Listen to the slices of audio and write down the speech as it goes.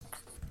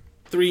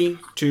3,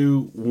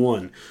 2,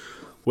 1.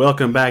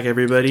 Welcome back,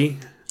 everybody,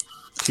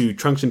 to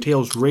Trunks and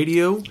Tails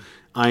Radio.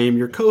 I am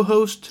your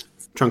co-host,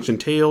 Trunks and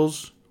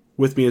Tails.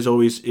 With me, as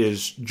always,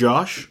 is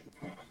Josh.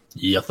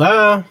 Yes,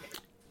 sir.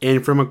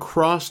 And from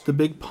across the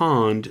big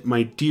pond,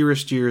 my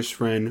dearest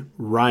friend,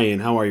 Ryan.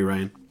 How are you,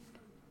 Ryan?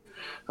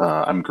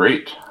 I'm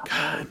great.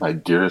 God. My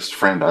dearest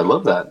friend. I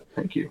love that.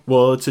 Thank you.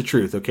 Well, it's the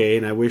truth, okay?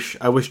 And I wish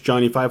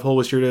Johnny Fivehole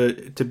was here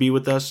to be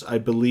with us. I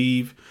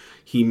believe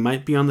he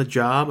might be on the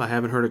job. I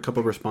haven't heard a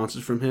couple of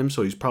responses from him,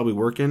 so he's probably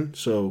working.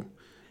 So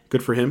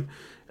good for him.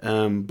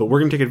 But we're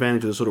going to take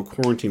advantage of this little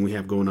quarantine we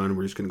have going on, and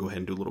we're just going to go ahead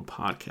and do a little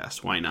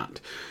podcast. Why not?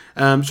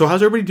 So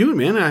how's everybody doing,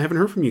 man? I haven't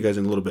heard from you guys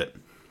in a little bit.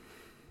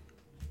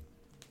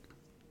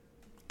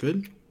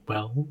 Good?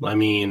 Well, I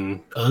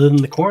mean, other than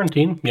the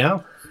quarantine,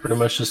 yeah. Pretty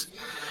much just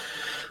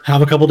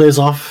have a couple days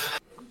off,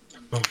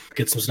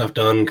 get some stuff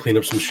done, clean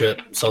up some shit,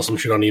 sell some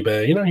shit on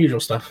eBay, usual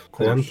stuff.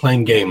 And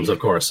playing games, of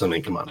course. I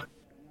mean, come on.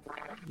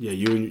 Yeah,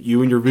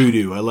 you and your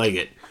voodoo. I like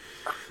it.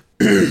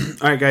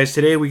 All right, guys.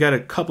 Today we got a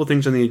couple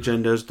things on the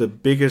agendas. The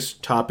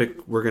biggest topic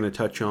we're going to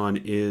touch on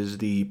is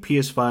the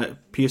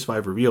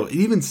PS5 reveal. It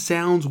even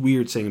sounds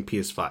weird saying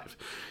PS5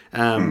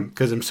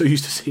 because I'm so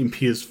used to saying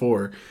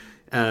PS4.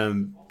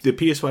 The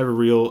PS5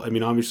 reveal. I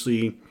mean,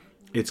 obviously,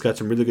 it's got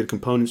some really good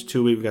components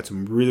to it. We got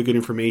some really good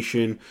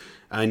information.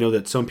 I know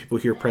that some people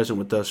here present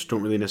with us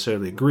don't really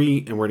necessarily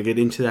agree, and we're going to get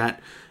into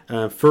that.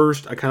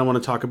 First, I kind of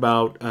want to talk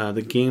about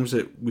the games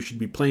that we should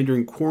be playing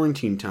during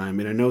quarantine time.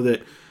 And I know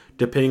that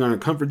depending on our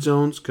comfort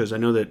zones, because I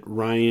know that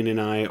Ryan and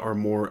I are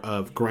more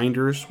of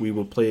grinders, we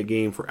will play a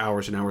game for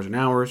hours and hours and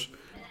hours.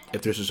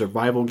 If there's a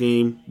survival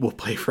game, we'll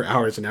play for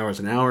hours and hours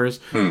and hours.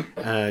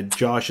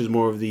 Josh is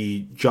more of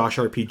the Josh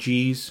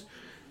RPGs,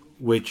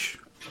 which,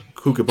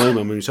 who could blame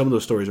him? I mean, some of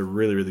those stories are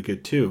really, really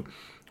good too.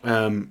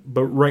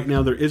 But right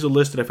now there is a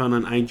list that I found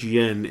on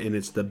IGN, and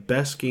it's the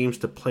best games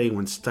to play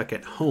when stuck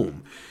at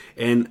home.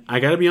 And I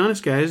gotta be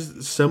honest,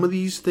 guys, some of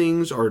these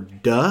things are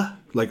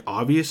like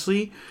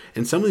obviously,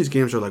 and some of these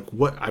games are like,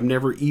 what? I've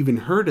never even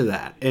heard of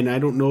that. And I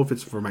don't know if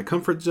it's for my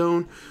comfort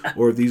zone,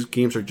 or if these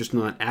games are just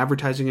not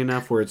advertising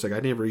enough where it's like, I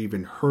never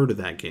even heard of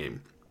that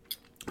game.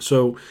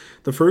 So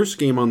the first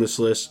game on this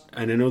list,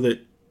 and I know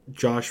that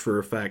Josh for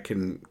a fact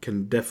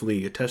can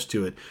definitely attest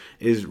to it,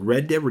 is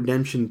Red Dead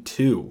Redemption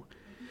 2.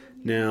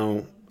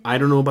 Now, I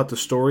don't know about the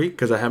story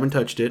because I haven't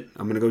touched it.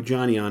 I'm going to go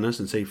Johnny on us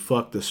and say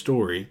fuck the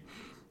story.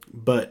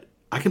 But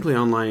I can play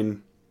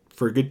online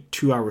for a good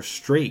 2 hours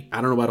straight.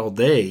 I don't know about all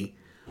day,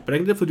 but I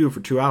can definitely do it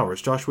for 2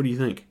 hours. Josh, what do you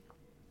think?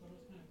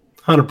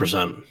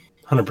 100%.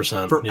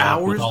 100%. For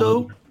hours,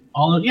 though?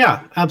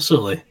 Yeah,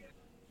 absolutely.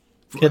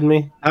 Kidding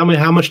me?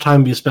 How much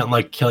time have you spent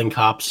like killing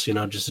cops,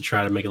 just to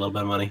try to make a little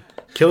bit of money?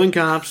 Killing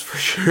cops, for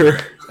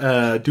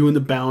sure. Doing the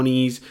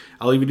bounties.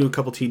 I'll even do a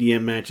couple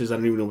TDM matches. I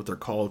don't even know what they're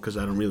called because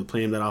I don't really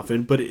play them that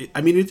often. But,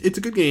 it's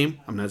a good game.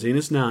 I'm not saying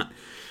it's not.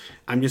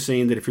 I'm just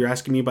saying that if you're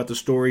asking me about the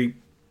story,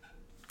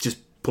 just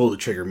pull the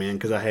trigger, man,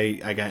 because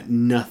I got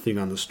nothing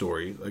on the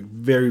story. Like,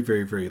 very,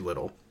 very, very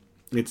little.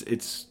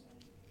 It's.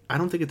 I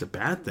don't think it's a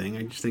bad thing.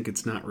 I just think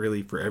it's not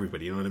really for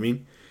everybody. You know what I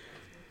mean?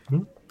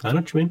 I know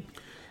what you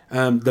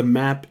mean. The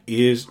map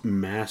is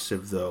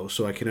massive, though,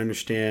 so I can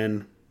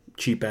understand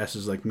cheap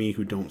asses like me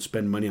who don't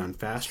spend money on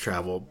fast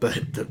travel.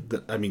 But,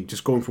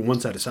 just going from one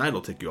side to side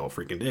will take you all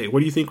freaking day. What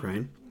do you think,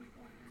 Ryan?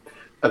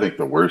 I think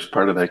the worst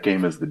part of that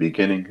game is the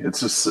beginning. It's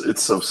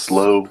so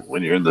slow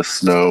when you're in the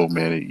snow,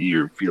 man.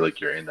 You feel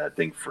like you're in that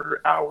thing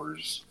for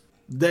hours.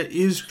 That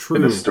is true.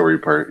 In the story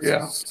part,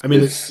 yeah. I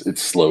mean,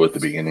 it's slow at the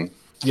beginning.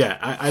 Yeah,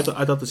 I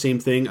thought the same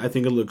thing. I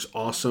think it looks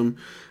awesome.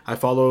 I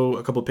follow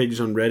a couple of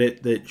pages on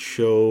Reddit that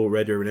show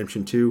Red Dead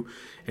Redemption 2,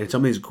 and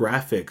some of these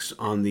graphics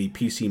on the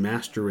PC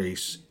Master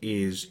Race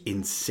is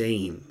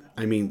insane.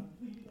 I mean,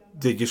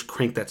 they just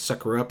crank that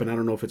sucker up, and I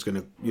don't know if it's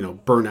going to,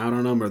 burn out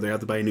on them or they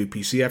have to buy a new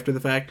PC after the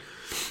fact,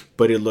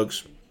 but it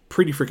looks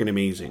pretty freaking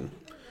amazing.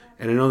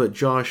 And I know that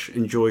Josh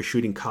enjoys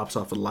shooting cops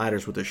off of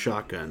ladders with a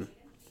shotgun,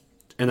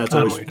 and that's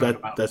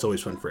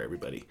always fun for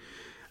everybody.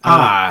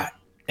 I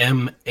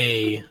am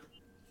a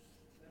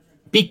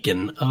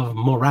beacon of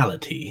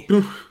morality.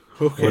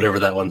 Okay. Whatever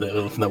that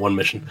one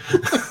mission.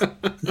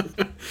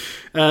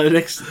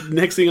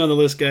 Next thing on the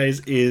list,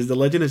 guys, is The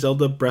Legend of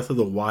Zelda Breath of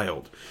the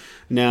Wild.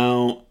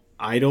 Now,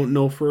 I don't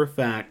know for a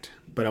fact,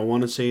 but I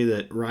want to say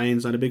that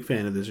Ryan's not a big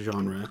fan of this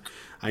genre.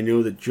 I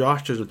know that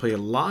Josh doesn't play a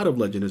lot of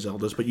Legend of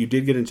Zeldas, but you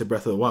did get into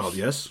Breath of the Wild,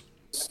 yes?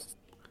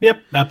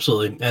 Yep,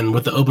 absolutely. And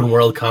with the open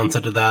world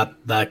concept of that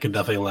could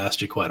definitely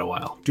last you quite a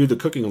while. Dude, the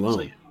cooking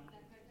alone.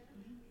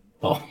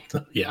 Oh,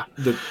 yeah.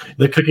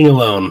 The cooking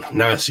alone.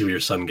 Now I see where your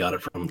son got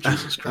it from.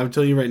 Jesus Christ. I'm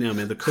telling you right now,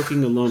 man, the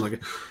cooking alone,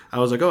 I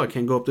was like, I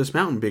can't go up this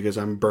mountain because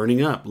I'm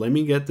burning up. Let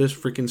me get this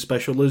freaking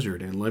special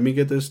lizard, and let me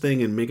get this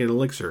thing and make an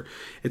elixir.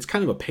 It's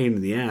kind of a pain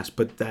in the ass,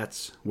 but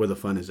that's where the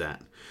fun is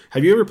at.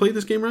 Have you ever played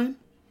this game, Ryan?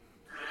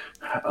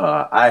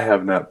 I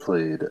have not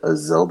played a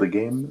Zelda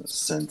game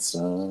since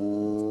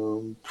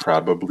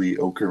probably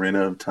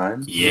Ocarina of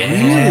Time.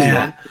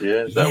 Yeah.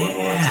 Yeah, that was the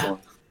last one.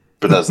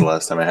 But that was the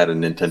last time I had a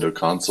Nintendo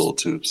console,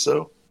 too,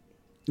 so.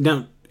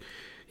 Now,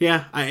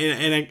 Yeah,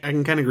 I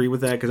can kind of agree with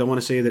that because I want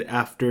to say that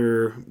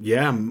after,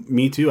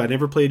 me too. I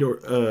never played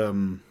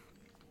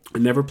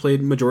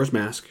Majora's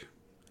Mask.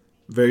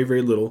 Very,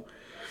 very little.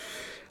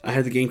 I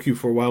had the GameCube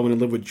for a while when I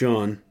lived with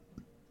John,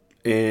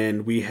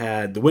 and we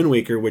had the Wind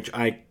Waker, which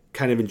I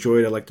kind of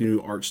enjoyed. I like the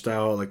new art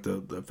style, I like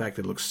the fact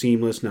that it looks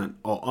seamless, not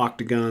all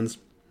octagons.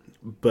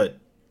 But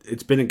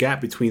it's been a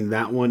gap between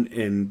that one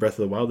and Breath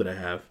of the Wild that I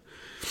have.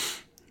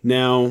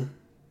 Now,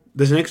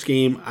 this next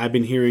game, I've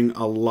been hearing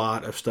a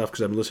lot of stuff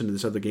because I've been listening to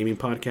this other gaming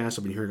podcast.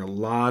 I've been hearing a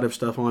lot of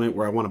stuff on it.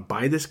 Where I want to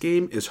buy this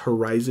game is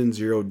Horizon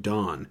Zero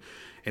Dawn.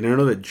 And I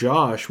know that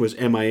Josh was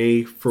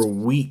MIA for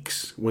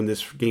weeks when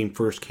this game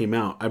first came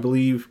out. I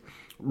believe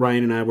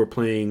Ryan and I were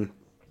playing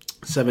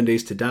 7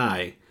 Days to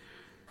Die,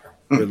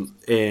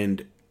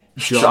 and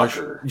Josh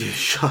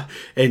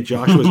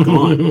was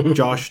gone.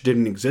 Josh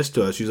didn't exist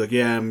to us. He's like,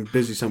 "Yeah, I'm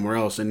busy somewhere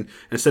else." And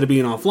instead of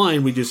being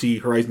offline, we just see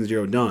Horizon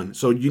Zero Dawn.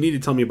 So you need to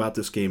tell me about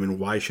this game and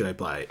why should I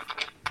buy it?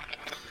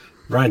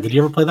 Ryan, did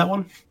you ever play that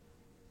one?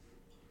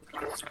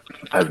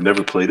 I've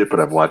never played it, but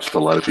I've watched a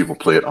lot of people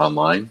play it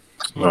online.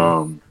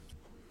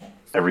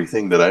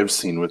 Everything that I've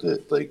seen with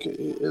it, like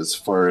as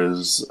far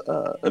as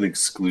an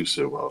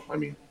exclusive, well, I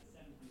mean,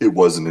 it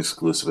wasn't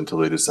exclusive until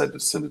they decided to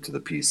send it to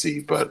the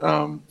PC. But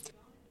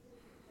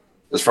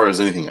as far as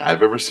anything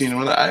I've ever seen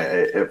with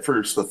it, at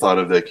first the thought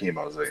of that game,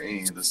 I was like,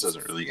 this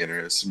doesn't really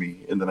interest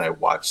me. And then I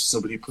watched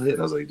somebody play it,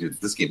 and I was like,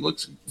 dude, this game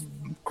looks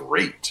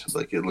great.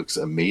 Like, it looks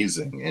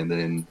amazing. And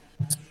then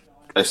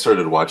I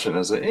started watching, and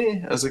I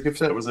was like, if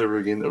that was ever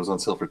a game that was on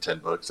sale for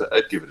 $10,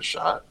 I'd give it a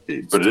shot.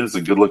 But it is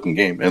a good-looking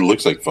game, and it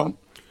looks like fun.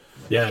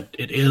 Yeah,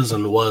 it is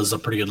and was a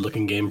pretty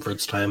good-looking game for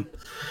its time.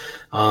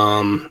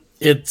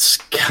 It's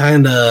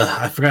kind of,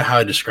 I forgot how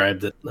I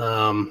described it.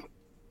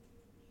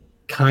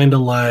 Kind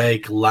of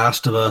like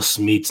Last of Us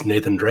meets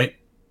Nathan Drake,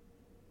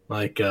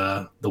 like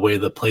the way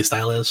the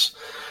playstyle is.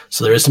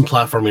 So there is some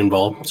platforming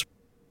involved,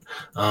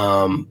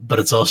 but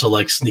it's also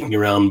like sneaking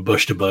around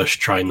bush to bush,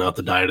 trying not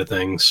to die to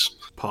things.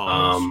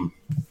 But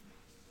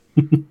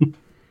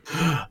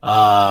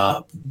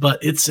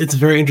it's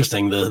very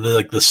interesting.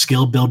 The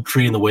skill build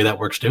tree and the way that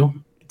works too.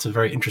 It's a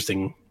very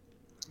interesting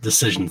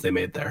decisions they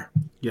made there.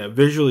 Yeah,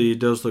 visually it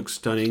does look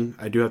stunning.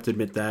 I do have to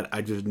admit that.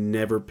 I just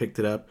never picked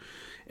it up.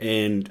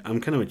 And I'm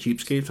kind of a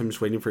cheapskate, so I'm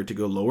just waiting for it to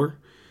go lower.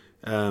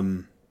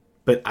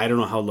 But I don't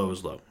know how low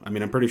is low. I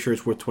mean, I'm pretty sure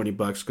it's worth $20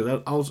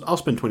 because I'll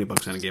spend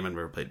 $20 on a game I've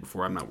never played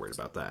before. I'm not worried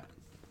about that.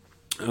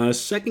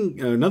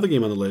 Another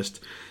game on the list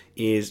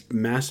is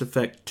Mass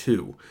Effect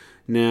 2.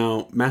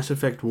 Now, Mass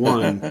Effect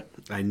 1,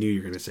 I knew you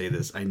were going to say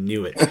this. I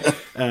knew it.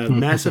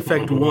 Mass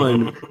Effect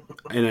 1,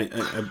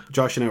 and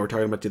Josh and I were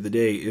talking about the other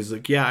day, is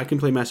like, yeah, I can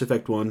play Mass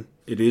Effect 1.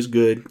 It is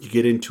good. You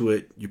get into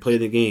it. You play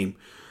the game.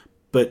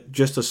 But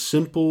just a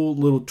simple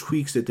little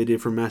tweaks that they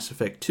did for Mass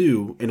Effect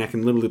 2, and I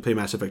can literally play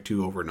Mass Effect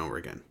 2 over and over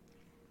again.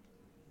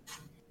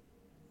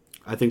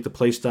 I think the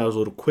playstyle is a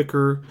little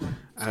quicker.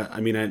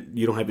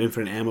 You don't have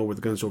infinite ammo where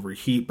the guns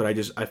overheat, but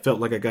I felt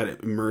like I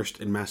got immersed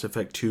in Mass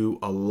Effect 2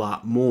 a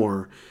lot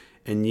more.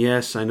 And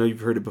yes, I know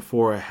you've heard it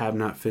before. I have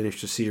not finished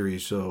the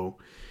series, so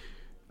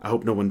I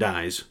hope no one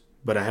dies.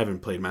 But I haven't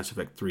played Mass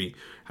Effect 3.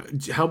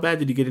 How bad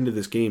did you get into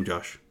this game,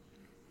 Josh?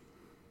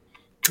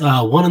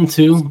 1 and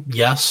 2,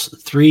 yes.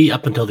 3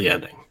 up until the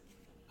ending.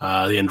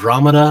 The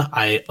Andromeda,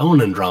 I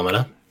own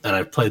Andromeda, and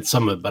I've played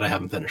some of it, but I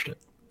haven't finished it.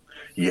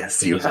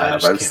 Yes, you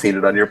have. I've seen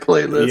it on your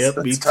playlist. Yep,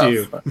 That's me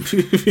too.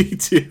 Me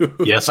too.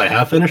 Yes, I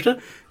have finished it.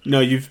 No,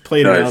 you've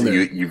played it on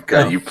there.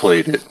 You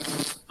played it.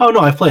 Oh no,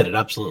 I've played it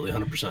absolutely,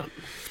 100%.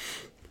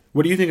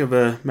 What do you think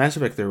of Mass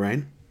Effect there,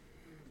 Ryan?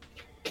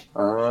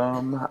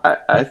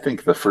 I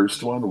think the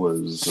first one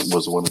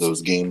was one of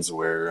those games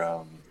where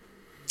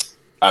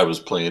I was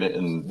playing it,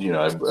 and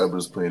I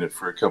was playing it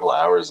for a couple of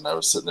hours, and I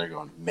was sitting there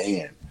going,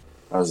 man,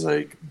 I was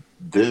like,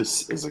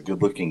 this is a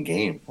good looking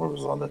game. Or it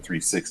was on the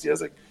 360. I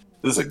was like,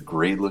 this is a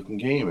great looking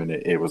game, and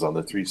it was on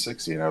the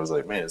 360, and I was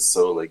like, man, it's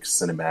so like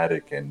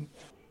cinematic and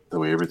the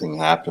way everything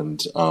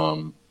happened.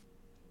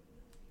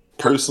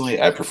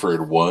 Personally, I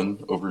preferred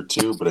 1 over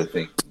 2, but I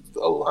think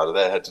a lot of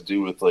that had to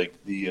do with like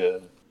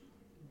the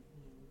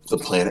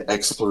planet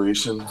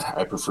exploration.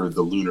 I preferred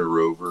the lunar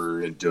rover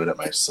and doing it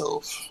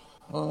myself,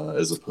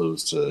 as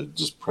opposed to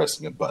just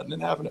pressing a button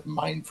and having it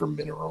mine for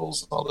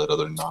minerals and all that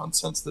other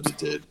nonsense that it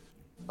did.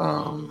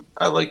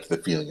 I liked the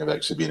feeling of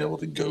actually being able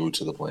to go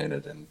to the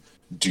planet and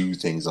do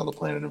things on the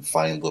planet and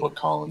find little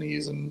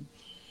colonies and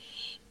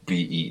be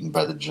eaten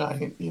by the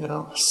giant,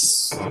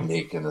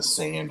 snake in the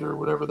sand or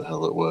whatever the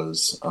hell it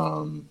was,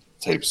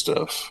 type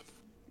stuff.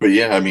 But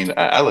yeah, I mean,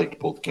 I liked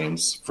both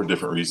games for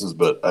different reasons,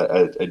 but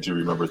I do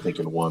remember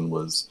thinking 1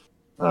 was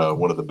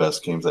one of the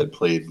best games I'd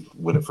played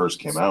when it first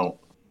came out.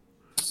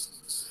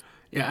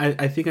 Yeah,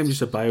 I think I'm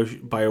just a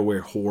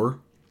BioWare whore.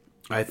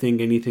 I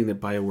think anything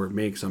that BioWare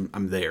makes,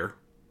 I'm there.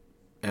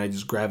 And I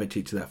just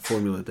gravitate to that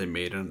formula that they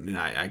made. And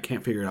I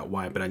can't figure out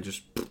why, but I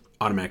just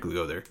automatically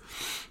go there.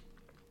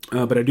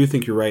 But I do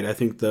think you're right. I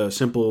think the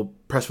simple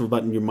press of a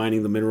button, you're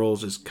mining the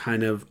minerals, is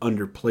kind of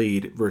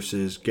underplayed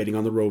versus getting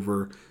on the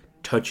rover,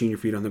 touching your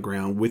feet on the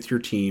ground with your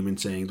team and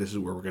saying, this is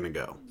where we're going to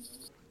go.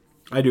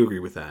 I do agree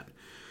with that.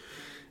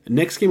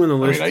 Next game on the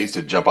list. I used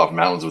to jump off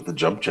mountains with the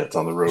jump jets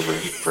on the Rover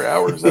for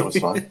hours. That was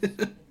fun.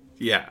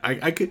 Yeah,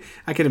 I could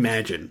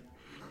imagine.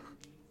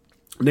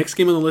 Next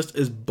game on the list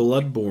is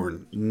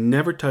Bloodborne.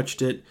 Never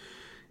touched it.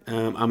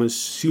 I'm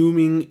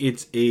assuming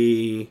it's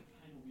a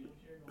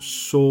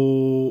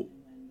soul.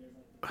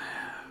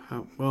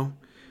 Well,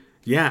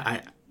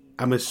 yeah.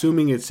 I'm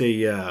assuming it's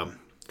a.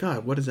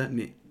 God, what is that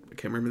name? I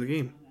can't remember the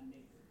game.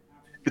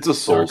 It's a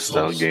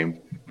Soul-style game.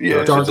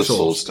 Yeah, Dark it's a Souls.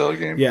 Soul-style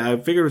game. Yeah, I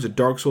figured it was a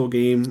Dark Soul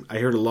game. I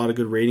heard a lot of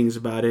good ratings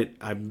about it.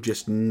 I've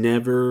just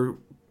never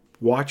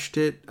watched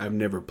it. I've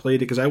never played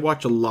it because I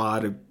watch a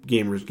lot of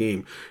gamers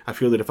game. I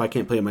feel that if I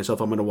can't play it myself,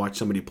 I'm going to watch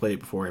somebody play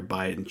it before I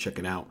buy it and check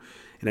it out.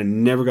 And I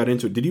never got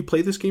into it. Did you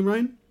play this game,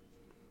 Ryan?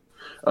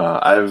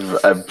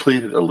 I've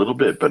played it a little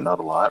bit, but not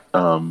a lot.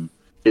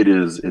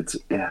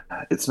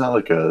 It's not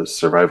like a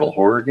survival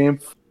horror game.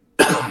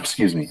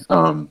 Excuse me.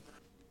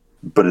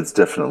 But it's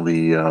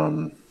definitely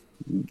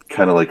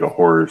kind of like a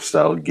horror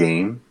style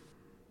game.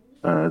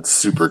 It's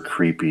super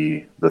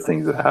creepy, the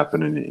things that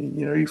happen, and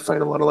you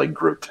fight a lot of like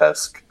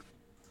grotesque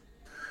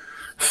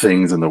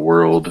things in the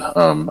world.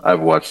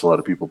 I've watched a lot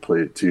of people play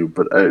it too,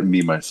 but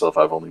myself,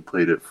 I've only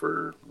played it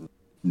for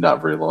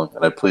not very long,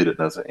 and I played it and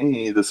I was like,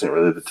 this ain't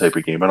really the type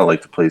of game. I don't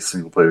like to play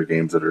single player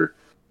games that are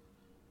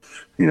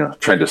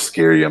trying to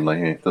scare you. I'm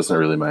like, that's not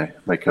really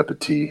my cup of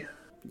tea.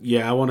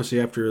 Yeah, I want to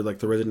say after like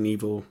the Resident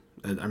Evil,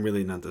 I'm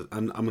really not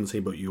I'm going to say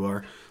about you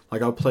are.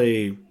 Like I'll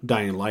play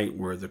Dying Light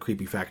where the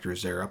creepy factor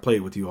is there. I'll play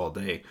it with you all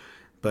day.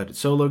 But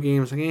solo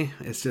games, like,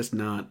 it's just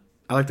not.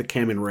 I like the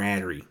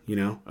camaraderie,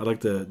 I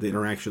like the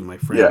interaction with my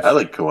friends. Yeah, I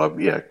like co-op.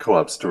 Yeah,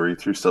 co-op story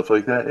through stuff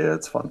like that. Yeah,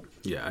 it's fun.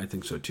 Yeah, I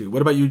think so too.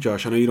 What about you,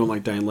 Josh? I know you don't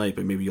like Dying Light,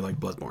 but maybe you like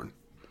Bloodborne.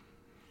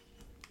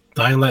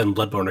 Dying Light and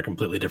Bloodborne are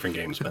completely different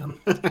games, man.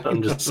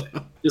 I'm just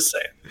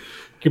saying.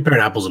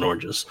 Comparing apples and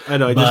oranges. I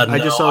know. I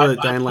just saw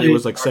that Dying Light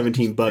was like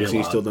 $17 and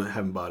you still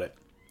haven't bought it.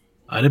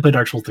 I did play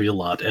Dark Souls 3 a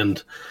lot,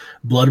 and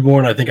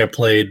Bloodborne I think I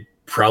played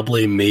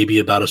probably maybe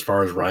about as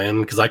far as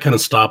Ryan, because I kind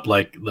of stopped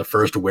like the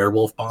first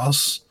werewolf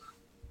boss.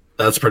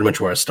 That's pretty much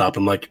where I stopped.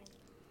 I'm like,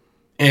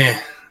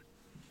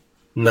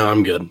 no,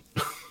 I'm good.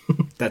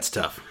 That's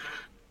tough.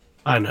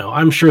 I know.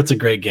 I'm sure it's a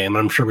great game.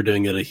 I'm sure we're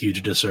doing it a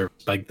huge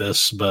disservice like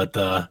this,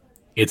 but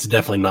it's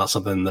definitely not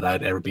something that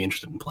I'd ever be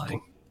interested in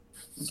playing.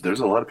 There's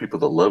a lot of people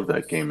that love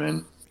that game,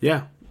 man.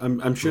 Yeah,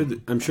 I'm sure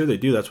they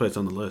do. That's why it's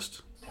on the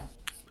list.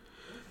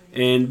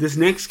 And this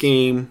next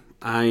game,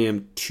 I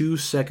am 2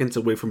 seconds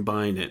away from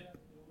buying it.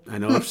 I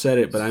know I've said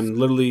it, but I'm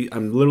literally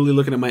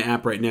looking at my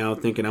app right now,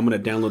 thinking I'm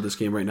going to download this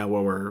game right now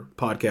while we're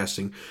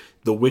podcasting.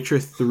 The Witcher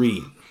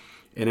 3,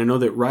 and I know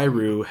that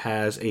Ryru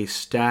has a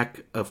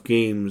stack of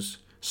games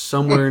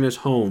somewhere in his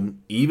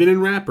home, even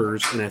in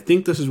wrappers, and I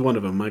think this is one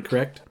of them. Am I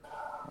correct?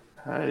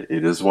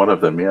 It is one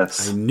of them,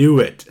 yes. I knew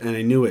it.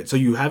 So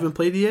you haven't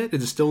played it yet?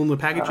 Is it still in the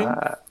packaging?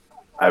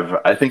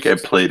 I think I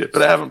played it,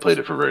 but I haven't played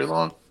it for very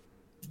long.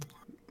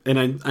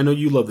 And I know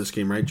you love this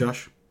game, right,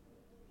 Josh?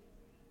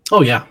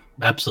 Oh yeah,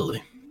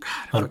 absolutely,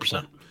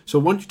 100%. So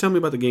why don't you tell me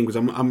about the game? Because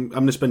I'm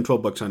going to spend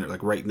 $12 on it,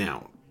 like right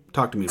now.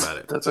 Talk to me about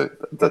it. That's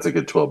a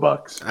good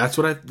 $12. That's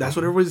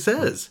what everybody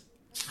says.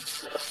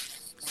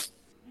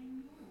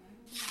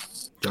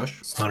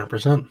 Josh,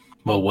 100%.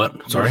 Well,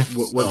 what? Sorry.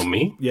 What?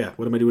 Me? Yeah.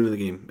 What am I doing in the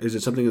game? Is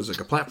it something that's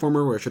like a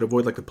platformer where I should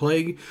avoid like the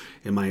plague?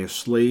 Am I a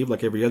slave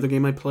like every other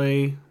game I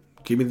play?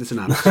 Give me the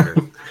synopsis here.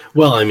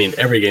 Well, I mean,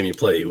 every game you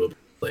play, you will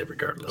play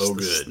regardless. Oh,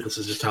 good. This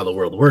is just how the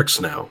world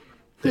works now.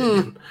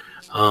 I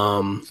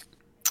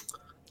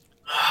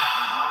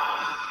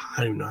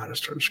don't even know how to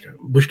start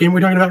describing. Which game are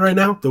we talking about right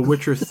now? The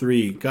Witcher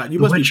 3. God, you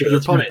must be.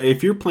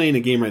 If you're playing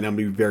a game right now, I'm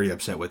going to be very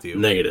upset with you.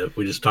 Negative.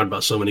 We just talked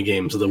about so many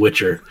games of The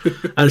Witcher.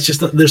 It's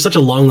just there's such a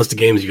long list of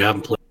games you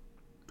haven't played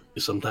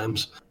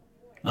sometimes.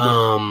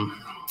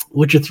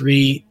 Witcher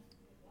 3,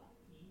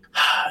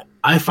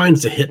 I find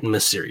it's a hit and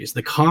miss series.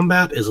 The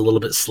combat is a little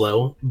bit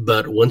slow,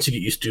 but once you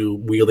get used to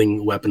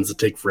wielding weapons that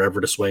take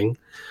forever to swing,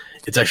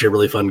 it's actually a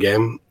really fun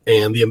game.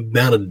 And the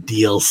amount of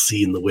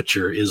DLC in The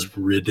Witcher is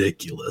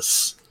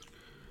ridiculous.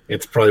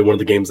 It's probably one of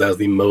the games that has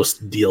the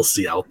most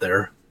DLC out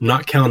there,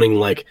 not counting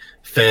like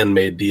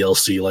fan-made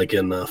DLC like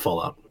in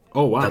Fallout.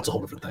 Oh, wow. That's a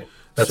whole different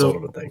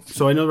thing.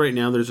 So I know right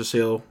now there's a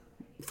sale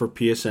for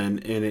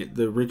PSN, and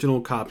the original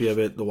copy of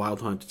it, the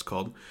Wild Hunt it's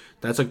called,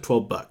 that's like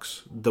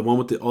 $12. The one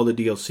with all the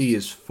DLC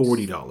is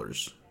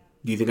 $40.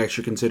 Do you think I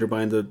should consider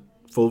buying the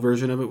full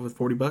version of it with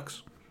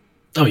 $40?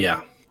 Oh,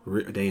 yeah.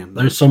 Damn.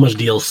 There's so much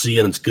DLC,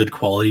 and it's good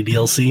quality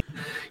DLC.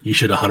 You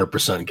should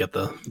 100% get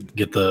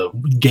the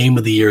Game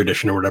of the Year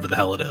edition or whatever the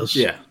hell it is.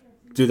 Yeah.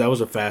 Dude, that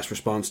was a fast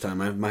response time.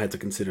 I might have to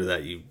consider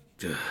that.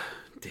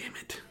 Damn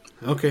it.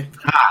 Okay.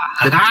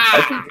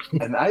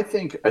 I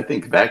think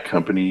that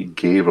company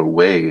gave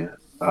away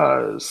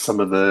some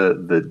of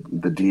the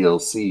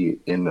DLC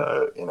in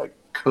a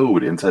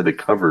code inside the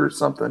cover or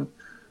something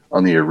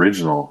on the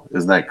original.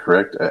 Isn't that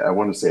correct? I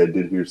want to say I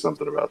did hear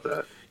something about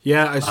that.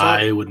 Yeah, I saw.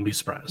 I wouldn't be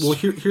surprised. Well,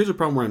 here's a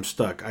problem where I'm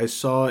stuck. I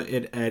saw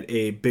it at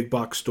a big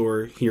box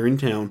store here in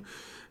town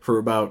for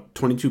about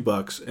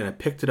 $22, and I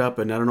picked it up,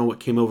 and I don't know what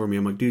came over me.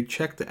 I'm like, dude,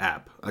 check the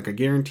app. Like, I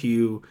guarantee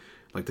you,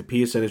 like the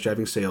PSN is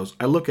driving sales.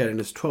 I look at it and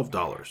it's $12.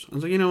 I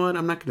was like, you know what?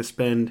 I'm not going to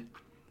spend.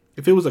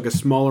 If it was like a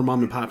smaller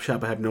mom and pop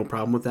shop, I have no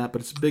problem with that.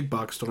 But it's a big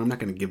box store. I'm not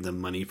going to give them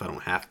money if I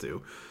don't have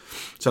to.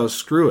 So I was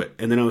screw it.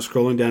 And then I was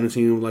scrolling down and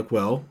seeing like,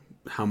 well,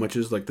 how much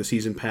is like the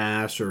season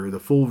pass or the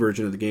full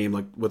version of the game,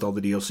 like with all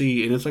the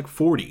DLC, and it's like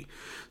 $40.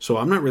 So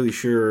I'm not really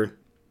sure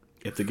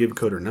if they give a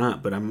code or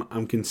not, but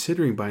I'm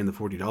considering buying the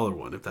 $40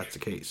 one if that's the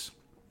case.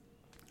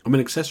 I'm an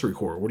accessory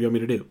whore. What do you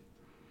want me to do?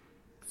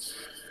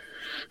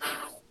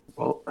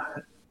 Well,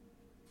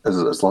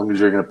 as long as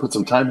you're going to put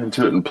some time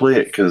into it and play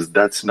it, because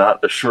that's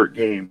not a short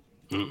game.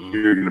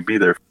 You're going to be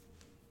there.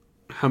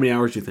 How many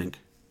hours do you think?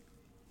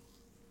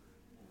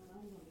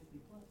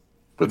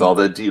 With all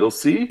that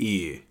DLC?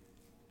 Yeah.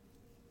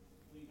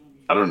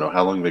 I don't know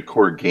how long the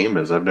core game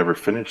is. I've never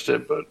finished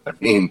it, but I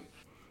mean,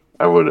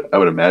 I would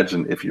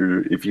imagine if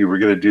you were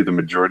going to do the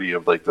majority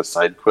of like the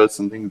side quests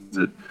and things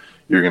that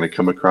you're going to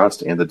come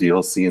across and the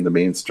DLC and the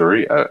main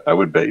story, I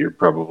would bet you're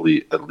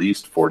probably at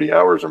least 40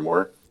 hours or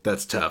more.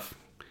 That's tough.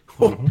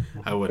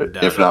 I wouldn't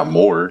doubt if not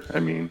more. I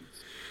mean,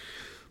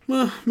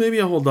 well,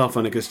 maybe I'll hold off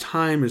on it because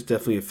time is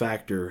definitely a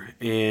factor,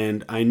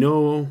 and I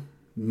know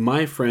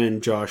my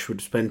friend Josh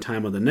would spend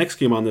time on the next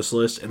game on this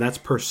list, and that's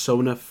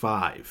Persona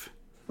 5.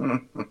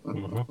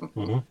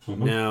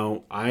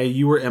 Now,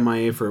 you were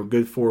MIA for a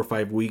good 4 or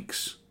 5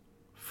 weeks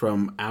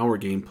from our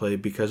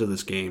gameplay because of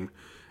this game,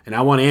 and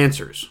I want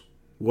answers.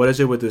 What is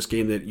it with this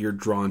game that you're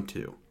drawn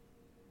to?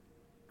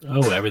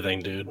 Oh,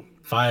 everything, dude.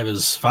 5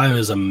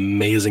 is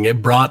amazing.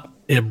 It brought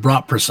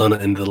Persona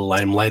into the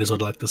limelight, is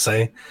what I'd like to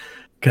say.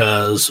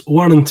 Because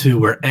 1 and 2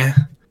 were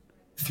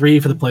 3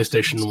 for the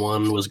PlayStation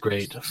 1 was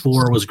great.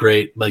 4 was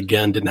great, but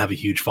again, didn't have a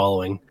huge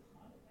following.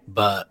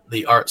 But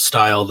the art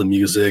style, the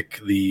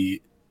music,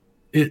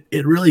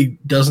 it really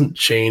doesn't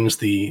change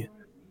the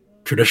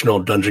traditional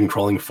dungeon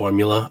crawling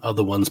formula of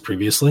the ones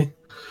previously.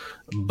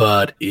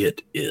 But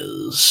it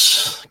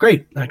is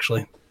great,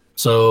 actually.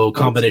 So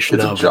combination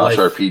it's of a Josh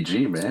life,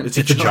 RPG, man. It's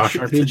a Josh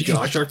RPG. It's a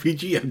Josh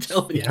RPG. I'm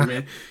telling you,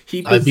 man.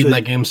 I've beaten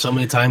that game so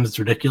many times; it's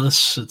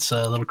ridiculous. It's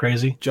a little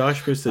crazy.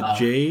 Josh puts the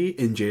J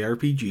in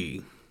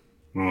JRPG.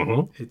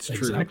 Mm-hmm. It's true.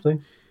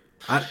 Exactly.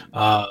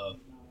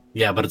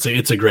 Yeah, but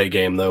it's a great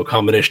game though.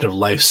 Combination of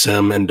life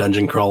sim and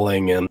dungeon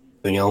crawling and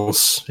everything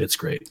else. It's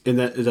great. And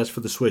that's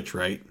for the Switch,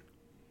 right?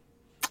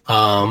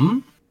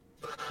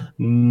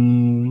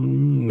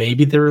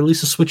 Maybe they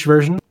release a Switch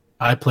version.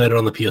 I played it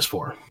on the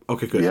PS4.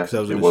 Okay, good. Yeah, it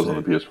was on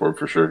the PS4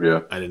 for sure.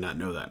 Yeah, I did not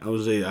know that.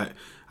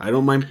 I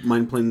don't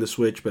mind playing the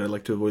Switch, but I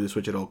like to avoid the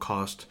Switch at all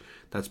cost.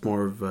 That's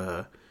more of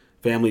a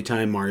family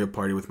time Mario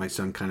Party with my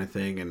son kind of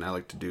thing, and I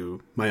like to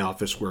do my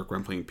office work where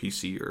I'm playing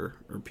PC or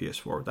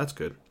PS4. That's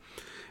good.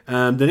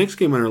 The next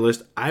game on our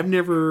list, I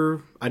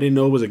didn't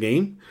know it was a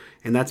game,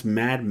 and that's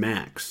Mad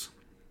Max.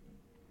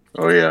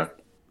 Oh yeah.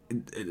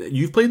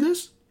 You've played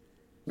this?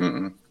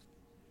 Mm-mm.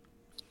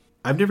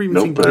 I've never even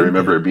seen. Nope, but I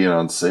remember it being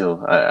on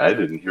sale. I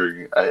didn't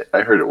hear.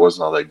 I heard it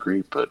wasn't all that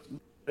great, but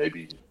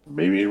maybe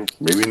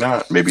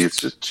not. Maybe it's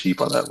just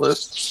cheap on that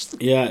list.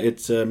 Yeah,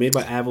 it's made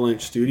by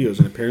Avalanche Studios,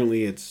 and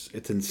apparently it's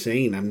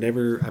insane. I've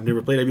never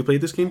played. Have you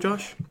played this game,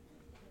 Josh?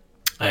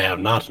 I have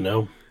not.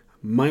 No.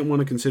 Might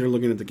want to consider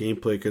looking at the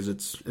gameplay because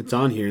it's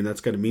on here, and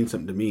that's got to mean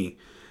something to me.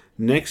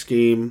 Next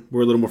game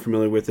we're a little more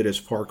familiar with it is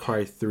Far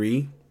Cry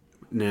 3.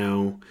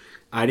 Now,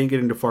 I didn't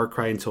get into Far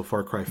Cry until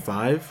Far Cry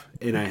 5,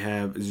 and I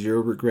have zero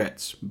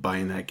regrets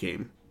buying that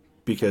game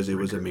because it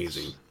was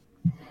amazing.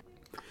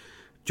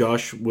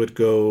 Josh would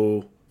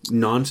go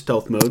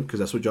non-stealth mode because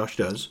that's what Josh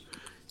does.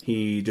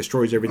 He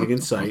destroys everything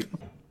in sight,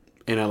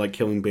 and I like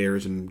killing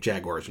bears and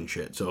jaguars and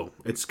shit. So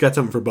it's got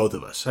something for both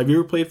of us. Have you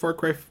ever played Far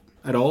Cry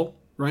at all,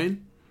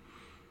 Ryan?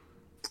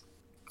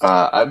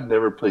 I've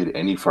never played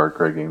any Far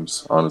Cry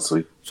games,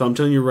 honestly. So I'm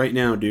telling you right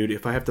now, dude,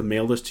 if I have to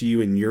mail this to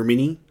you in your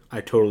mini,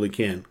 I totally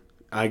can.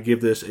 I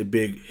give this a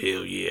big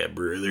hell yeah,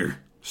 brother.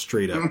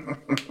 Straight up.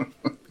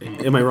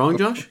 Am I wrong,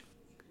 Josh?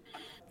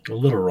 A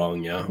little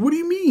wrong, yeah. What do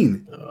you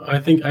mean? I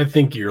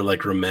think you're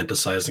like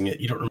romanticizing it.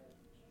 You don't remember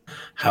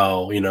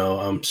how,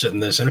 I'm sitting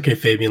there saying, okay,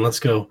 Fabian, let's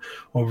go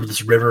over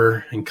this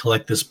river and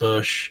collect this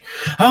bush.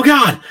 Oh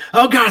God,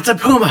 it's a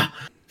puma.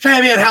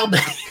 Fabian, help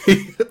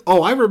me.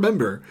 Oh, I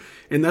remember.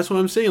 And that's what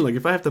I'm saying. Like,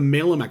 if I have to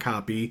mail him a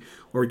copy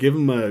or give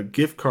him a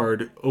gift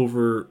card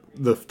over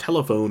the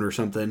telephone or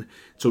something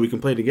so we can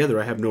play together,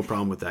 I have no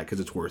problem with that because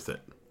it's worth it.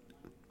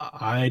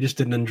 I just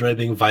didn't enjoy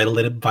being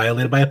violated by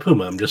a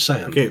puma. I'm just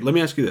saying. Okay, let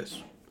me ask you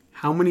this.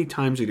 How many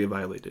times did you get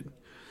violated?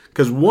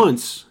 Because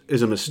once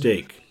is a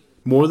mistake.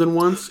 More than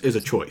once is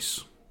a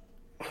choice.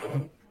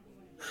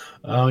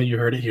 Oh, you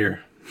heard it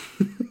here.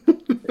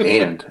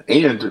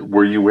 And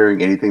were you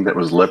wearing anything that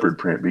was leopard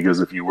print? Because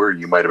if you were,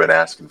 you might have been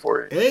asking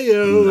for it.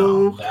 Heyo!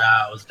 No,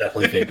 that was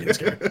definitely fake and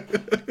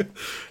scared.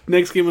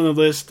 Next game on the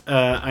list,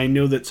 I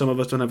know that some of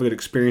us don't have a good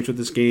experience with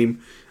this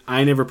game.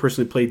 I never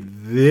personally played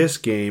this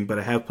game, but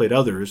I have played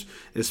others,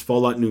 is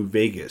Fallout New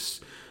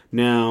Vegas.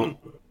 Now,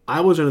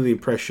 I was under the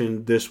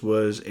impression this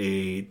was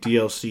a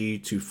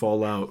DLC to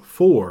Fallout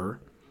 4.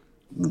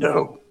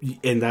 No.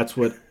 And that's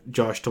what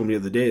Josh told me the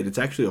other day. It's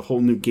actually a whole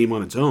new game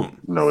on its own.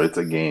 No, it's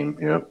a game.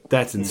 Yep.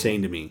 That's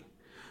insane to me.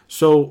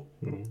 So,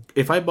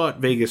 if I bought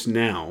Vegas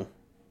now,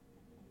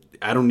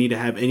 I don't need to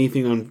have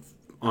anything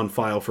on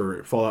file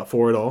for Fallout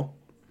 4 at all?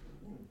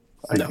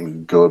 I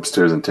can go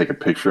upstairs and take a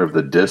picture of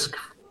the disc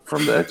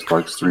from the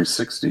Xbox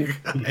 360.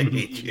 I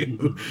hate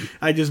you.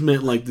 I just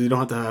meant like you don't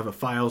have to have a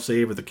file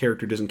save or the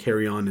character doesn't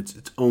carry on. It's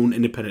its own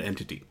independent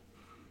entity.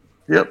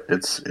 Yep,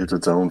 it's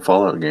its own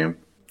Fallout game.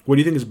 What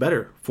do you think is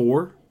better,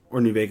 4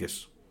 or New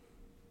Vegas?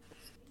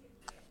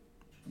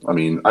 I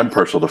mean, I'm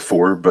partial to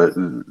 4, but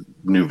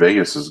New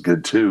Vegas is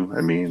good too.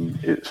 I mean,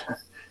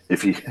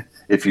 if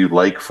you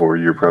like 4,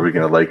 you're probably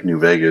going to like New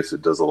Vegas.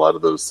 It does a lot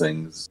of those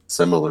things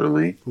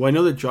similarly. Well, I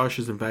know that Josh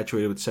is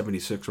infatuated with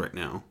 76 right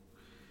now.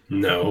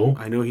 No.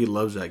 I know he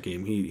loves that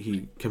game.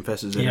 He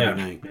confesses it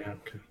every night. Yeah,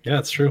 okay. Yeah,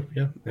 it's true.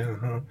 Yeah.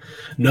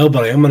 No,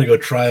 but I am going to go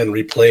try and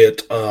replay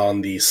it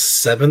on the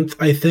 7th,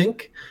 I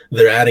think.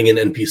 They're adding in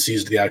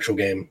NPCs to the actual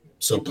game,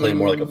 so it'll play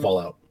more like a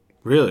Fallout.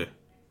 Really?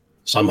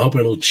 So I'm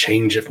hoping it'll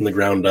change it from the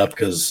ground up,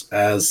 because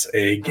as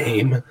a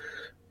game,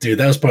 dude,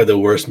 that was probably the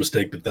worst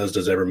mistake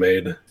Bethesda's ever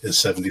made, is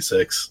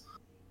 76.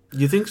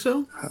 You think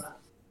so?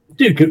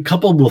 Dude,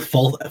 coupled with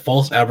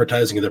false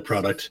advertising of their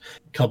product,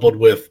 coupled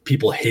with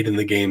people hating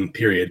the game,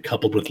 period,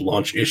 coupled with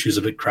launch issues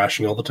of it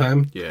crashing all the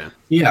time. Yeah.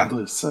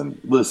 Listen,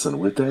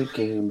 with that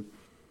game,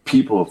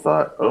 people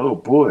thought, oh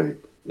boy,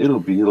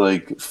 it'll be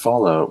like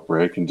Fallout where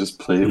I can just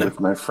play it with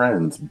my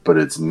friends. But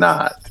it's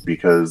not,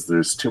 because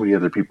there's too many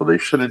other people. They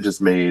should have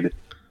just made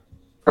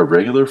a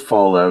regular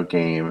Fallout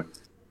game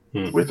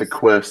with a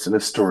quest and a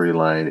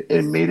storyline,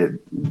 and made it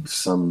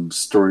some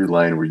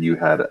storyline where you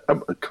had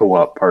a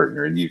co-op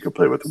partner and you could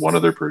play with one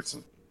other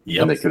person.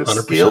 Yep, and they could have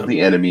 100%. scaled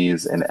the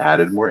enemies and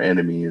added more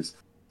enemies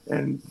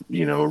and,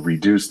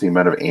 reduced the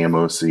amount of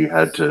ammo, so you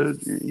had to,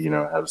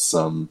 have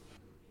some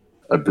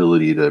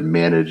ability to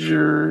manage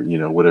your,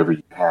 whatever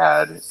you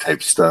had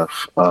type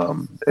stuff,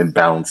 and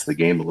balance the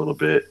game a little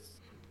bit.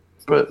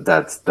 But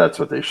that's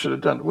what they should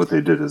have done. What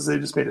they did is they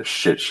just made a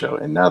shit show,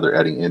 and now they're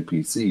adding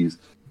NPCs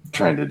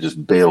trying to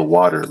just bail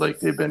water like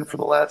they've been for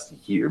the last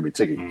year. I mean, it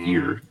took a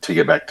year to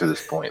get back to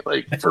this point.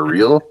 Like, for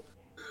real?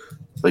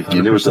 Like,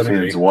 you knew what the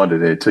fans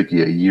wanted, and it took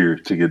you a year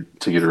to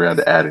get around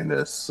to adding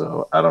this.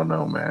 So, I don't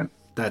know, man.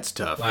 That's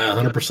tough. I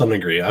 100%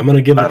 agree. I'm going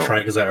to give it a try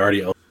because I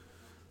already own it.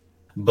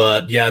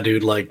 But, yeah,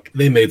 dude, like,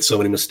 they made so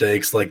many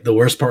mistakes. Like, the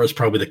worst part was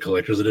probably the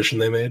collector's edition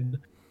they made,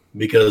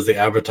 because they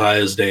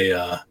advertised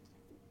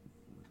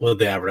what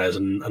did they advertise?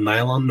 A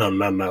nylon? No,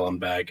 not a nylon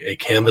bag. A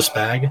canvas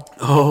bag.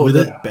 Oh, with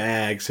the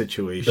bag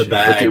situation. The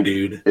bag,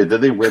 dude. And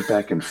then they went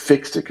back and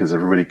fixed it because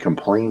everybody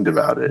complained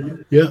about it.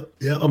 Yeah.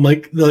 They're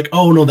like,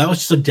 oh no, that was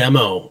just a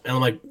demo. And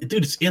I'm like,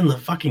 dude, it's in the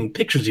fucking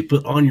pictures you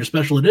put on your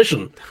special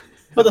edition.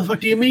 What the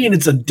fuck do you mean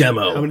it's a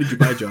demo? How many did you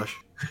buy, Josh?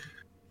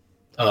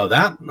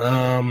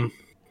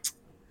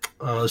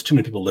 There's too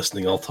many people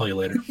listening. I'll tell you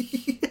later.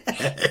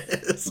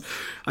 Yes.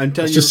 I'm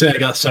telling Let's just say I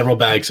got several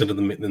bags in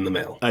the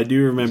mail. I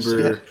do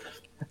remember.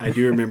 I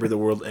do remember the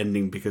world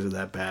ending because of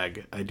that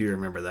bag. I do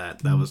remember that.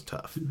 That was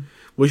tough.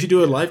 We should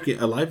do a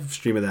live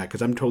stream of that,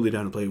 because I'm totally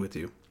down to play with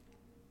you.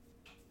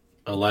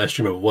 A live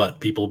stream of what?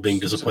 People being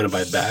disappointed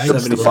by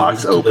bags? The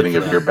box opening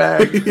of your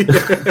bag.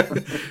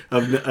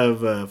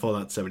 of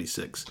Fallout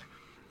 76.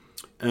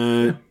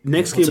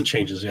 Next game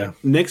changes, yeah.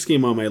 Next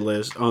game on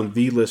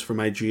the list for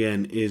my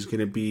GN is going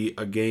to be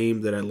a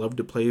game that I love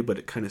to play, but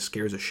it kind of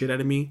scares the shit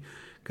out of me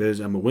because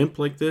I'm a wimp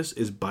like this.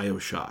 Is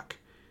BioShock.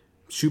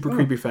 Super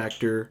creepy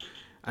factor.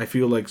 I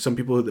feel like some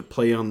people that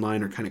play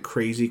online are kind of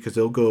crazy because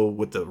they'll go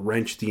with the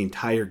wrench the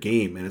entire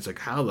game, and it's like,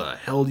 how the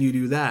hell do you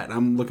do that? And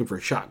I'm looking for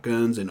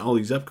shotguns and all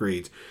these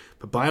upgrades.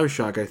 But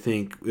BioShock, I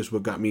think, is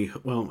what got me.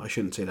 Well, I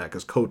shouldn't say that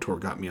because KOTOR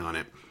got me on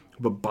it.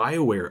 But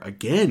BioWare,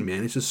 again,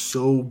 man, it's just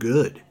so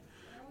good.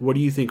 What do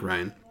you think,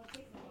 Ryan?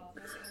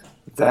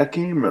 That's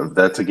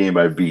a game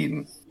I've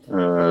beaten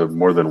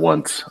more than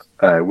once.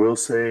 I will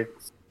say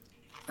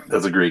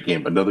that's a great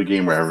game. Another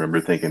game where I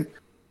remember thinking,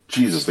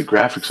 Jesus, the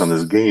graphics on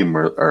this game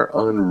are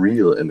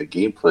unreal, and the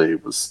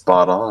gameplay was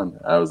spot on.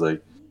 I was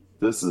like,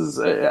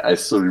 I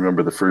still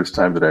remember the first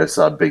time that I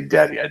saw Big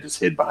Daddy. I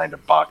just hid behind a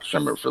box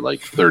drummer for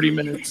like 30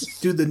 minutes.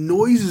 Dude, the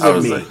noises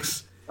it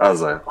makes. I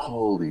was like,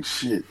 holy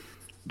shit.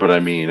 But I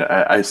mean,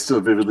 I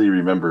still vividly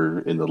remember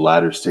in the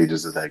latter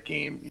stages of that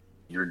game,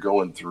 you're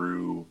going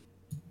through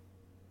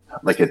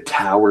like a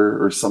tower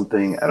or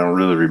something. I don't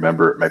really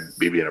remember.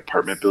 Maybe an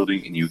apartment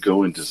building, and you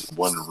go into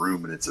one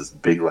room, and it's this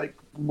big like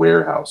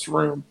warehouse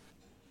room,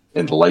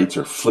 and the lights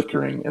are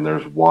flickering, and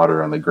there's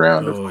water on the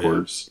ground, of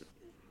course. Yeah.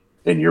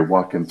 And you're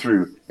walking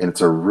through, and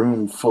it's a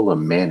room full of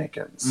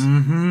mannequins.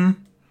 Mm-hmm.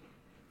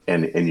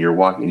 and you're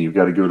walking, and you've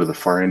got to go to the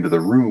far end of the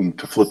room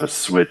to flip a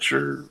switch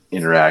or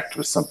interact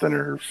with something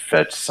or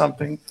fetch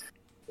something.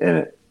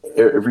 And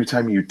every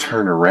time you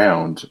turn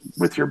around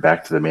with your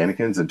back to the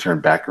mannequins and turn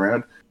back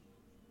around,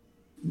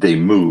 they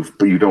move,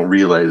 but you don't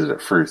realize it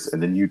at first.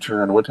 And then you turn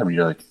around one time and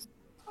you're like,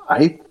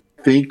 I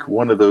think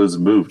one of those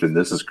moved, and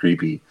this is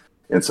creepy.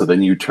 And so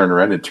then you turn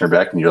around and turn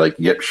back and you're like,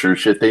 yep, sure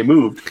shit, they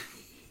moved.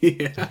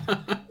 Yeah.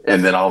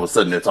 And then all of a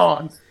sudden it's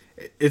on.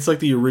 It's like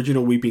the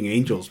original Weeping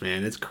Angels,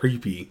 man. It's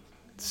creepy.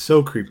 It's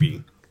so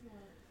creepy.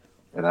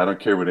 And I don't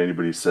care what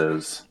anybody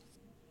says.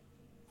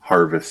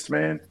 Harvest,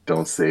 man.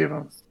 Don't save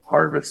them.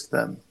 Harvest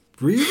them.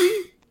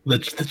 Really? The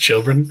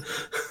children?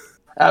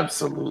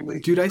 Absolutely.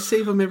 Dude, I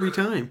save them every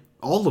time.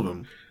 All of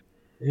them.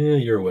 Yeah,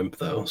 you're a wimp,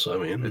 though,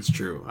 so I mean... It's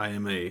true. I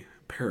am a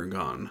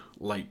Paragon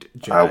light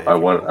Jedi.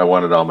 I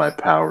wanted all my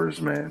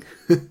powers, man.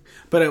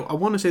 But I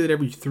want to say that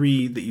every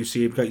 3 that you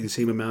see have got the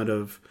same amount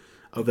of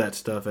that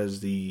stuff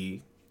as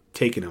the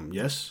taking them,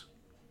 yes?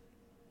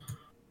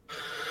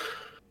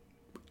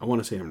 I want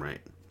to say I'm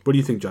right. What do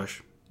you think,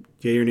 Josh?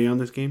 Yay or nay on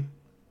this game?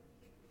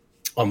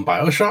 On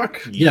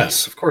BioShock? Yeah.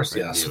 Yes, of course,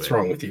 yes. What's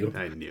wrong with you?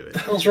 I knew it. What the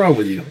hell's wrong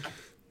with you?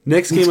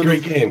 Next It's game. a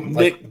great game.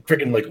 Like,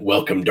 freaking, like,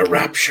 Welcome to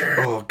Rapture.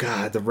 Oh,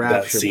 God, the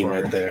Rapture that scene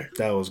part. right there.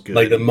 That was good.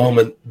 Like, the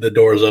moment the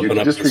doors open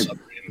up.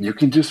 You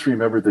can just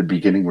remember the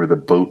beginning where the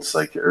boat's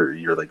like, or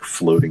you're like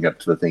floating up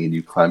to the thing and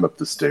you climb up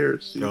the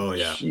stairs. Oh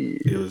yeah,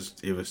 Jeez.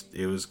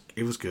 it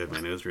was good,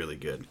 man. It was really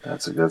good.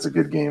 That's a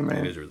good game,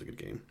 man. It is a really good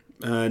game.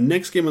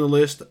 Next game on the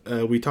list,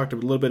 we talked a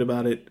little bit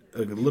about it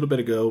a little bit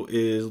ago,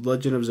 is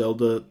Legend of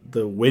Zelda: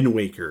 The Wind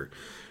Waker.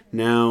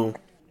 Now,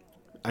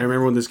 I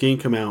remember when this game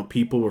came out,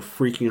 people were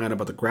freaking out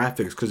about the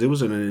graphics because it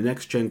was on a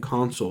next-gen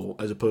console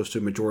as opposed to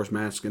Majora's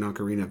Mask and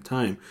Ocarina of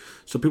Time.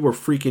 So people were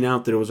freaking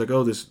out that it was like,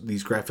 oh, these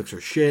graphics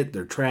are shit,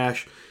 they're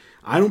trash.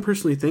 I don't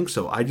personally think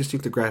so. I just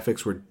think the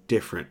graphics were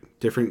different.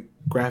 Different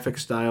graphic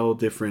style,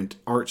 different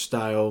art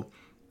style,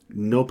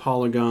 no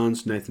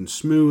polygons, nothing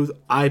smooth.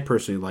 I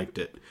personally liked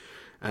it.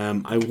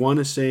 I want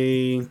to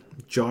say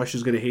Josh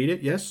is going to hate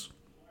it, yes?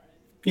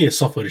 Yeah,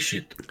 software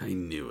shit. I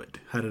knew it.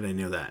 How did I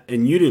know that?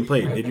 And you didn't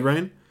play it, did you,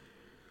 Ryan?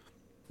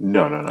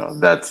 No.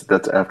 That's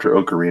after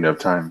Ocarina of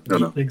Time.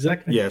 No.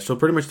 Exactly. Yeah, so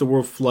pretty much the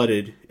world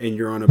flooded, and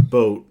you're on a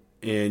boat,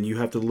 and you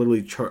have to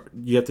literally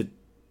you have to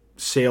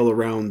sail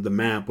around the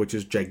map, which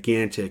is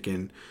gigantic,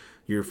 and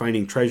you're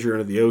finding treasure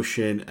under the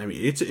ocean. I mean,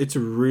 it's a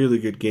really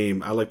good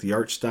game. I like the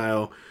art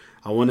style.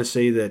 I want to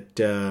say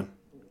that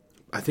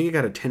I think I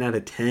got a 10 out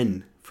of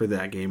 10 for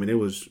that game, and it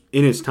was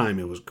in its time.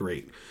 It was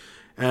great.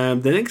 The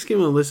next game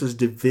on the list is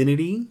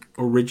Divinity: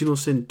 Original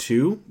Sin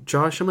 2.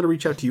 Josh, I'm going to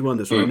reach out to you on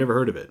this one. I've never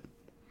heard of it.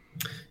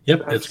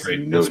 Yep, it's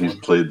great. You know he's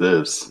played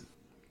this.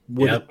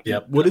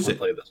 Yep. What is it?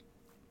 Play this.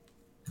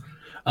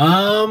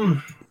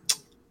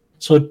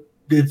 So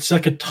it's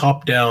like a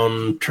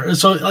top-down,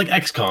 so like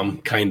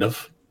XCOM kind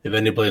of. If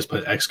anybody's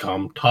played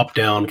XCOM,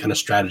 top-down kind of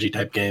strategy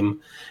type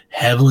game,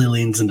 heavily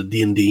leans into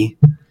D&D.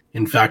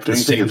 In fact, Do you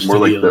think it's more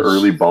like the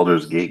early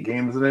Baldur's Gate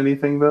games than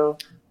anything, though?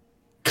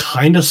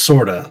 Kind of,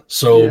 sorta.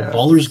 So Yeah.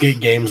 Baldur's Gate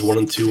games 1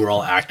 and 2 were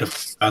all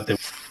active out there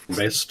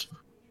based.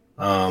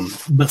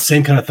 But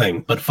same kind of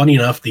thing. But funny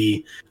enough,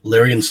 the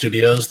Larian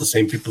Studios, the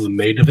same people who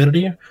made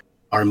Divinity,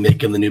 are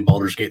making the new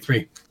Baldur's Gate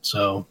 3.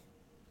 So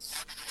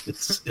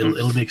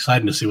it'll be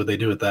exciting to see what they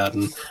do with that.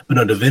 But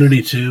no,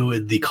 Divinity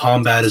 2, the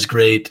combat is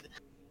great.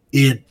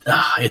 It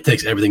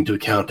takes everything into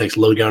account. It takes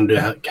low ground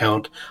into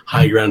account,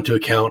 high ground into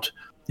account.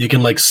 You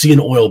can like see an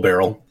oil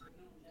barrel,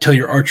 tell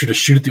your archer to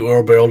shoot at the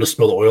oil barrel to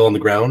spill the oil on the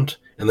ground,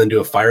 and then do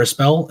a fire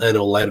spell, and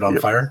it'll light it on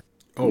fire.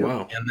 Oh,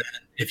 wow. And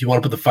then if you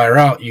want to put the fire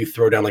out, you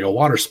throw down like a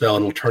water spell,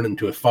 and it'll turn it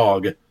into a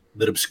fog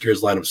that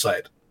obscures line of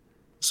sight.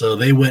 So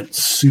they went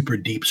super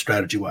deep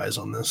strategy-wise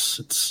on this.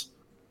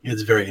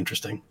 It's very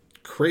interesting.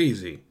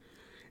 Crazy.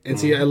 And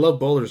see, I love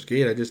Baldur's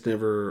Gate. I've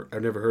never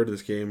heard of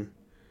this game.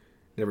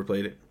 Never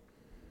played it.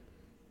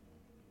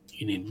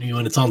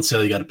 When it's on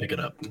sale, you got to pick it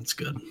up. It's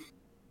good.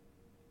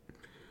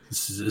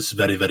 It's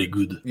very, very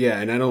good. Yeah,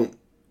 and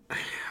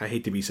I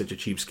hate to be such a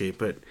cheapskate,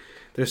 but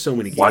there's so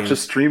many games. Watch a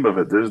stream of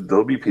it.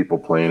 There'll be people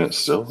playing it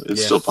still.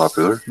 It's still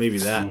popular. Maybe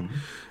that.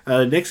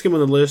 Next game on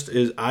the list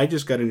is, I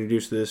just got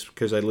introduced to this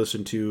because I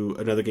listened to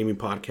another gaming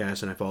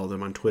podcast and I follow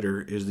them on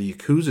Twitter, is the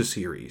Yakuza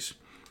series.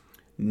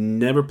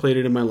 Never played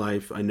it in my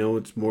life. I know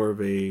it's more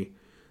of a...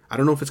 I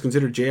don't know if it's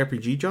considered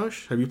JRPG,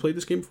 Josh. Have you played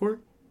this game before?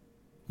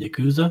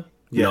 Yakuza?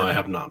 Yeah. No, I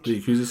have not.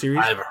 The Yakuza series?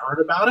 I've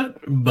heard about it,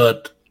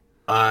 but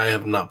I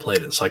have not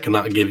played it, so I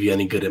cannot give you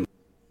any good info.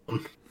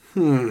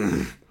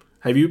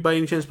 Have you, by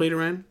any chance, played it,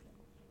 Ryan?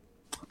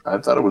 I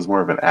thought it was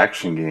more of an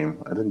action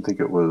game. I didn't think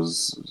it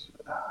was...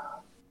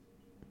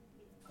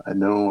 I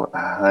know.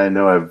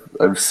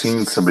 I've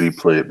seen somebody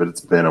play it, but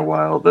it's been a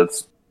while.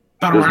 There's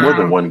more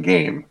than one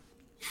game.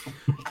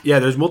 Yeah,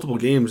 there's multiple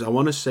games. I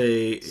want to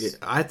say,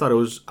 I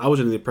was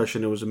under the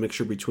impression it was a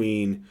mixture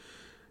between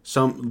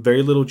some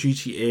very little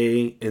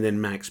GTA, and then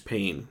Max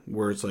Payne,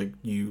 where it's like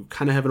you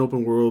kind of have an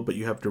open world, but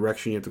you have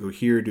direction. You have to go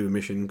here, do a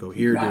mission, go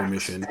here, do a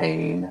mission.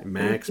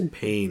 Max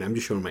Payne. I'm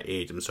just showing my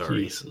age. I'm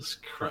sorry. Jesus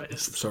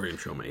Christ. I'm sorry, I'm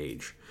showing my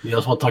age. You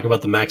also want to talk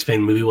about the Max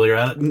Payne movie while you're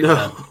at it?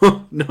 No,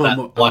 no. That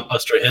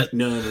blockbuster hit?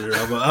 No.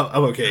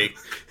 I'm okay.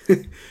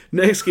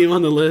 Next game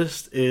on the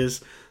list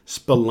is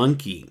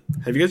Spelunky.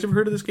 Have you guys ever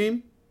heard of this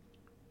game?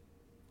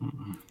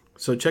 Mm-mm.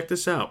 So check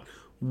this out.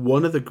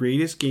 One of the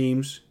greatest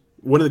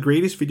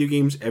video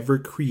games ever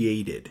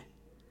created.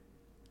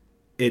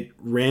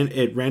 It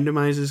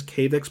randomizes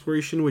cave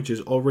exploration, which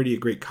is already a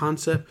great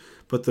concept,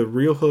 but the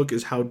real hook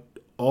is how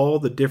all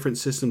the different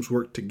systems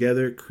work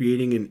together,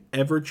 creating an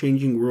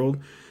ever-changing world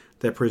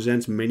that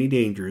presents many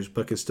dangers,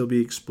 but can still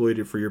be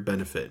exploited for your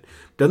benefit.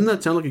 Doesn't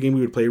that sound like a game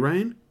we would play,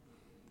 Ryan?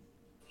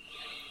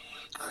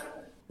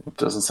 It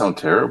doesn't sound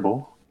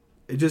terrible.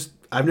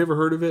 I've never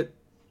heard of it.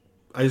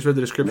 I just read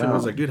the description and I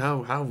was like, dude,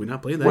 how have we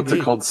not played that What's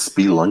game? it called?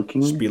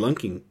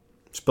 Spelunking?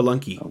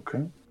 Spelunky. Okay.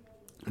 I'm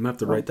going to have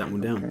to write that one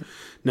down. Okay.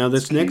 Now,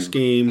 this next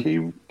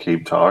game...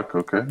 Cave Talk,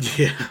 okay.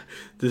 Yeah.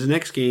 This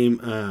next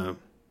game,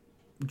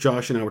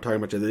 Josh and I were talking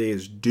about the other day,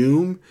 is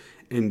Doom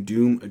and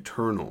Doom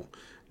Eternal.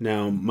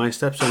 Now, my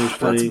stepson is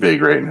playing... That's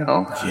big right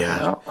now.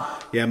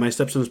 Yeah, my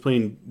stepson's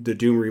playing the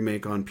Doom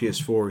remake on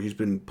PS4. He's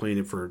been playing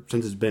it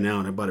since it's been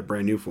out. I bought it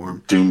brand new for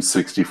him. Doom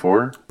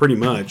 64? Pretty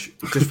much.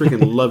 Just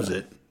freaking loves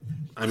it.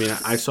 I mean,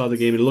 I saw the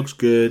game. It looks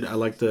good. I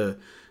like the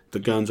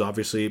guns,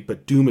 obviously.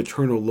 But Doom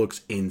Eternal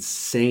looks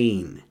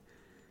insane.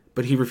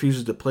 But he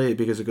refuses to play it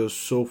because it goes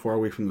so far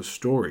away from the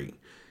story.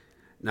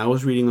 Now, I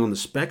was reading on the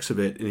specs of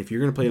it, and if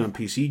you're going to play it on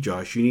PC,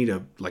 Josh, you need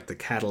the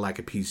Cadillac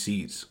of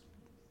PCs.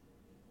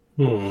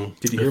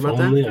 Did you hear about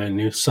that? If only I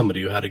knew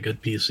somebody who had a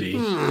good PC.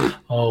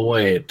 Oh,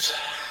 wait.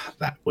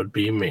 That would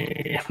be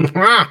me.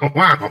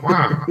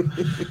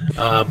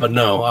 But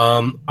no,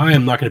 I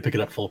am not going to pick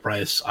it up full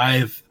price.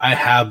 I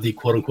have the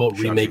quote-unquote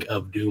remake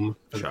of Doom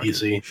for the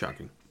PC.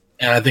 Shocking.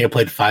 And I think I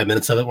played 5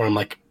 minutes of it where I'm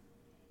like,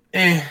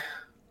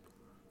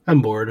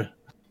 I'm bored.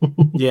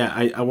 Yeah,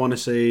 I want to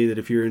say that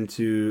if you're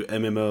into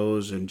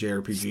MMOs and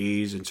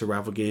JRPGs and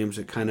survival games,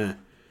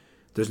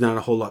 there's not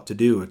a whole lot to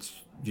do. It's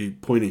you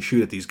point and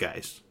shoot at these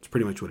guys. It's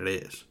pretty much what it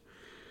is.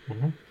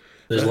 Mm-hmm.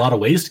 There's a lot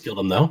of ways to kill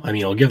them, though. I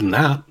mean, I'll give them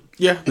that.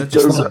 Yeah, that's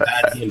just not a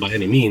bad game by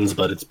any means,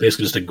 but it's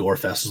basically just a gore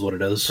fest, is what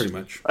it is. Pretty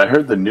much. I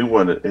heard the new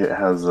one. It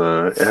has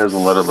a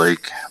lot of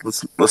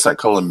let's not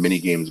call them mini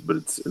games, but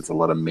it's a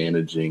lot of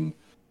managing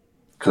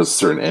because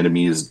certain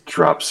enemies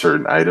drop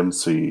certain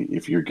items. So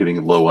if you're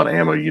getting low on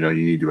ammo, you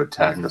need to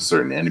attack a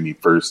certain enemy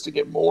first to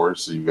get more.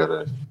 So you got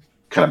to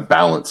kind of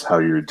balance how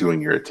you're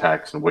doing your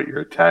attacks and what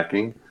you're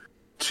attacking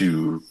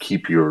to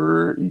keep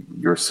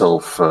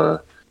yourself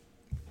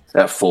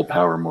at full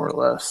power, more or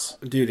less.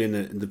 Dude,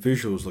 and the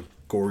visuals look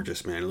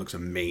gorgeous, man. It looks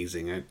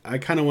amazing. I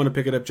kind of want to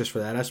pick it up just for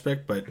that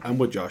aspect, but I'm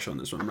with Josh on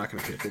this one. I'm not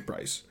going to pay full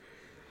price.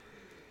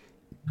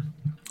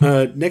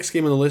 Next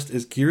game on the list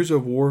is Gears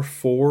of War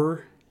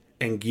 4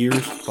 and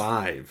Gears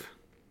 5.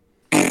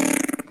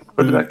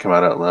 When did that come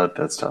out loud?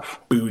 That's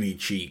tough. Booty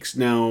cheeks.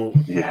 Now,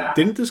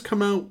 didn't this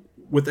come out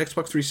with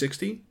Xbox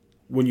 360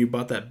 when you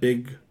bought that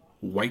big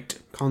white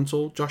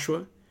console,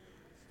 Joshua?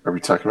 Are we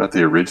talking about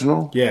the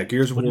original? Yeah,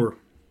 Gears of War.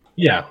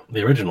 Yeah,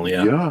 the original,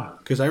 yeah.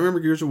 Because I remember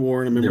Gears of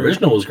War, and I remember the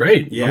original was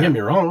great. Yeah. Don't get me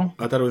wrong.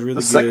 I thought it was really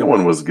good. The second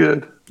one was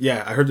good.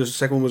 Yeah, I heard the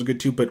second one was good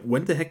too, but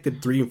when the heck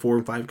did 3 and 4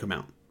 and 5 come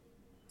out?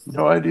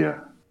 No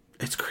idea.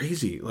 It's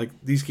crazy. Like,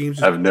 these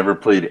games... I've never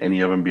played any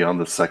of them beyond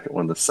the second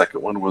one. The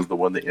second one was the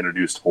one that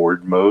introduced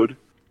Horde mode,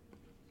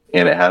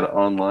 and it had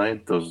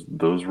online.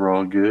 Those were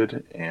all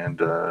good,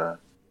 and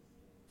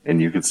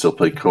you could still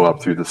play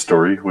co-op through the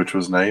story, which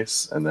was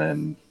nice. And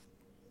then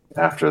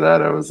after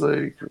that, I was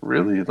like,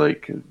 really?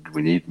 Like, do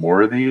we need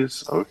more of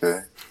these?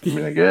 Okay. I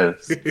mean, I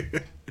guess.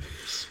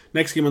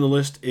 Next game on the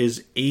list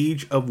is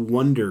Age of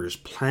Wonders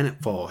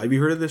Planetfall. Have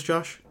you heard of this,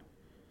 Josh?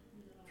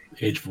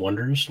 Age of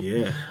Wonders?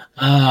 Yeah.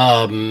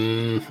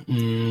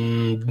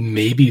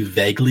 Maybe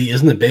vaguely.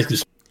 Isn't it basically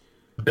just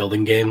a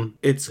building game?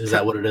 Is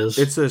that what it is?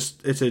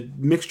 It's a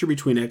mixture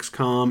between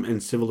XCOM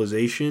and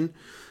Civilization,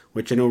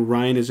 which I know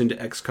Ryan is into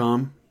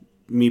XCOM.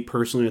 Me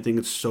personally, I think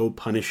it's so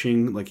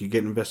punishing. Like, you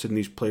get invested in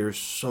these players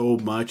so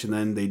much, and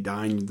then they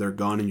die and they're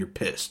gone, and you're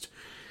pissed.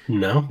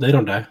 No, they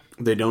don't die.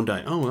 They don't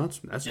die. Oh, well,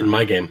 that's in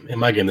my game. In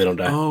my game, they don't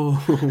die.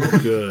 Oh,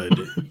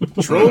 good.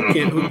 Troll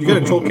count. You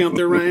got a troll count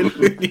there, Ryan? I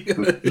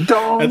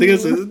think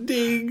it's a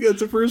ding. That's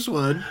the first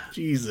one.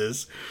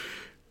 Jesus.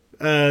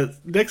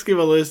 Next game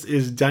on the list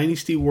is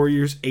Dynasty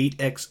Warriors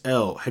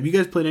 8XL. Have you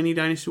guys played any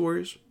Dynasty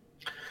Warriors?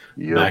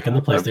 Yep. Back in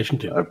the PlayStation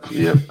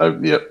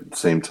 2. Yep.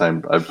 Same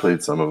time. I've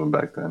played some of them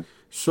back then.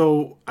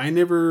 So I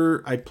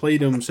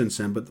played them since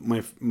then, but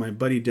my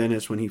buddy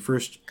Dennis, when he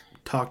first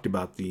talked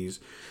about these,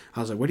 I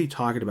was like, what are you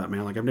talking about,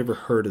 man? Like, I've never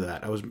heard of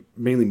that. I was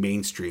mainly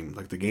mainstream.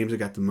 Like, the games that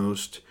got the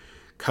most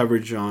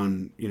coverage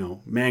on,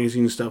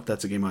 magazine stuff,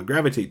 that's a game I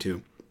gravitate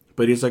to.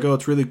 But he's like, oh,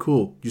 it's really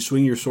cool. You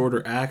swing your sword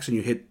or axe and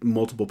you hit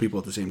multiple people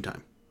at the same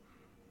time.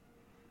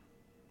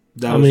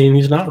 That I mean,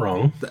 he's not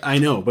wrong. I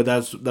know, but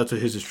that's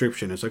his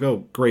description. It's like,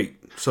 oh, great.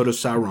 So does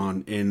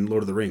Sauron in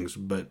Lord of the Rings,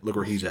 but look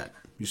where he's at.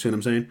 You see what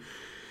I'm saying?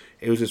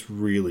 It was just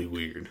really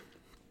weird.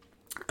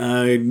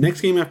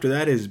 Next game after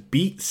that is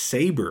Beat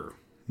Saber.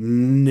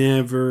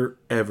 Never,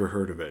 ever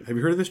heard of it. Have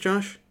you heard of this,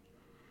 Josh?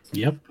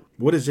 Yep.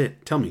 What is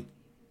it? Tell me.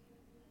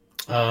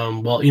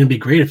 Well, it'd be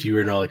great if you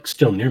were like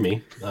still near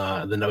me,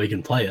 then that we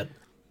can play it.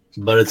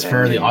 But it's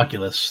for the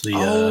Oculus.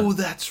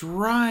 That's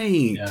right.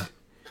 Yeah,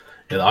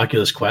 the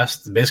Oculus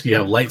Quest. Basically, you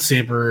have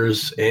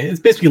lightsabers, and it's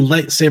basically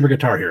lightsaber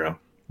Guitar Hero.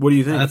 What do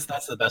you think?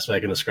 That's the best way I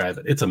can describe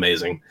it. It's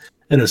amazing.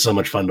 It is so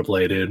much fun to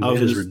play, dude.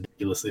 It is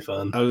ridiculously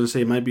fun. I was gonna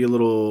say it might be a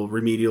little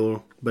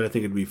remedial, but I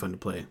think it'd be fun to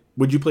play.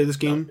 Would you play this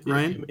game,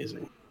 Ryan?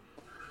 Amazing.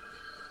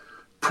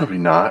 Probably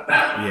not.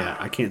 Yeah,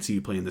 I can't see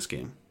you playing this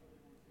game.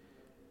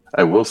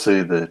 I will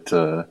say that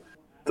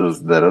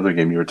that other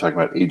game you were talking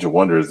about, Age of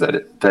Wonders,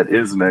 that's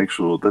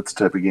the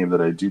type of game that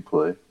I do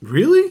play.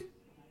 Really?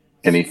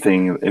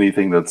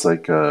 Anything that's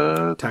like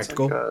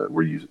tactical,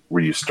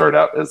 where you start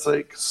out as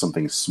like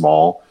something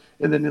small,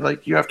 and then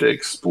you have to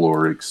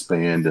explore,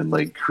 expand, and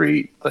like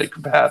create like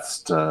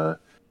vast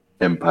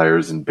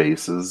empires and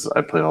bases.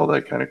 I play all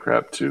that kind of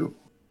crap too.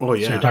 Oh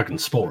yeah, so you're talking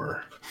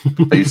Spore.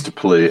 I used to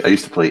play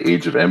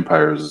Age of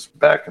Empires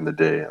back in the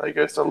day. Like,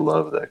 I used to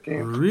love that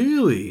game.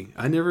 Really?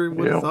 I never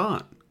would have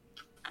thought.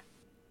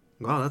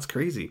 Wow, that's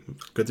crazy.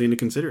 Good thing to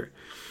consider.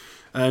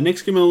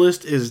 Next game on the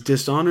list is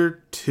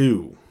Dishonored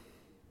 2.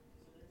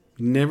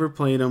 Never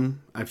played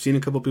them. I've seen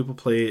a couple people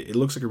play it. It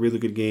looks like a really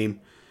good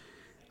game.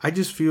 I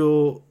just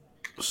feel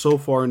so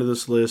far into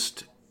this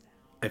list,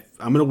 I'm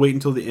going to wait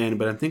until the end,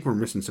 but I think we're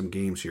missing some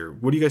games here.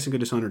 What do you guys think of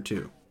Dishonored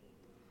 2?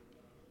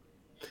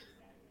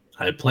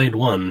 I played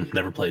 1,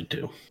 never played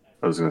 2.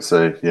 I was going to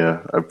say,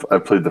 yeah, I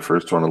played the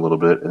first one a little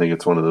bit. I think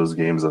it's one of those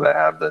games that I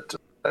have that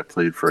I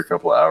played for a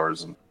couple of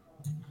hours and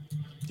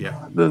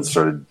then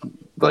started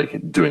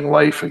like doing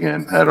life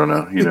again. I don't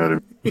know, you know what I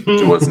mean?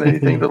 It wasn't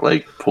anything that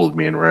like pulled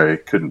me in where I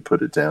couldn't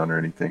put it down or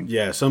anything.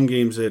 Yeah, some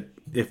games that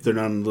if they're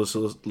not on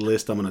the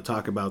list I'm going to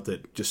talk about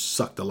that just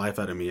suck the life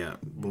out of me. Yeah,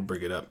 we'll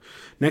bring it up.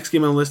 Next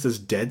game on the list is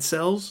Dead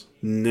Cells.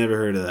 Never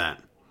heard of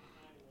that.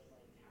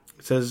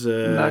 It says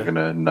not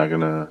gonna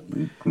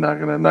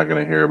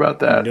hear about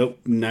that. Nope,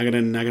 not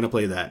gonna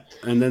play that.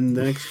 And then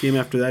the next game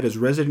after that is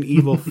Resident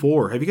Evil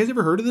 4. Have you guys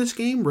ever heard of this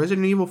game?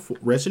 Resident Evil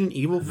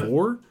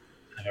 4?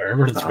 I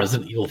remember it's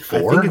Resident Evil 4.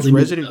 I think it's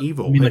Resident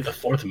Evil. You mean like the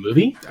fourth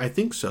movie? I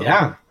think so.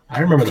 Yeah, I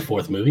remember the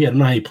fourth movie. I don't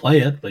know how you play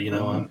it, but you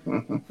know.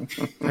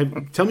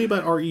 Tell me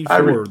about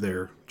RE4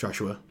 there,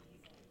 Joshua.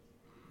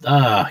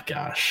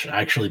 Gosh,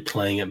 actually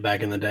playing it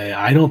back in the day.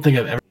 I don't think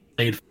I've ever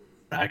played.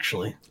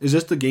 Actually, is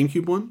this the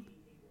GameCube one?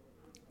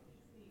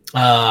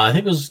 I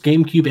think it was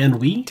GameCube and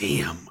Wii.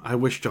 Damn, I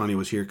wish Johnny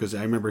was here because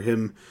I remember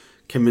him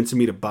convincing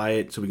me to buy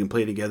it so we can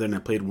play together, and I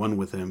played one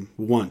with him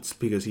once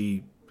because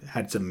he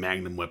had some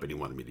Magnum weapon he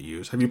wanted me to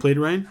use. Have you played,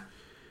 Ryan?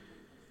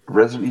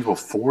 Resident Evil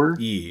 4?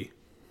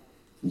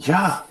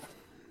 Yeah.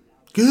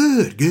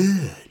 Good.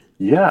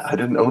 Yeah, I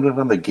didn't own it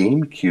on the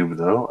GameCube,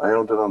 though. I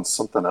owned it on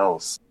something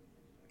else.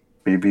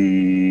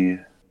 Maybe...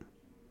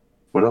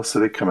 What else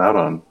did it come out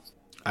on?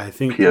 I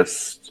think...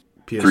 PS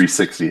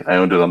 360. I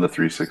owned it on the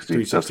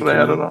 360. That's what I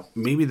had it on.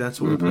 Maybe that's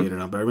what we played it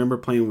on. But I remember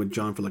playing with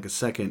John for like a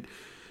second,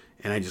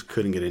 and I just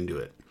couldn't get into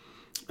it.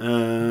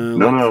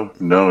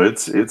 No,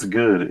 it's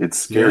good. It's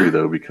scary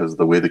though because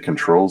the way the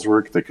controls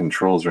work, the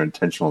controls are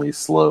intentionally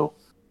slow.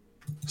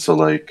 So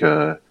like,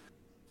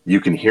 you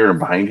can hear him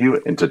behind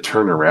you, and to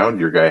turn around,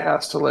 your guy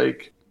has to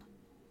like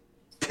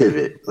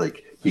pivot.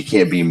 Like he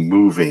can't be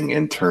moving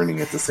and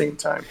turning at the same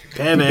time. He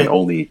can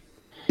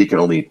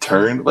only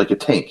turn like a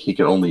tank. He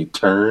can only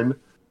turn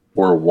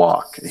or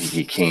walk.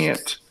 He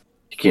can't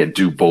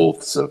do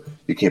both. So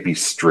you can't be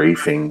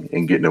strafing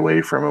and getting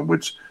away from him,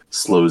 which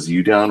slows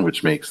you down,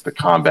 which makes the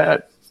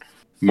combat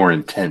more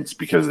intense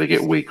because they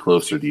get way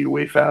closer to you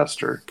way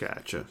faster.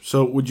 Gotcha.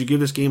 So would you give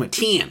this game a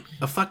 10?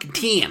 A fucking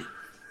 10?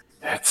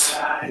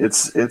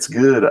 It's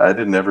good. I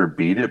didn't ever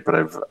beat it, but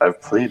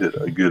I've played it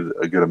a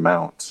good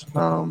amount.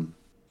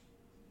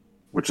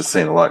 Which is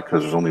saying a lot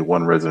because there's only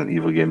one Resident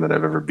Evil game that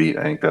I've ever beat.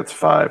 I think that's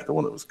 5, the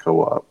one that was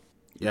co-op.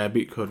 Yeah, I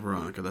beat Code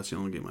Veronica. That's the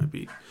only game I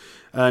beat.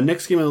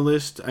 Next game on the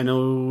list, I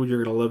know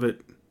you're going to love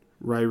it,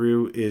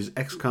 Rairu, is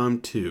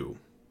XCOM 2.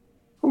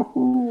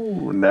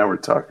 Ooh, now we're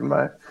talking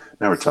my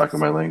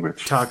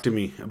language. Talk to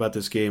me about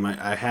this game.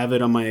 I have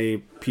it on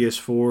my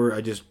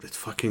PS4. It's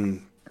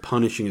fucking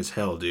punishing as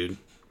hell, dude.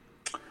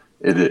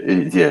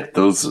 Yeah,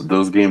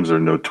 those games have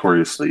been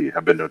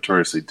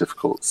notoriously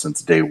difficult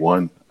since day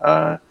one.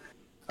 I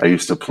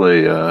used to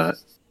play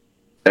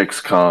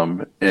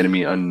XCOM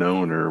Enemy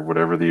Unknown or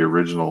whatever the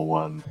original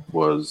one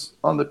was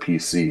on the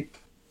PC.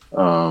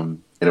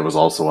 And it was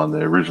also on the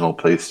original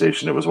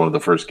PlayStation. It was one of the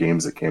first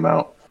games that came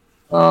out.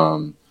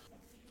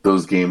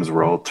 Those games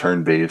were all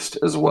turn-based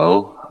as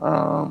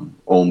well.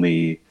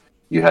 Only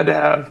you had to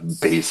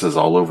have bases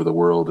all over the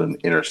world and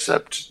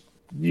intercept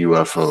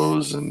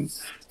UFOs and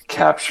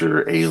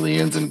capture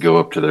aliens and go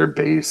up to their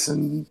base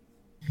and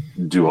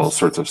do all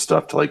sorts of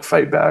stuff to like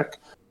fight back.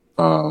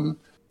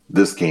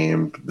 this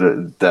game.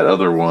 That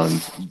other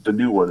one, the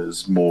new one,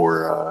 is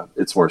more.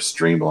 It's more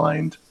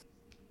streamlined.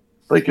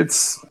 Like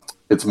it's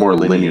more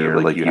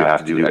linear. Like you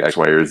have to do X,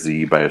 Y, or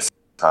Z by a certain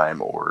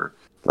time, or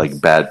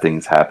like bad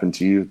things happen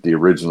to you. The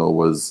original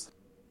was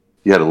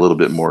you had a little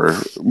bit more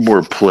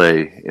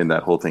play in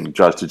that whole thing.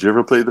 Josh, did you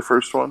ever play the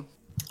first one?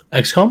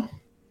 XCOM?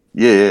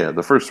 Yeah,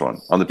 the first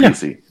one on the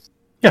PC.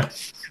 Yeah.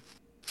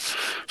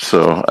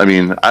 So, I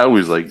mean, I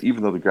always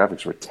even though the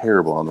graphics were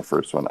terrible on the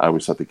first one, I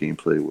always thought the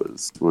gameplay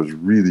was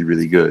really,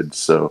 really good.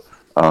 So,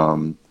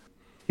 the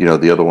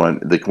other one,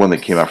 the one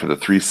that came out for the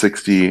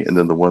 360, and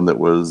then the one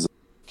that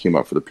came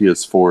out for the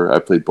PS4, I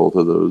played both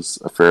of those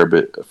a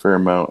fair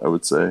amount, I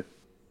would say.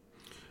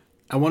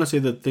 I want to say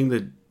the thing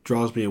that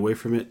draws me away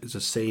from it is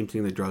the same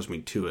thing that draws me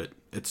to it.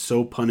 It's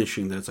so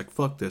punishing that it's like,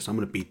 fuck this, I'm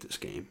going to beat this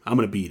game. I'm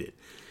going to beat it.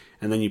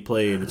 And then you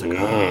play and it's like,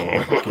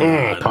 oh,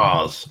 God.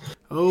 Pause.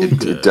 Oh,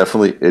 it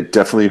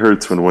definitely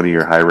hurts when one of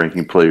your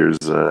high-ranking players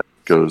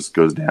goes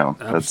down.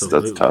 Absolutely.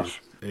 That's tough.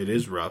 It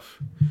is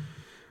rough.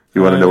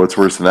 You want to know what's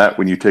worse than that?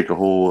 When you take a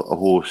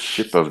whole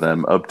ship of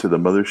them up to the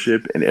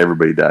mothership and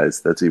everybody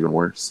dies. That's even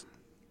worse.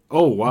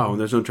 Oh wow! And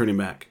there's no turning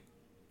back.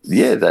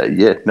 No, you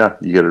gotta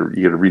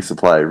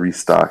resupply,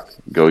 restock,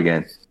 go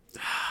again.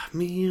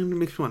 Man, it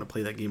makes me want to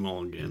play that game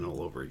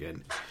all over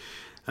again.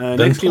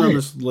 Next game on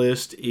this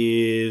list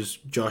is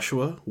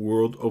Joshua,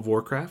 World of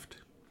Warcraft.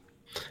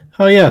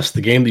 Oh yes, the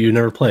game that you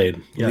never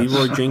played. Yes.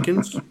 Leroy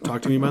Jenkins,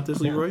 talk to me about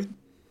this, Leroy.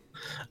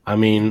 I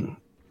mean,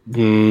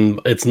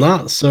 it's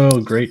not so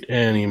great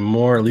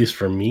anymore, at least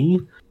for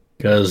me,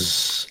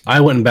 because I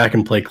went back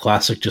and played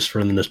Classic just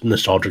for the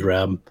nostalgia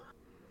grab,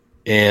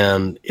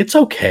 and it's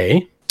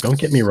okay. Don't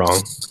get me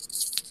wrong,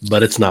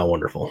 but it's not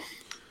wonderful.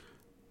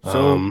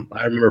 So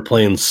I remember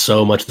playing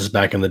so much this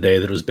back in the day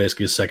that it was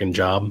basically a second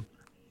job,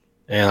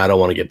 and I don't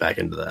want to get back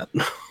into that.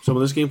 So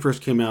when this game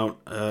first came out,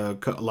 a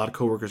lot of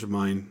coworkers of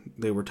mine,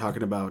 they were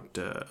talking about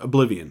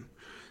Oblivion,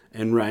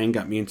 and Ryan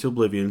got me into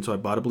Oblivion, so I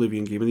bought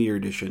Oblivion Game of the Year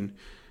edition.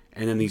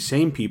 And then these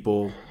same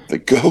people... The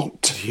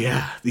GOAT!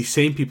 Yeah, these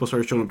same people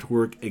started showing up to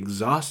work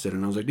exhausted.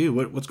 And I was like, dude,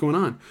 what's going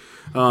on?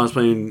 I was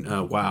playing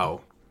WoW.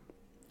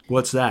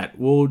 What's that?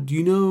 Well, do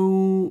you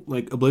know,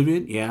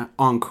 Oblivion? Yeah,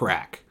 on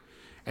crack.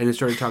 And they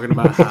started talking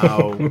about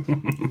how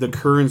the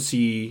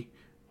currency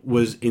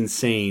was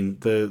insane.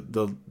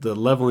 The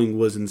leveling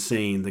was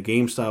insane. The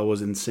game style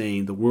was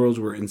insane. The worlds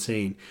were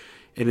insane.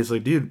 And it's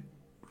like, dude,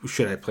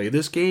 should I play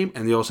this game?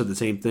 And they all said the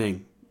same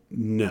thing.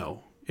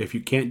 No. If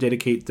you can't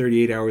dedicate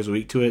 38 hours a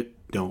week to it,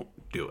 don't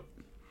do it.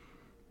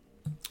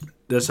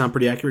 Does that sound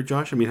pretty accurate,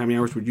 Josh? I mean, how many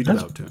hours would you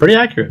devote to it? Pretty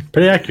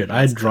accurate.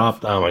 I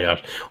dropped, oh my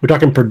gosh. We're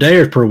talking per day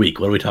or per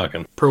week? What are we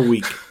talking? Per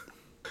week.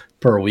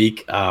 Per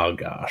week? Oh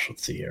gosh,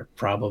 let's see here.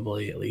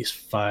 Probably at least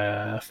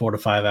 4 to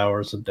 5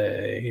 hours a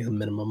day,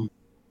 minimum.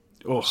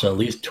 Oh. So at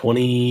least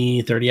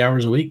 20, 30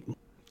 hours a week.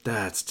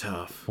 That's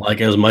tough.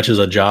 Like as much as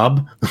a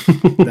job?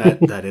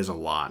 That is a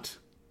lot.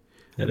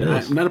 It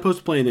is. I'm not opposed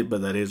to playing it,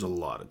 but that is a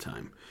lot of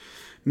time.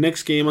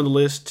 Next game on the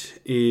list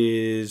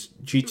is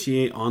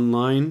GTA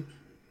Online.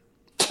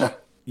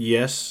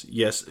 Yes,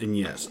 and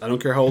yes. I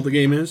don't care how old the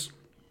game is.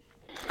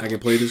 I can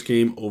play this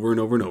game over and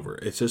over and over.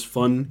 It's just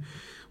fun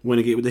when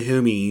I get with the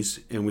homies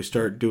and we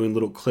start doing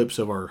little clips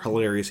of our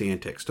hilarious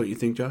antics. Don't you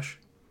think, Josh?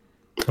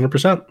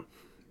 100%.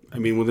 I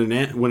mean, when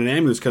an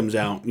ambulance comes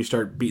out and you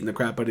start beating the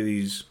crap out of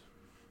these...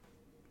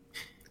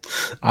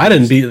 I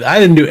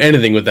didn't do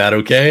anything with that,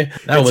 okay?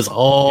 That was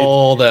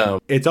all them.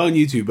 It's on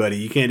YouTube, buddy.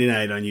 You can't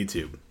deny it on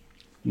YouTube.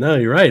 No,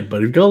 you're right,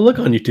 but go look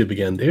on YouTube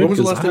again, dude. When was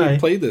the last time you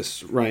played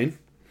this, Ryan?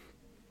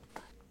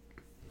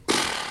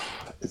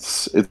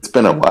 It's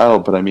been a while,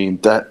 but I mean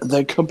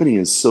that company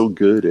is so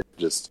good at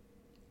just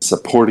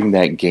supporting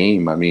that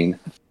game. I mean,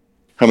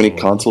 how many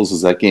consoles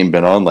has that game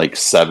been on?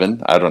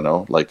 7? I don't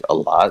know, a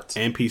lot.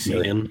 And PC.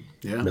 Million.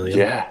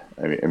 Yeah.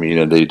 I mean,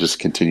 and they just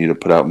continue to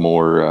put out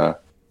more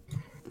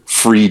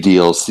free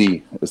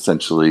DLC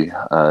essentially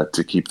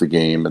to keep the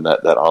game and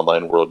that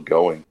online world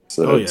going.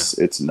 So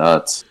it's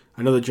nuts.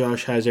 I know that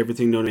Josh has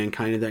everything known to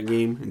mankind in that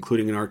game,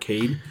 including an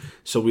arcade.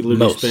 So we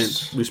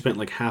literally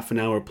spent half an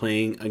hour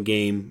playing a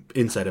game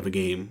inside of a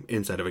game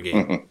inside of a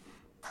game.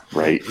 Mm-hmm.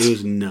 Right. It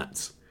was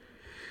nuts.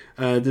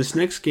 This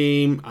next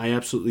game I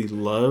absolutely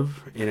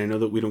love, and I know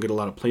that we don't get a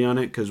lot of play on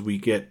it because we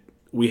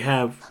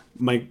have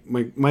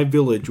my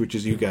village, which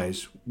is you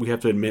guys. We have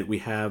to admit we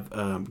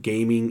have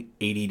gaming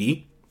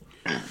ADD.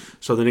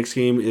 So the next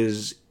game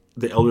is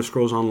The Elder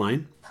Scrolls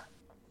Online,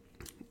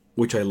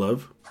 which I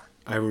love.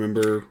 I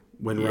remember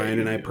when Ryan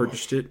and I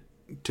purchased it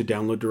to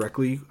download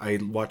directly, I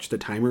watched the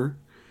timer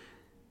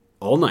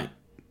all night.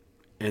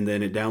 And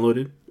then it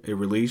downloaded, it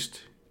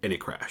released, and it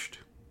crashed.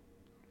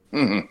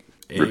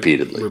 Mm-hmm.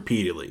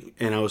 Repeatedly.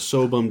 And I was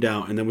so bummed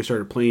out. And then we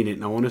started playing it.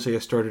 And I want to say I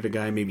started a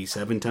guy maybe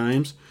 7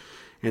 times.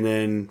 And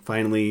then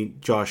finally,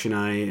 Josh and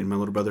I and my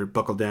little brother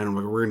buckled down and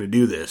we're going to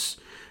do this.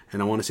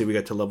 And I want to say we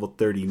got to level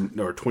 30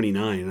 or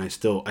 29. And I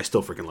still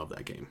freaking love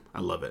that game.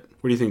 I love it.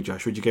 What do you think,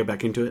 Josh? Would you get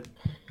back into it?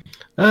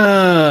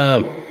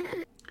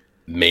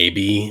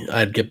 maybe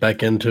I'd get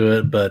back into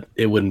it, but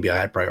it wouldn't be a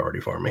high priority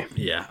for me.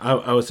 Yeah,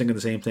 I was thinking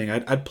the same thing.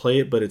 I'd play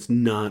it, but it's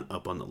not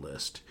up on the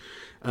list.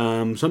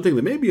 Something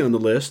that may be on the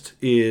list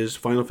is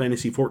Final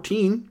Fantasy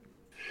 14.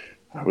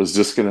 I was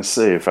just gonna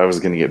say, if I was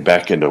gonna get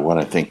back into one,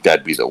 I think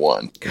that'd be the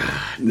one.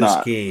 God,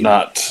 this game.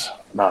 Not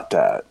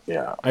that.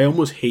 Yeah. I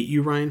almost hate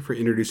you, Ryan, for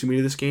introducing me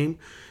to this game,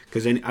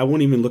 because I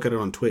won't even look at it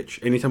on Twitch.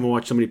 Anytime I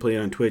watch somebody play it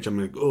on Twitch, I'm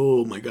like,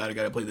 oh my god, I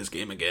gotta play this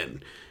game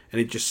again, and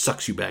it just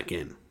sucks you back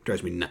in.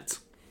 Drives me nuts.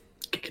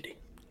 Giggity.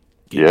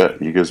 Yeah,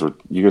 you guys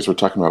were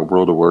talking about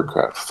World of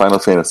Warcraft. Final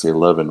Fantasy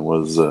 11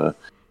 was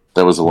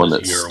that was the one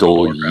that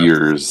stole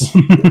years.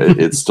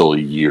 It stole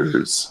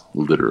years,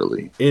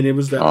 literally. And it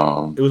was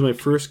it was my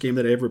first game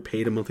that I ever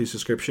paid a monthly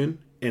subscription,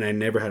 and I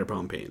never had a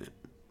problem paying it.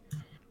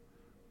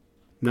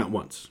 Not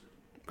once.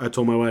 I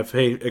told my wife,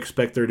 "Hey,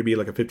 expect there to be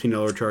like a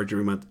 $15 charge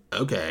every month."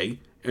 Okay,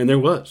 and there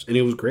was, and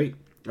it was great.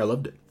 I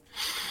loved it.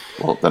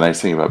 Well, the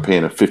nice thing about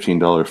paying a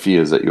 $15 fee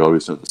is that you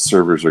always know the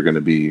servers are going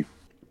to be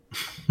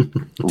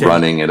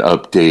running and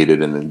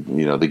updated, and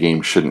then the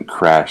game shouldn't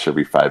crash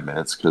every 5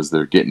 minutes because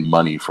they're getting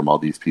money from all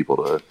these people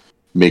to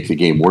make the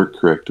game work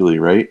correctly,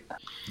 right?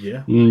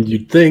 Yeah,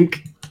 you'd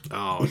think.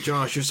 Oh,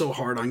 Josh, you're so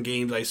hard on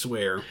games. I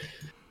swear.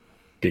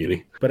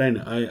 Giggity. But I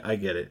know, I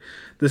get it.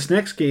 This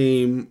next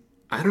game,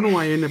 I don't know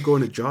why I ended up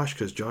going to Josh,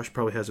 because Josh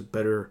probably has a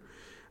better,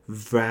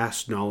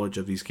 vast knowledge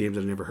of these games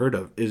that I've never heard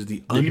of. Is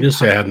the You can just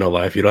say I have no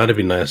life. You don't have to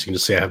be nice. You can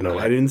just say I have no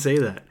life. I didn't say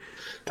that.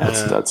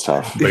 That's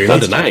tough. But you're not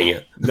denying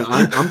it. No,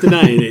 I'm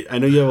denying it. I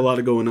know you have a lot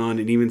going on,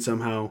 and even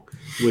somehow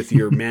with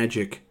your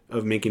magic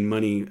of making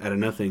money out of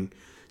nothing,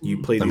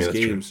 you play these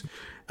games.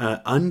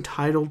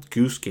 Untitled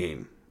Goose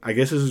Game. I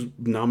guess this is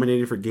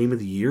nominated for Game of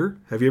the Year.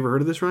 Have you ever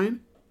heard of this, Ryan?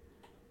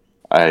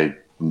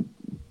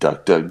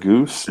 Duck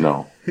Goose?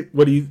 No.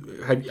 What do you?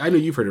 I know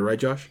you've heard it, right,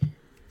 Josh?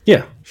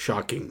 Yeah.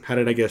 Shocking. How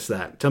did I guess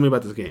that? Tell me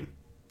about this game.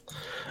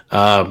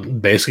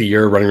 Basically,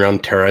 you're running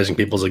around terrorizing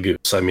people as a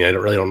goose. I mean, I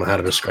don't know how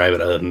to describe it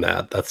other than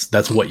that.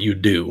 That's what you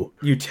do.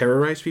 You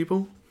terrorize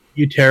people?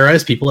 You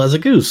terrorize people as a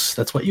goose.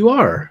 That's what you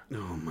are.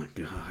 Oh my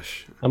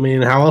gosh. I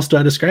mean, how else do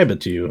I describe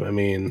it to you? I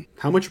mean,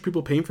 how much are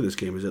people paying for this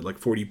game? Is it like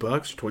 $40,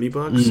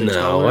 $20?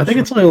 No, I think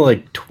it's only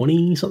like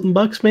 20 something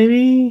bucks,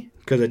 maybe.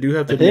 Because I do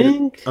have to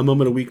admit a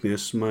moment of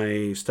weakness.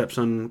 My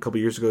stepson a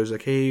couple years ago was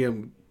like, "Hey,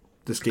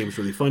 this game's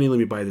really funny. Let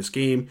me buy this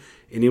game,"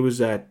 and it was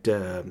that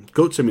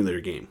Goat Simulator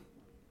game.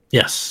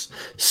 Yes,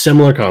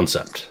 similar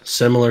concept.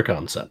 Telling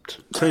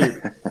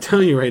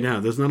you right now,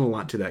 there's not a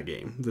lot to that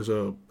game. There's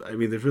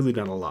really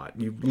not a lot.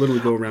 You literally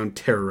go around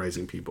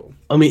terrorizing people.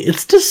 I mean,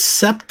 it's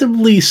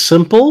deceptively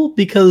simple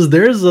because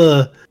there's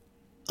a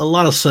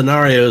lot of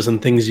scenarios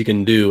and things you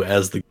can do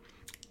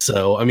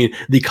so, I mean,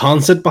 the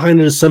concept behind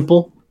it is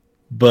simple,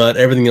 but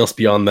everything else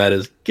beyond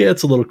that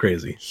gets a little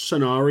crazy.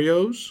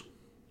 Scenarios?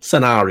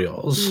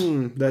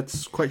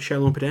 That's quite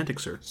shallow and pedantic,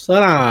 sir.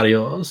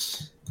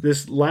 Scenarios.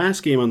 This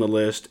last game on the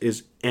list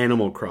is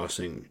Animal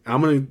Crossing.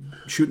 I'm going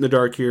to shoot in the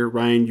dark here.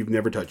 Ryan, you've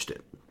never touched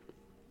it.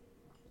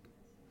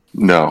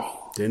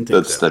 No. Didn't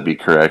think so. That'd be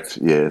correct.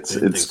 Yeah,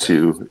 it's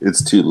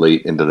too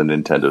late into the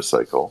Nintendo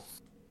cycle.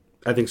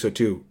 I think so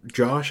too.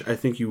 Josh, I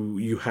think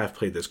you have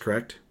played this,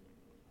 correct?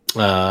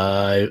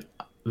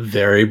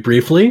 Very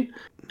briefly,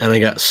 and I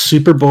got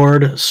super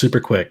bored super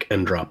quick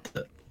and dropped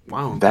it.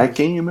 Wow. That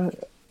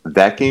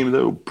game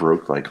though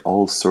broke like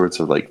all sorts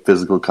of like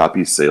physical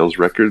copy sales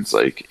records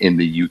like in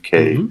the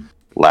UK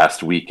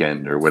last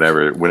weekend or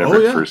whenever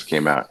it first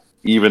came out.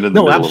 Even in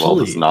the middle of all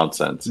this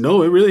nonsense.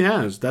 No, it really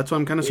has. That's why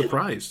I'm kind of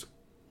surprised.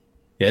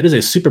 Yeah, it is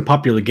a super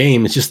popular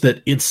game. It's just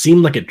that it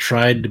seemed like it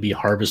tried to be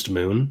Harvest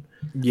Moon,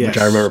 which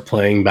I remember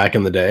playing back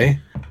in the day,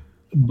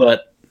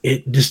 but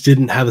it just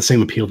didn't have the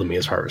same appeal to me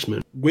as Harvest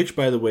Moon. Which,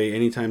 by the way,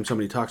 anytime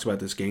somebody talks about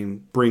this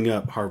game, bring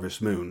up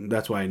Harvest Moon.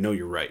 That's why I know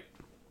you're right.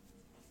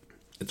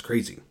 It's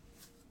crazy.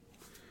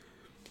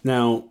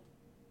 Now,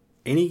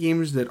 any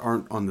games that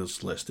aren't on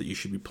this list that you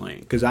should be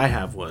playing, because I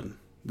have one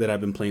that I've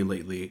been playing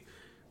lately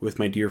with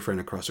my dear friend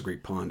across the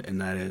Great Pond,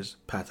 and that is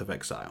Path of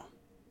Exile.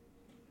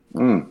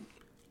 I'm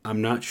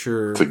not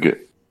sure.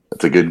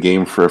 It's a good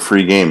game for a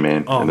free game,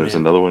 man. Oh, and there's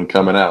another one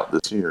coming out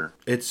this year.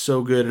 It's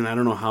so good, and I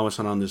don't know how it's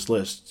not on this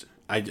list.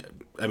 I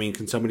mean,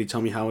 can somebody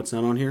tell me how it's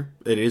not on here?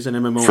 It is an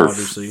MMO,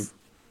 obviously.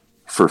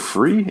 For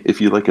free? If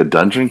you like a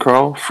dungeon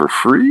crawl for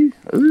free?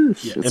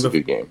 It's a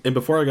good game. And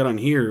before I got on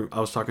here,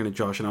 I was talking to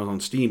Josh, and I was on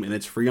Steam, and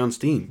it's free on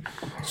Steam.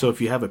 So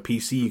if you have a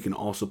PC, you can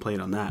also play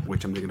it on that,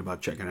 which I'm thinking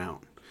about checking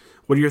out.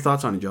 What are your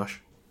thoughts on it, Josh?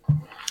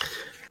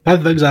 Path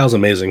of Exile is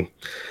amazing.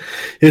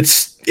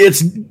 It's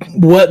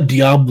what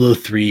Diablo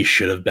 3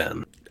 should have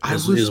been.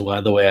 Is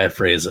the way I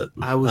phrase it.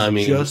 I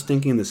was just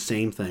thinking the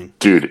same thing.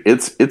 Dude,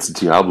 it's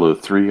Diablo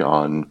 3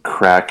 on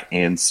crack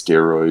and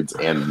steroids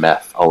and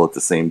meth all at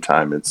the same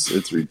time.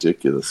 It's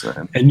ridiculous,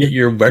 man. And yet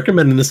you're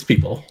recommending this to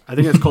people. I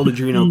think that's called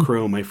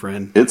Adrenochrome, my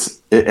friend.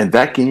 And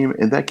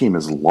that game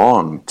is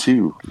long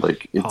too.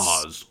 Like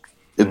it's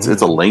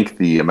a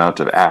lengthy amount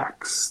of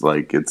acts.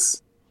 Like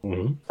it's I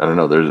don't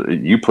know,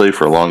 you play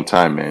for a long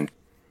time, man.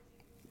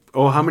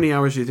 Oh, how many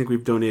hours do you think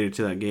we've donated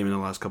to that game in the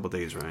last couple of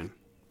days, Ryan?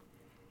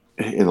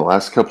 In the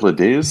last couple of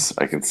days,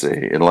 I can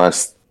say in the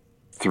last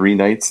 3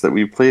 nights that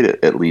we've played it,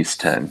 at least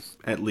 10.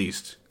 At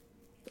least.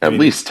 At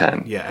least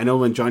 10. Yeah, I know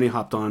when Johnny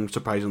hopped on,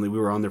 surprisingly, we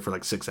were on there for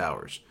like 6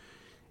 hours.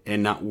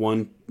 And not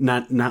one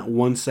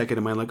second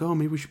am I like, oh,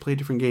 maybe we should play a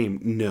different game.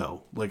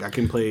 No. Like, I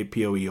can play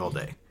PoE all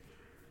day.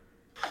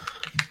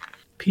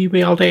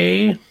 PoE all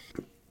day?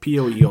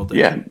 PoE all day.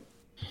 Yeah.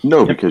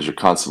 No, because you're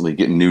constantly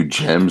getting new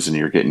gems and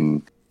you're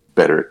getting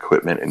better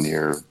equipment and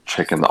you're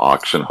checking the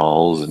auction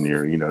halls and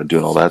you're,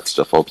 doing all that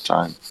stuff all the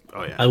time.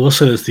 Oh, yeah. I will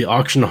say this, the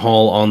auction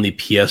hall on the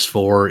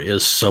PS4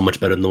 is so much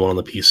better than the one on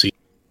the PC.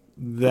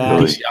 That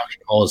The PC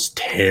auction hall is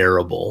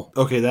terrible.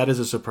 Okay, that is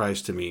a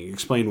surprise to me.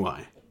 Explain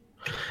why.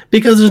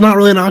 Because there's not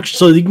really an auction,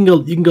 so you can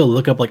go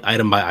look up like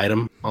item by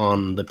item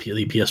on the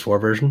PS4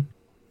 version.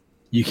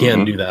 You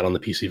can't do that on the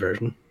PC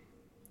version.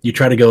 You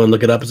try to go and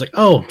look it up, it's like,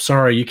 oh,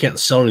 sorry, you can't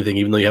sell anything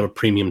even though you have a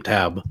premium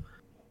tab.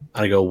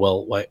 I go,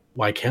 well,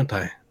 why can't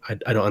I?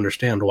 I don't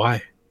understand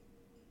why.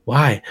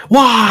 Why?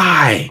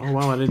 Oh,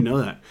 wow, I didn't know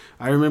that.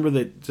 I remember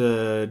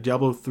that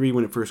Diablo 3,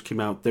 when it first came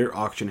out, their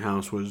auction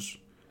house was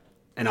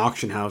an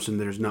auction house, and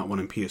there's not one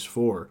in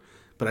PS4.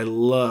 But I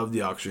loved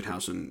the auction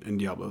house in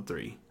Diablo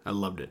 3. I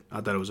loved it.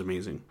 I thought it was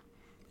amazing.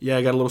 Yeah,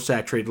 I got a little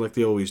saturated like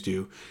they always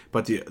do.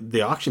 But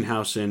the auction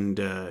house in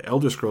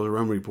Elder Scrolls: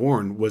 Realm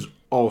Reborn was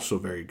also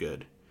very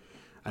good.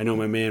 I know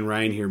my man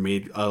Ryan here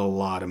made a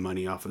lot of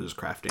money off of his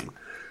crafting.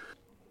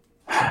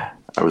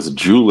 I was a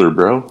jeweler,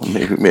 bro.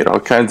 Made all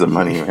kinds of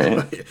money,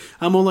 man.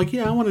 I'm all like,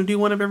 yeah, I want to do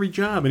one of every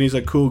job. And he's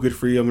like, cool, good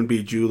for you. I'm going to be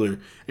a jeweler.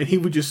 And he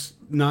would just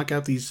knock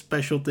out these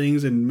special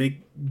things and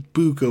make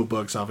buco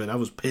bucks off it. I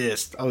was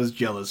pissed. I was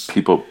jealous.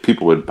 People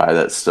would buy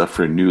that stuff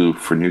for new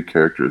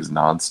characters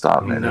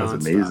nonstop, man. That was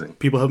amazing.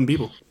 People helping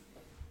people.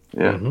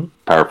 Yeah.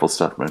 Powerful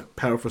stuff, man.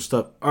 Powerful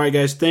stuff. All right,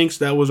 guys, thanks.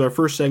 That was our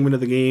first segment of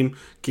the game.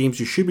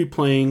 Games you should be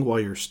playing while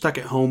you're stuck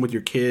at home with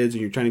your kids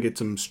and you're trying to get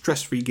some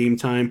stress-free game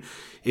time.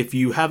 If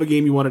you have a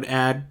game you wanted to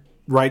add,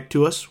 write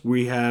to us.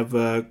 We have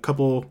a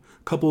couple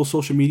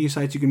social media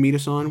sites you can meet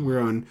us on. We're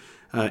on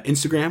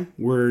Instagram.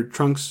 We're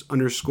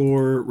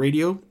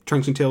Trunks_radio.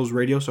 Trunks and Tales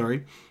Radio,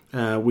 sorry.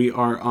 We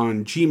are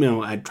on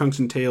Gmail at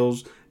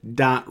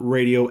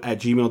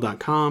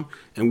trunksandtales.radio@gmail.com.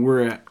 And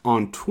we're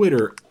on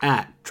Twitter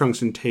at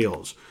Trunks and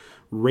Tales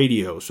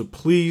Radio. So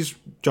please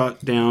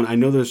jot down. I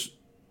know there's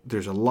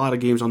a lot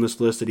of games on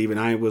this list that even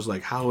I was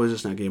like, how is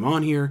this not game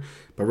on here?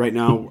 But right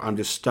now I'm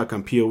just stuck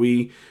on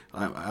PoE.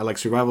 I like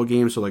survival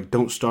games, so like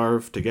Don't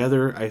Starve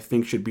Together I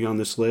think should be on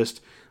this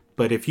list.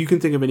 But if you can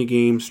think of any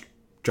games,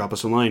 drop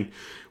us a line.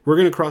 We're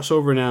going to cross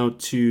over now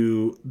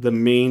to the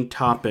main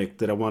topic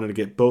that I wanted to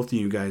get both of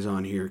you guys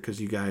on here,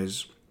 because you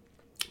guys,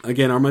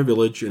 again, are my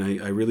village,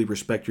 and I really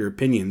respect your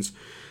opinions.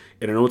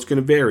 And I know it's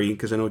going to vary,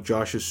 because I know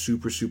Josh is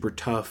super, super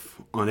tough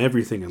on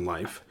everything in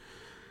life,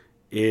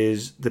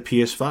 is the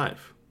PS5.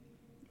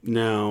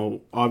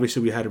 Now,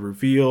 obviously we had a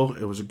reveal.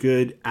 It was a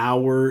good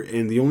hour,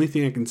 and the only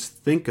thing I can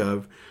think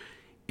of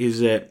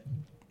is that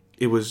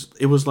it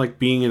was like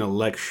being in a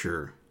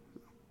lecture.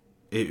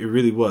 It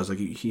really was. Like,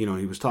 he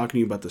was talking to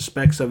you about the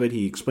specs of it.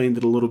 He explained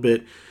it a little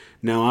bit.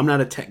 Now, I'm not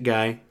a tech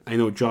guy. I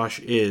know Josh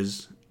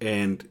is,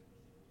 and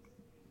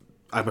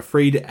I'm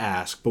afraid to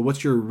ask, but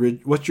what's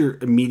your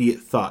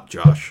immediate thought,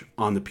 Josh,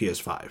 on the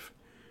PS5?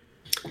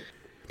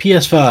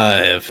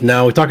 PS5.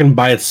 Now, are we talking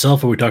by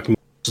itself, or are we talking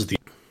versus the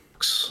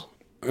Xbox?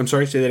 I'm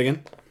sorry, say that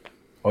again?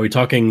 Are we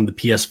talking the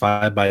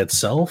PS5 by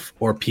itself,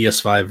 or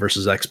PS5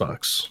 versus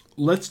Xbox?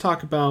 Let's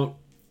talk about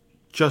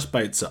just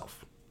by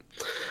itself.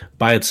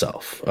 By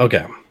itself.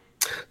 Okay.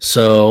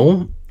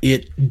 So,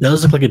 it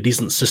does look like a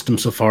decent system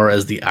so far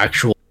as the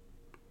actual...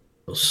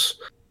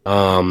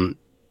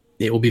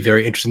 It will be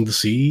very interesting to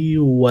see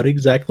what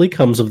exactly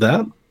comes of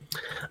that.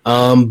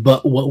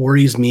 But what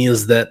worries me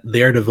is that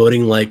they're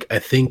devoting, like, I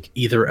think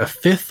either a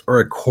fifth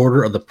or a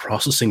quarter of the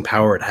processing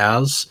power it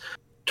has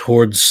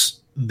towards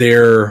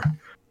they're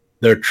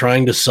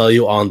trying to sell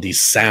you on the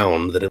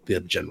sound that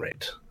it'll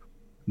generate.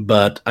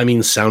 But, I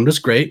mean, sound is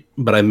great,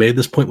 but I made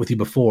this point with you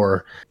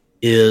before,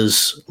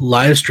 is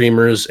live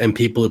streamers and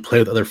people who play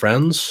with other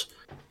friends,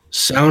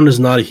 sound is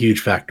not a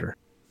huge factor.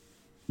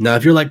 Now,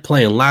 if you're like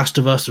playing Last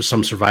of Us or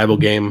some survival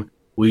game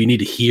where you need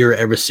to hear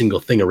every single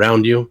thing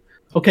around you,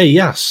 okay,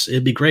 yes,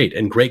 it'd be great,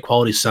 and great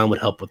quality sound would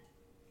help with.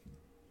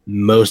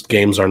 Most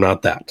games are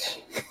not that.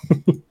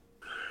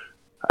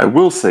 I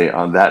will say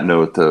on that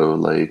note, though,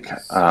 like,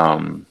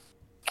 our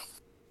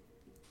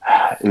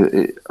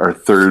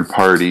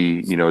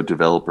third-party,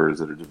 developers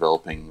that are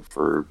developing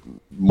for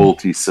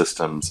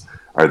multi-systems,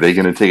 are they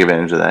going to take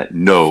advantage of that?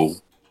 No.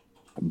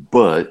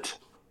 But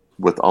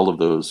with all of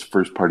those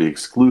first-party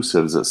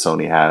exclusives that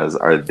Sony has,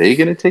 are they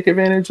going to take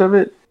advantage of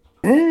it?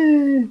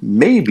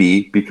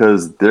 Maybe,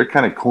 because they're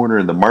kind of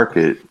cornering the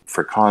market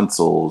for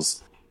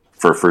consoles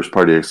for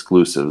first-party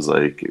exclusives.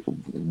 Like,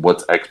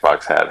 what's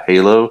Xbox have?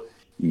 Halo?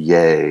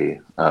 Yay.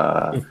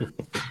 But,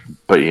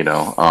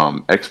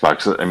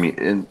 Xbox, I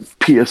mean,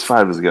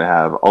 PS5 is going to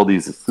have all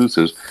these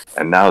exclusives,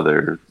 and now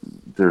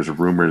there's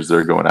rumors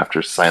they're going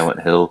after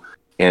Silent Hill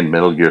and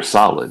Metal Gear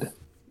Solid.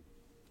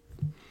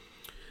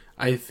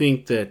 I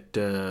think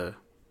that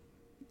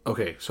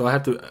Okay, so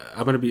I'm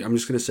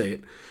just gonna say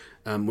it.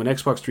 When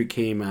Xbox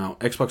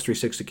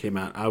 360 came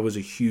out, I was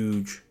a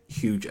huge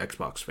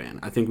Xbox fan.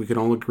 I think we can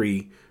all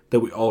agree that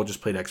we all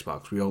just played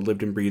Xbox. We all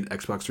lived and breathed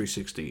Xbox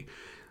 360.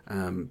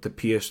 The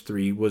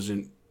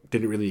PS3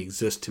 didn't really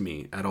exist to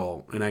me at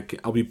all, and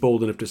I'll be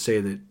bold enough to say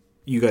that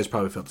you guys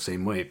probably felt the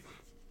same way.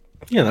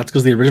 Yeah, that's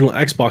because the original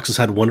Xboxes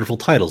had wonderful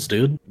titles,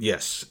 dude.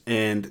 Yes,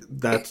 and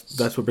that's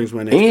what brings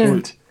my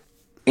next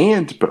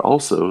point. But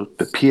also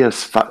the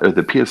PS5 or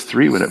the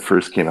PS3 when it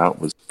first came out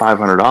was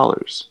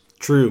 $500.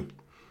 True.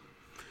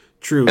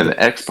 And the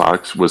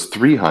Xbox was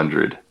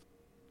 $300.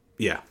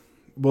 Yeah.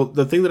 Well,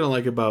 the thing that I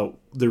like about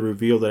the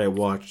reveal that I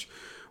watched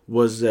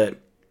was that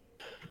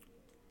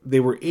they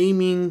were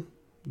aiming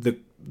the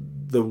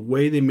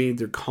way they made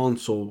their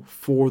console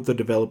for the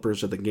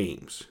developers of the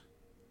games.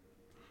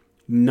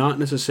 Not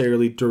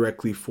necessarily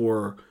directly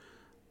for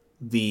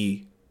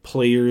the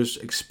player's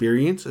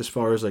experience as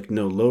far as like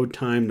no load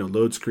time, no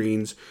load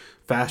screens,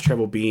 fast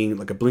travel being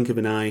like a blink of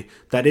an eye.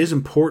 That is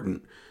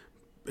important.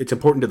 It's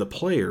important to the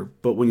player,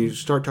 but when you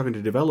start talking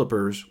to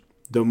developers,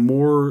 the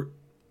more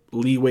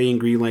leeway and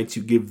green lights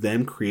you give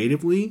them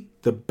creatively,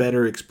 the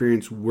better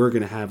experience we're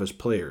going to have as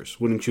players.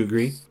 Wouldn't you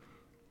agree?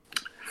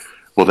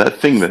 Well, that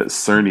thing that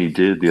Cerny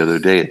did the other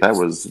day, that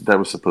was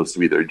supposed to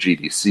be their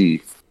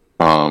GDC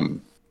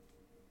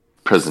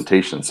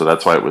presentation, so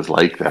that's why it was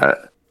like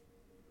that.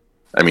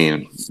 I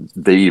mean,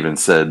 they even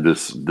said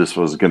this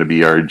was going to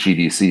be our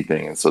GDC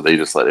thing, and so they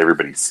just let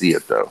everybody see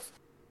it, though.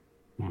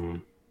 Mm-hmm.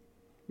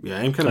 Yeah,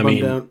 I'm kind of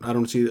bummed out. I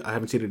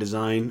haven't seen a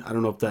design. I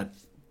don't know if that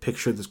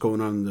picture that's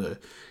going on the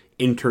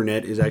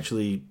internet is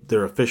actually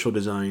their official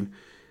design.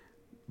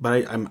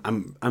 But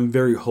I'm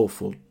very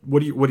hopeful.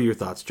 What are your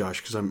thoughts,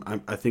 Josh? Because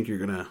I think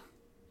you're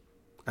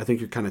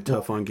kind of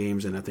tough on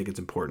games, and I think it's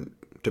important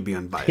to be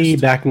unbiased.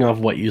 Piggybacking off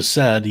what you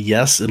said,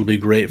 yes, it'll be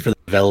great for the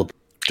developer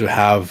to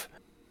have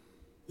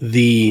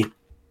the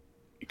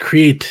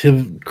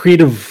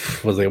creative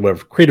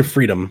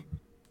freedom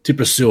to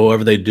pursue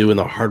whatever they do in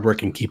the hard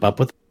work and keep up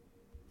with.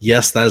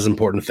 Yes, that is an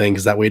important thing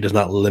because that way it does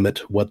not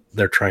limit what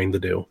they're trying to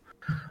do.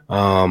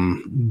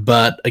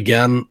 But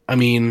again, I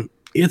mean,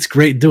 it's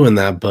great doing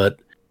that, but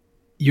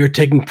you're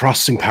taking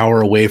processing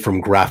power away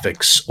from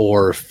graphics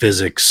or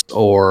physics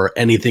or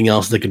anything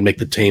else that could make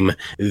the game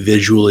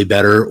visually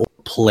better or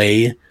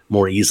play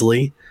more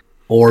easily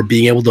or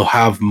being able to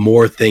have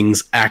more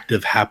things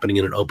active happening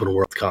in an open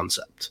world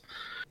concept.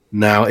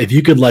 Now, if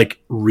you could like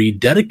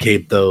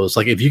rededicate those,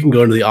 like if you can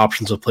go into the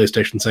options of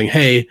PlayStation saying,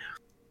 hey,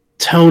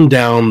 tone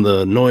down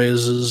the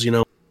noises,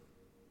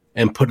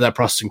 and put that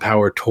processing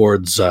power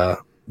towards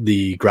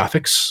the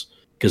graphics.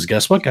 Because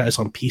guess what, guys?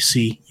 On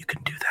PC, you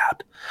can do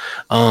that.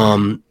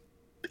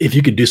 If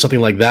you could do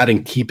something like that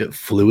and keep it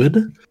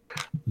fluid,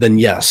 then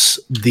yes,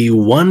 the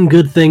one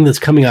good thing that's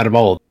coming out of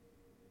all of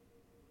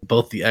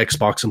both the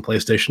Xbox and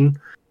PlayStation,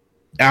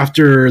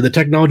 after the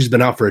technology's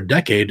been out for a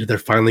decade, they're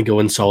finally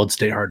going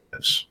solid-state hard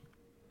drives.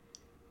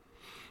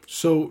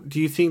 So, do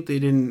you think they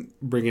didn't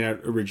bring it out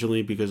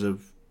originally because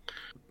of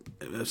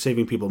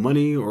saving people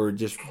money or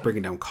just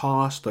bringing down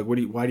cost? Like,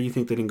 why do you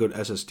think they didn't go to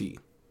SSD?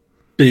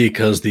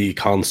 Because the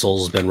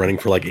console's been running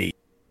for like 8.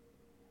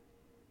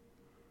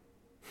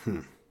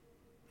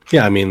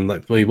 Yeah, I mean,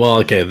 like, well,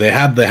 okay, they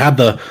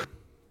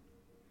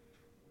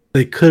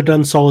could have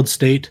done solid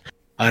state.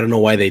 I don't know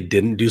why they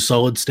didn't do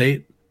solid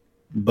state,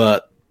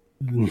 but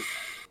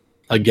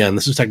again,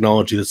 this is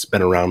technology that's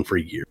been around for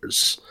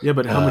years. Yeah,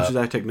 but how much does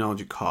that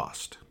technology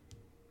cost?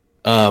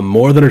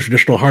 More than a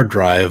traditional hard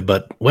drive,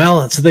 but, well,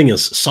 that's the thing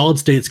is, solid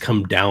state's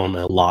come down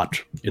a lot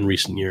in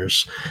recent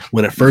years.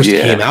 When it first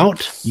came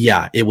out,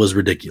 yeah, it was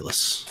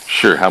ridiculous.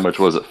 Sure, how much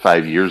was it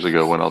 5 years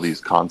ago when all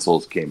these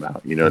consoles came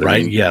out? You know what I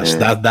mean? Right, yes,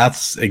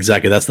 that's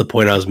the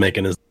point I was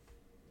making is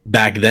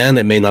back then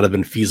it may not have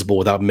been feasible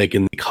without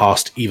making the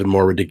cost even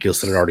more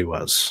ridiculous than it already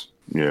was.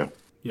 Yeah.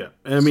 Yeah,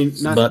 and I mean,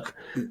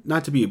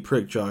 not to be a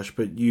prick, Josh,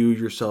 but you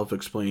yourself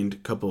explained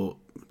 2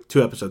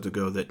 episodes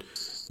ago that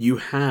you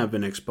have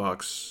an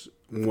Xbox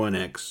One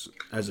X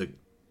as a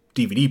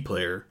DVD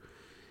player.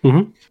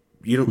 Mm-hmm.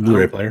 You don't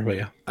Blu-ray player, but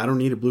yeah, I don't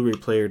need a Blu-ray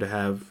player to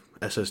have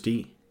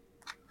SSD.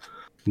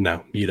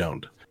 No, you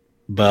don't.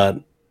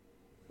 But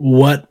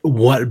what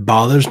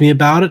bothers me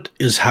about it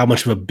is how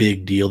much of a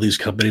big deal these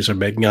companies are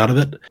making out of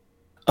it.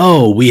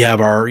 Oh, we have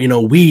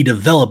we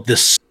developed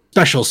this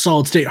special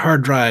solid-state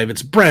hard drive.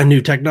 It's brand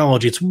new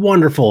technology. It's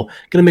wonderful.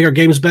 Going to make our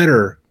games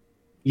better.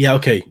 Yeah,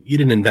 okay. You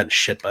didn't invent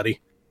shit, buddy.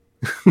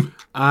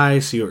 I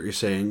see what you're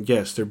saying.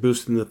 Yes, they're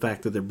boosting the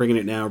fact that they're bringing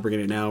it now.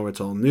 It's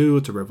all new.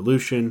 It's a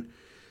revolution.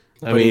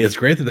 I mean, it's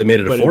great that they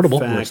made it affordable.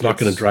 Fact, it's not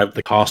going to drive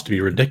the cost to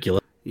be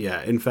ridiculous.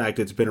 Yeah, in fact,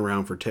 it's been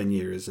around for 10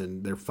 years,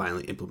 and they're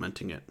finally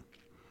implementing it.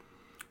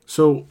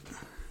 So,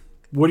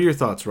 what are your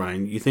thoughts,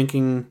 Ryan? Do you think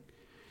the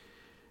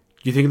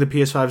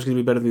PS5 is going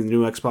to be better than the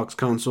new Xbox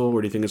console,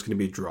 or do you think it's going to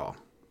be a draw?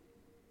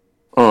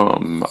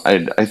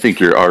 I think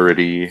you're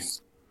already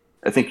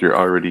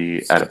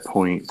at a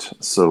point.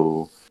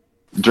 So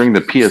during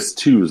the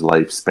PS2's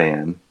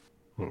lifespan,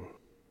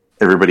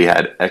 everybody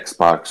had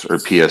Xbox or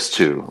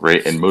PS2,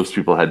 right? And most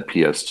people had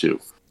PS2.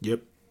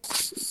 Yep.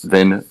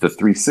 Then the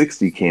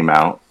 360 came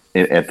out,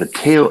 and at the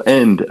tail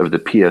end of the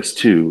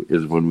PS2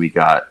 is when we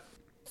got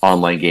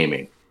online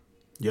gaming.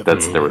 Yep.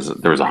 There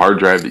was a hard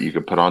drive that you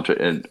could put onto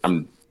it, and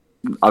I'm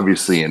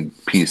obviously in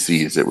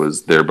PCs it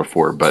was there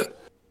before, but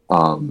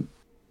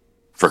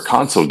for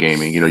console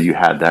gaming, you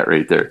had that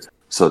right there.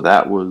 So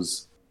that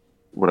was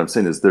what I'm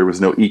saying is there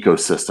was no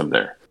ecosystem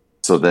there.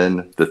 So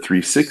then the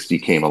 360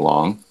 came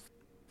along,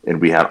 and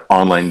we had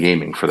online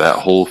gaming for that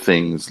whole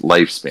thing's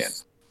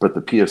lifespan. But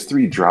the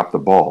PS3 dropped the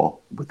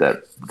ball with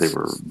that.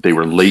 They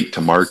were late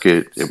to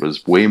market. It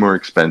was way more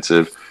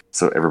expensive.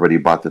 So everybody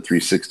bought the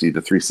 360.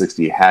 The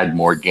 360 had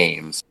more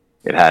games.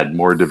 It had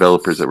more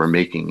developers that were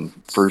making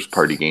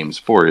first-party games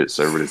for it.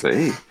 So everybody said,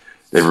 hey,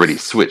 everybody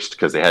switched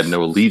because they had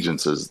no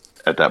allegiances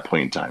at that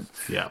point in time.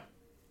 Yeah.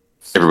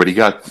 Everybody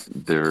got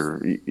their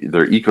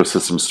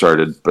ecosystem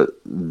started, but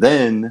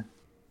then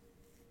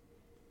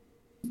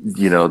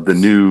the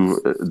new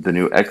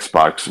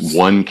Xbox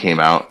One came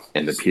out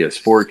and the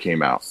PS4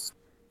 came out.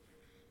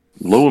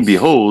 Lo and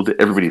behold,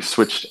 everybody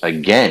switched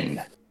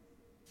again.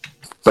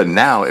 But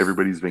now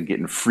everybody's been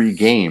getting free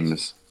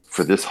games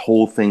for this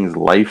whole thing's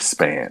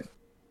lifespan.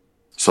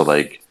 So,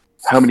 like,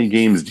 how many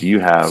games do you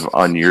have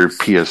on your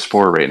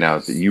PS4 right now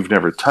that you've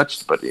never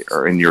touched but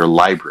are in your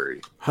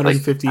library?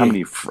 158.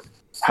 Like,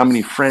 how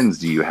many friends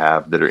do you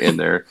have that are in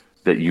there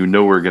that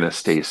are going to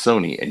stay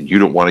Sony, and you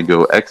don't want to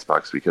go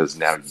Xbox because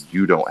now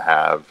you don't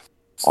have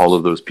all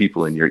of those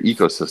people in your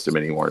ecosystem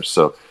anymore?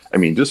 So, I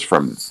mean, just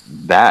from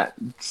that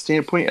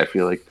standpoint, I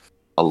feel like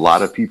a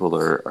lot of people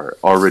are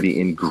already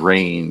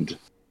ingrained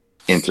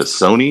into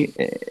Sony.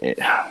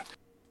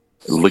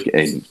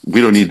 And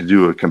we don't need to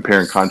do a compare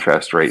and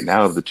contrast right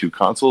now of the two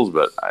consoles,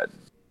 but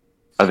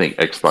I think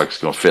Xbox is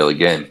going to fail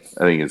again.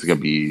 I think it's going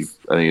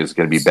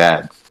to be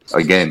bad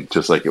again,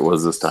 just like it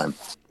was this time.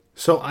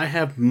 So I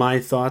have my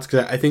thoughts,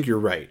 because I think you're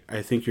right.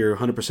 I think you're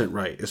 100%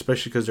 right,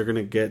 especially because they're going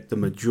to get the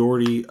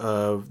majority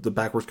of the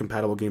backwards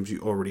compatible games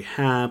you already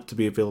have to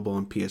be available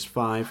on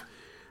PS5.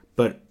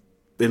 But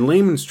in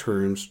layman's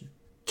terms,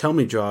 tell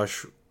me,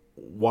 Josh,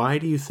 why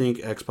do you think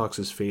Xbox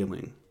is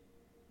failing?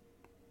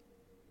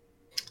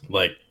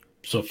 Like,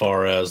 so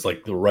far as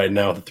like right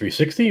now the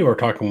 360, or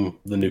talking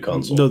the new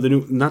console? No,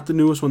 not the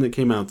newest one that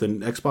came out, the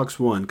Xbox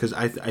One. Because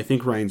I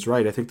think Ryan's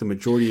right. I think the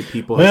majority of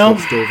people have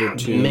switched over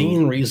to. The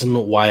main reason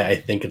why I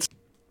think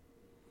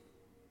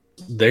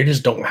they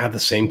just don't have the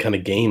same kind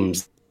of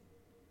games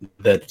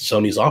that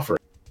Sony's offering.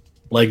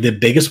 Like, the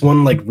biggest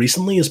one, like,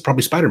 recently is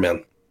probably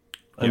Spider-Man.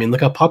 I mean,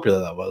 look how popular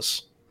that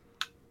was.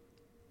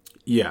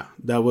 Yeah,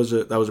 that was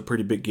a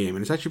pretty big game,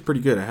 and it's actually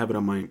pretty good. I have it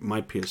on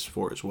my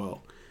PS4 as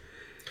well.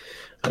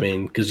 I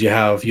mean, because you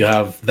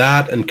have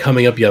that, and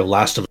coming up you have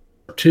Last of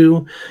Us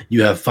 2,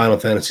 you have Final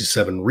Fantasy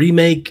VII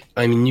Remake.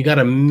 I mean, you got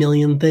a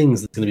million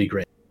things that's going to be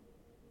great.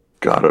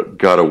 God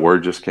of War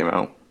just came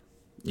out.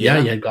 Yeah,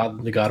 you had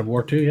the God of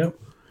War 2, yeah.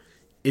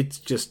 It's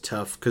just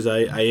tough, because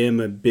I am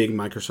a big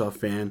Microsoft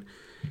fan,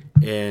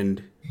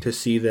 and to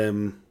see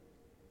them,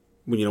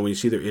 when you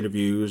see their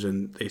interviews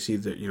and they see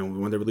that,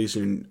 when they're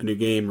releasing a new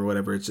game or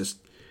whatever,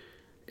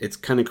 it's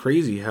kind of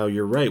crazy how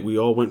you're right. We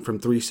all went from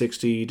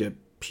 360 to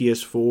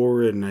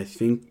PS4, and I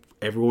think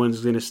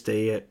everyone's going to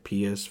stay at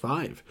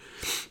PS5.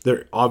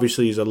 There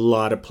obviously is a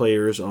lot of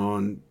players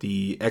on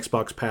the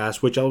Xbox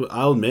Pass, which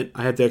I'll admit,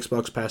 I have the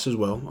Xbox Pass as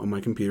well on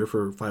my computer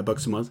for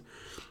 $5 a month.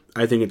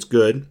 I think it's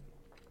good.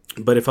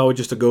 But if I were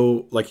just to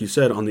go, like you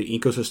said, on the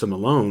ecosystem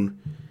alone,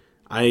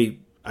 I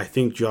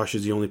think Josh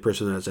is the only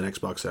person that has an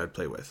Xbox that I'd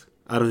play with.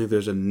 I don't think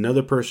there's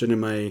another person in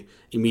my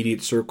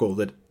immediate circle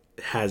that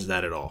has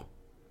that at all.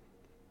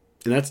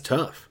 And that's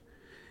tough.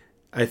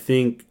 I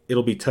think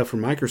it'll be tough for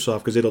Microsoft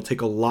because it'll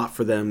take a lot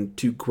for them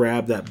to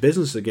grab that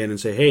business again and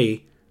say,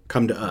 hey,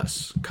 come to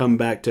us. Come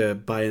back to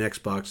buy an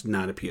Xbox,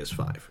 not a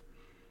PS5.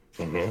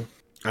 Mm-hmm.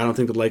 I don't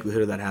think the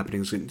likelihood of that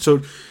happening is good. So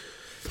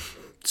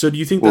do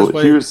you think that's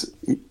why...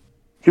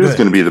 Here's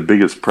going to be the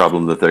biggest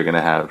problem that they're going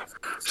to have.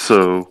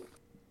 So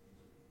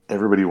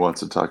everybody wants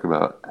to talk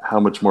about how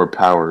much more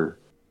power...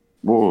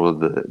 Whoa,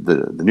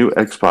 the new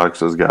Xbox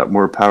has got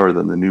more power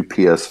than the new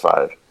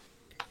PS5.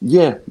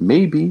 Yeah,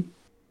 maybe.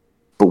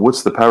 But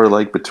what's the power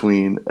like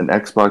between an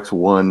Xbox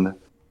One,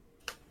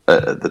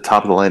 the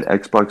top-of-the-line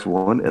Xbox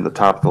One, and the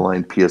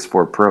top-of-the-line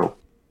PS4 Pro?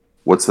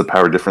 What's the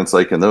power difference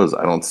like in those?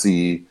 I don't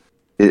see...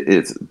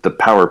 It's the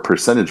power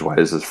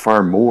percentage-wise is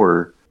far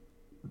more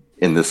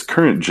in this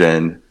current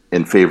gen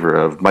in favor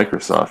of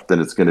Microsoft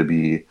than it's going to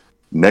be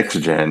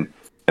next gen.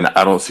 And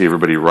I don't see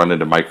everybody running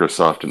to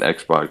Microsoft and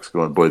Xbox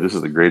going, boy, this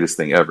is the greatest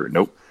thing ever.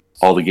 Nope.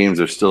 All the games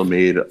are still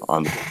made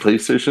on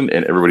PlayStation,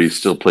 and everybody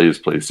still plays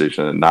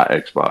PlayStation and not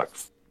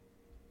Xbox.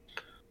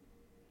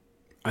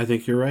 I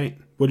think you're right.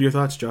 What are your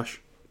thoughts, Josh?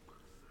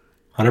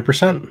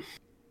 100%.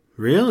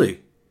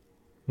 Really?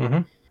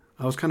 Mm-hmm.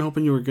 I was kind of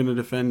hoping you were going to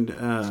defend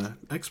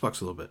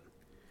Xbox a little bit.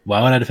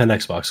 Why would I defend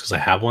Xbox? Because I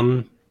have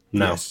one?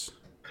 No. Yes.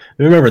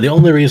 Remember, the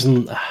only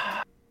reason...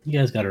 You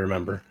guys got to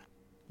remember.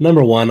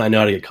 Number one, I know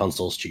how to get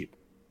consoles cheap.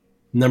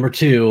 Number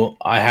two,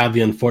 I have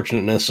the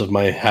unfortunateness of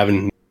my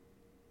having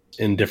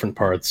in different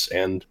parts,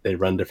 and they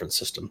run different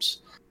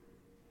systems.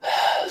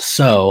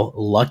 So,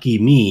 lucky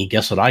me,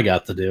 guess what I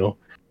got to do?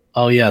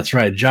 Oh, yeah, that's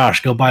right.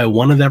 Josh, go buy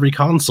one of every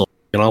console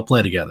and I'll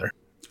play together.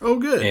 Oh,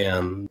 good.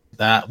 And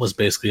that was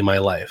basically my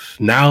life.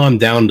 Now I'm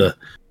down to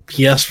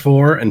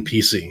PS4 and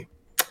PC.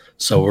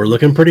 So we're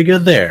looking pretty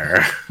good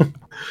there.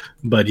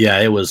 But yeah,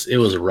 it was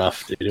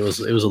rough, dude. It was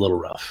a little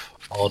rough.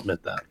 I'll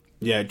admit that.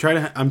 Yeah,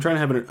 I'm trying to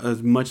have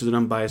as much as an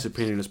unbiased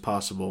opinion as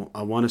possible.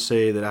 I want to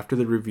say that after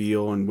the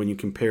reveal and when you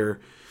compare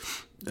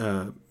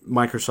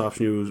Microsoft's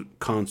new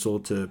console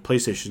to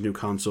PlayStation's new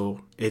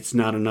console, it's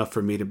not enough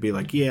for me to be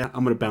like, yeah,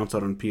 I'm going to bounce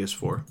out on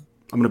PS4.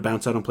 I'm going to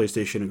bounce out on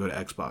PlayStation and go to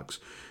Xbox.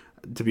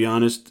 To be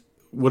honest,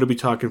 what are we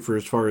talking for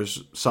as far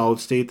as solid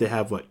state? They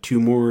have, what, 2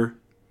 more?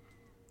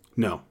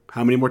 No.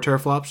 How many more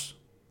teraflops?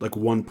 Like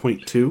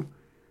 1.2?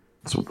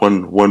 It's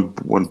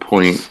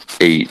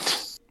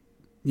 1.8.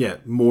 Yeah,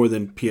 more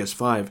than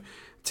PS5.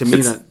 To me,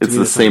 it's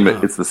the same.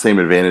 It's the same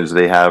advantage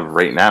they have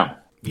right now.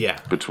 Yeah,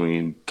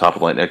 between top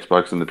of line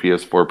Xbox and the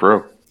PS4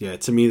 Pro. Yeah,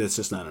 to me, that's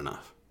just not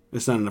enough.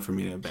 It's not enough for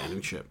me to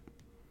abandon ship.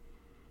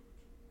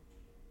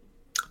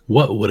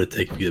 What would it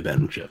take for you to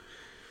abandon ship?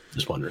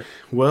 Just wondering.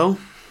 Well,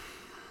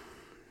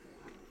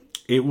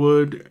 it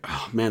would.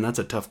 Oh man, that's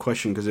a tough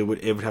question because it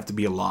would have to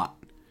be a lot.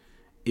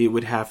 It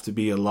would have to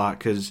be a lot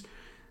because,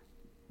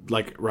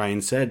 like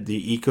Ryan said,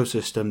 the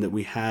ecosystem that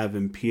we have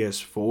in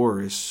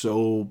PS4 is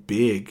so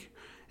big,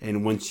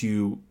 and once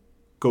you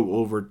go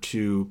over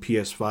to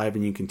PS5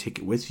 and you can take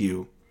it with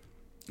you,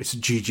 it's a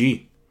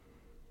GG.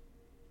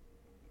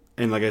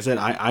 And like I said,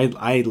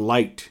 I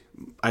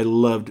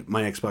loved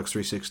my Xbox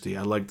 360.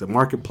 I liked the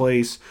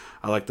marketplace.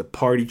 I liked the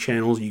party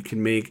channels you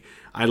can make.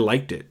 I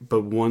liked it,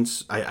 but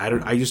once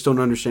I just don't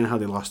understand how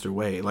they lost their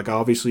way. Like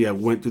obviously, I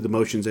went through the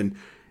motions and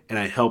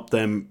I helped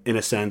them in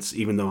a sense,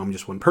 even though I'm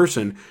just one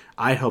person.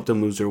 I helped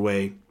them lose their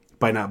way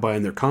by not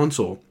buying their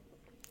console.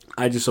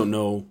 I just don't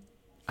know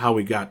how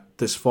we got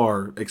this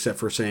far, except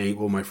for saying,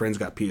 well, my friends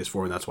got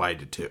PS4 and that's why I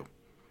did too.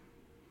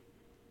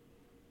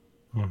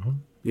 Mm-hmm.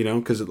 You know,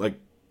 because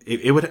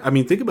it would, I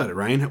mean, think about it,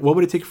 Ryan. What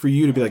would it take for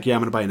you to be like, yeah,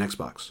 I'm going to buy an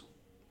Xbox?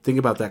 Think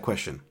about that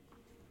question.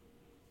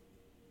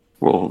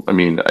 Well, I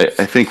mean,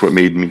 I think what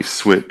made me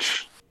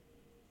switch,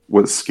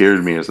 what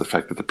scared me is the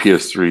fact that the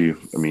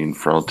PS3, I mean,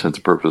 for all intents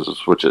and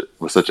purposes,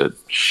 was such a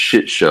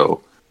shit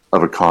show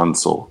of a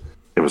console.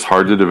 It was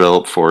hard to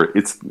develop for.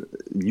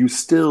 You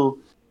still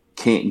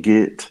can't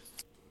get.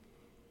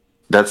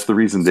 That's the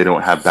reason they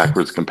don't have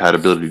backwards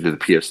compatibility to the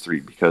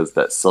PS3, because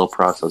that cell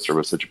processor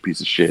was such a piece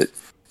of shit,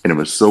 and it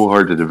was so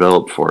hard to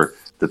develop for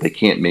that they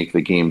can't make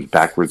the games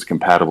backwards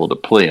compatible to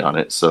play on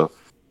it. So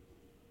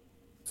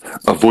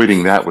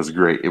avoiding that was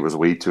great. It was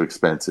way too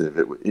expensive.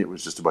 It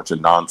was just a bunch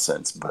of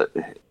nonsense. But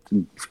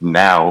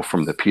now,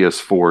 from the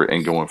PS4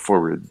 and going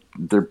forward,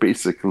 they're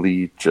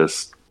basically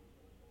just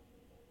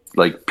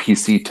like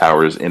PC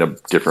towers in a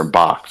different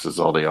box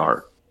is all they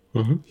are.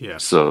 Mm-hmm. Yeah.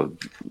 So,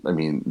 I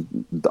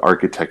mean, the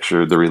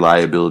architecture, the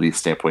reliability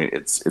standpoint,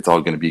 it's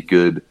all going to be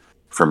good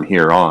from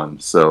here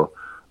on. So,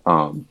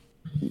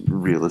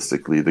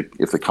 realistically,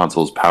 if the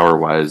consoles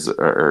power-wise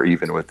are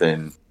even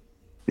within,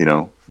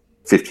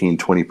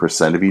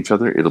 15-20% of each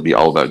other, it'll be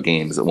all about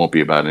games. It won't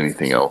be about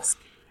anything else.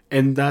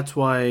 And that's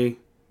why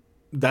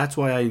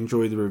I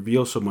enjoy the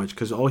reveal so much,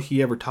 because all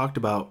he ever talked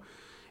about,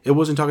 it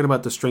wasn't talking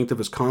about the strength of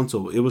his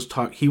console. He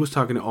was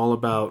talking all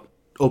about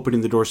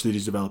opening the doors to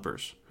these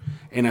developers.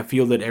 And I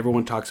feel that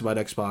everyone talks about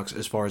Xbox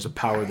as far as the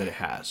power that it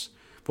has.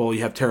 Well,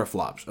 you have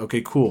teraflops.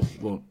 Okay, cool.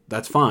 Well,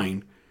 that's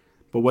fine.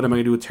 But what am I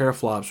going to do with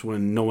teraflops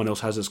when no one else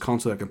has this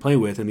console that I can play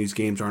with and these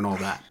games aren't all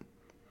that?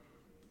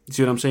 You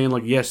see what I'm saying?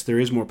 Like, yes, there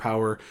is more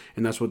power,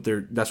 and that's what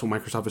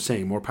Microsoft is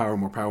saying. More power,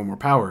 more power, more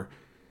power.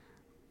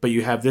 But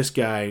you have this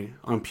guy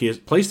on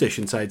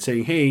PlayStation side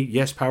saying, hey,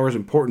 yes, power is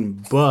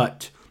important,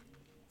 but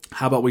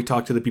how about we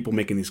talk to the people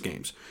making these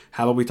games?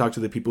 How about we talk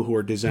to the people who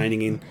are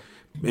designing and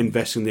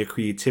investing their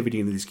creativity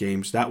into these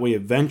games? That way,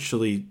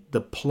 eventually,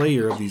 the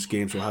player of these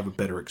games will have a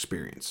better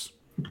experience.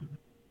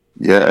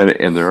 Yeah,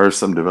 and there are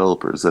some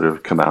developers that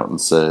have come out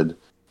and said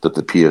that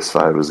the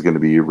PS5 is going to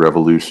be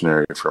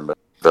revolutionary from a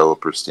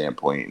developer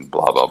standpoint and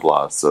blah, blah,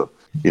 blah. So,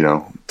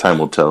 time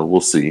will tell.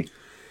 We'll see.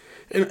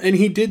 And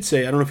he did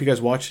say, I don't know if you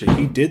guys watched it,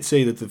 he did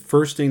say that the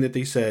first thing that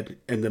they said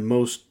and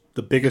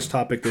the biggest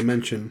topic they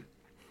mentioned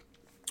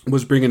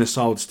was bringing a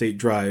solid state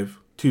drive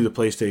to the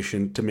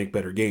PlayStation to make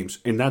better games.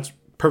 And that's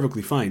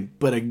perfectly fine.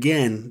 But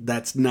again,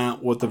 that's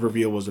not what the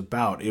reveal was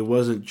about. It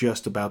wasn't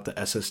just about the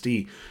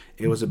SSD.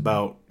 It was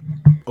about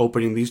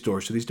opening these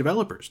doors to these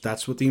developers.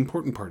 That's what the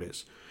important part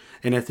is.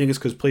 And I think it's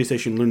because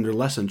PlayStation learned their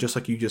lesson, just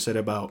like you just said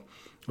about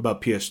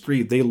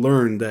PS3. They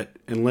learned that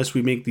unless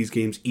we make these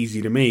games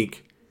easy to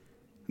make,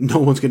 no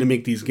one's going to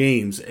make these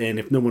games. And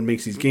if no one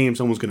makes these games,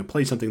 someone's going to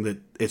play something that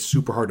it's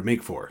super hard to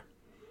make for.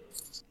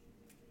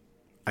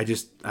 I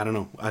don't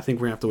know. I think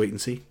we're going to have to wait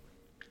and see.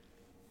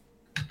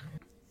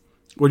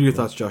 What are your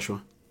thoughts,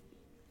 Joshua?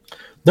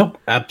 Nope,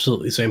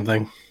 absolutely same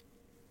thing.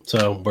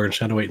 So we're just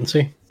going to wait and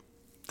see.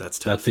 That's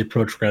tough. That's the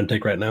approach we're going to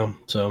take right now.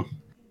 So,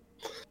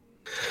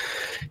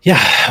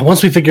 yeah,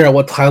 once we figure out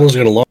what titles are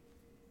going to launch,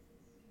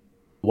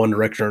 one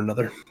direction or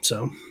another.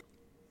 So,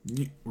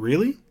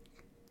 Really?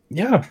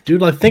 Yeah,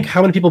 dude. I think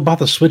how many people bought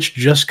the Switch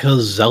just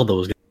because Zelda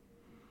was.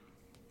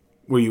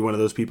 Were you one of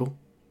those people?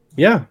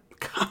 Yeah,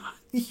 God,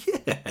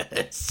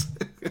 yes.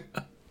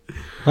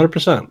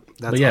 100%.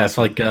 That's But yeah,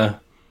 awesome. it's like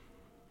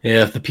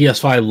if the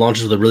PS5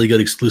 launches with a really good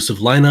exclusive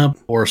lineup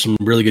or some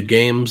really good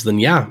games, then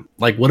yeah.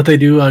 Like, what if they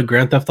do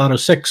Grand Theft Auto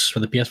 6 for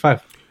the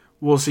PS5?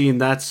 Well, see, and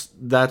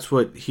that's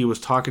what he was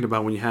talking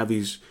about when you have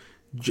these,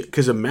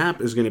 because a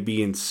map is going to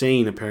be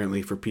insane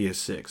apparently for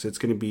PS6. It's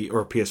going to be,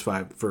 or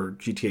PS5 for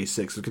GTA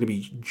 6. It's going to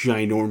be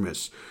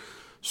ginormous.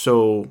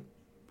 So,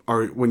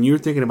 when you're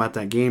thinking about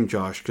that game,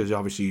 Josh, because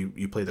obviously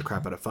you play the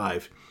crap out of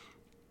 5,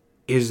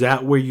 is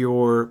that where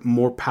your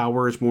more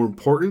power is more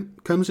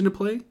important comes into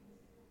play?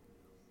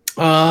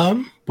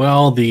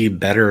 Well, the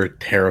better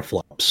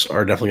teraflops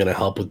are definitely going to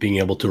help with being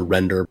able to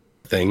render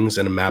things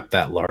in a map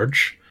that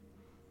large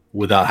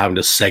without having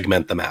to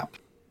segment the map.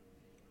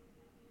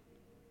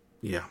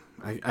 Yeah,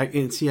 I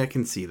can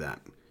see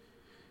that.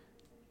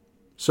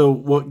 So,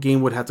 what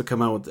game would have to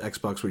come out with the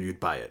Xbox where you'd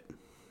buy it?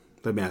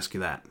 Let me ask you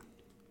that.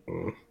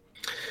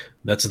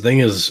 That's the thing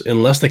is,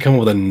 unless they come up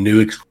with a new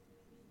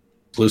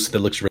exclusive that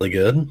looks really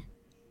good,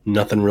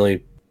 nothing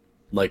really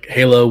like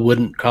Halo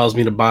wouldn't cause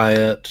me to buy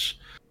it.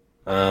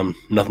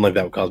 Nothing like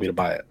that would cause me to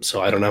buy it.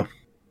 So I don't know.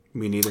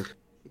 Me neither.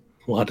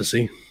 We'll have to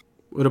see.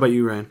 What about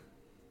you, Ryan?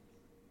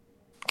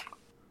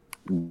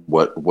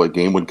 What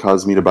game would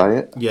cause me to buy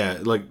it? Yeah,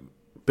 like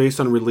based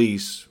on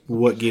release,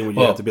 what game would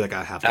you have to be like?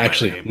 I have to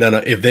actually, buy that game. no.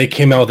 If they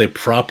came out with a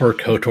proper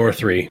KOTOR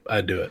 3,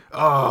 I'd do it.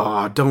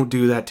 Oh, don't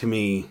do that to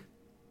me.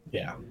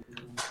 Yeah.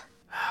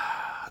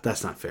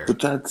 That's not fair. But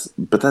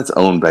that's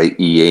owned by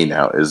EA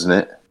now, isn't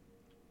it?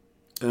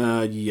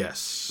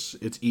 Yes,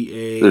 it's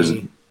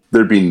EA.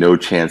 There'd be no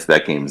chance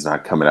that game's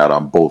not coming out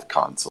on both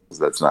consoles.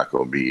 That's not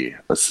going to be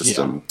a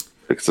system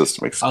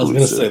exclusive. I was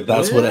gonna say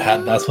that's what it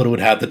had. That's what it would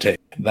have to take.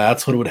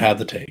 That's what it would have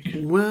to take.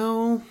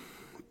 Well,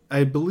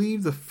 I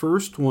believe the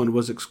first one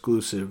was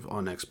exclusive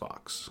on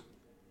Xbox.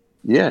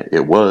 Yeah,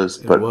 it was,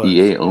 but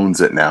EA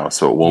owns it now,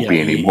 so it won't be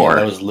anymore. Yeah,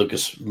 that was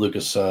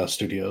Lucas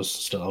Studios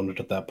still owned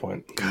it at that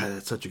point. God,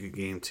 that's such a good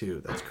game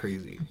too. That's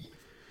crazy.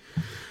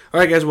 All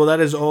right, guys. Well, that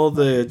is all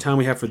the time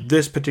we have for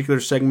this particular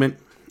segment.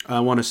 I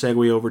want to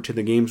segue over to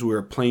the games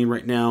we're playing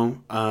right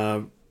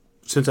now.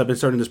 Since I've been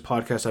starting this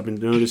podcast, I've been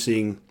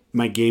noticing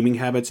my gaming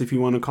habits, if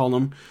you want to call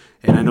them.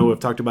 And I know we've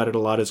talked about it a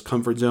lot as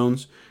comfort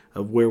zones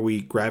of where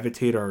we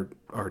gravitate our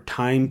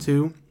time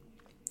to.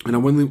 And I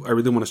really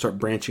want to start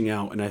branching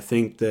out. And I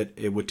think that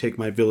it would take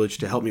my village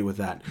to help me with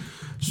that.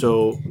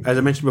 So, as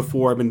I mentioned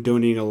before, I've been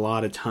donating a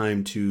lot of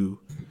time to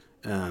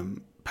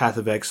Path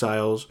of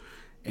Exiles.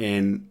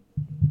 And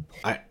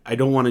I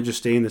don't want to just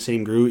stay in the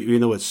same groove, even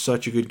though it's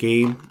such a good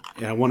game.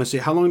 And I want to say,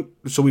 how long...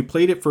 So we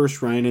played it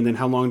first, Ryan, and then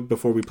how long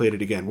before we played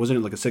it again? Wasn't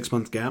it like a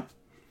 6-month gap?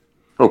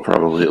 Oh,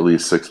 probably at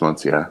least 6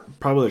 months, yeah.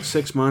 Probably like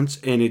 6 months,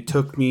 and it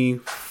took me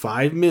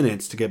 5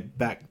 minutes to get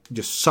back,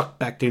 just sucked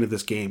back into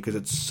this game, because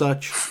it's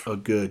such a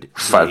good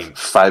game.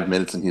 5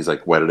 minutes, and he's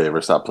like, why did I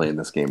ever stop playing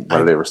this game? Why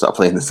did I ever stop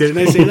playing this game?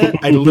 Didn't I say that?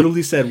 I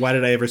literally said, why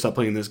did I ever stop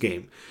playing this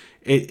game?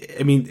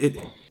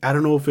 I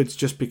don't know if it's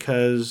just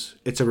because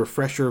it's a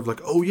refresher of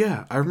like, oh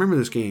yeah, I remember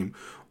this game.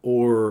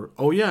 Or,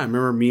 oh yeah, I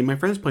remember me and my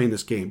friends playing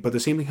this game. But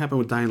the same thing happened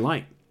with Dying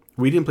Light.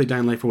 We didn't play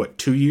Dying Light for what,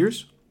 2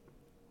 years?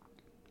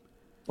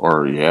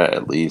 Or yeah,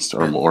 at least,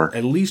 or more.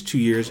 At least 2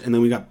 years, and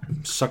then we got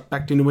sucked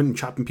back into it and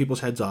chopping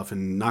people's heads off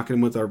and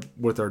knocking them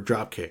with our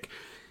drop kick.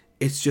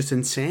 It's just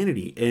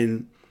insanity.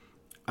 And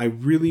I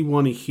really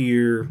want to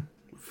hear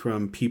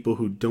from people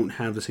who don't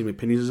have the same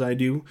opinions as I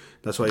do.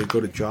 That's why I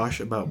go to Josh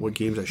about what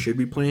games I should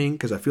be playing,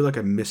 because I feel like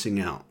I'm missing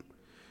out.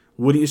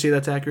 Wouldn't you say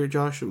that's accurate,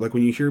 Josh? Like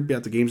when you hear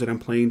about the games that I'm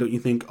playing, don't you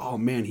think, oh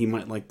man, he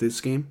might like this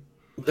game?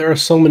 There are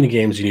so many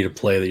games you need to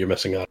play that you're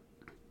missing out.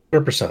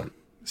 100%.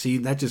 See,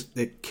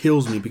 it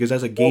kills me, because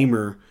as a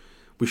gamer,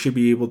 we should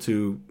be able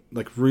to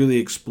like really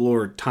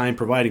explore time,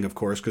 providing, of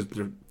course, because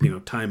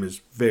time is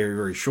very,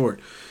 very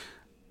short.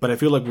 But I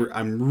feel like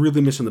I'm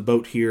really missing the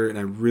boat here, and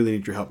I really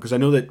need your help, because I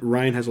know that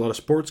Ryan has a lot of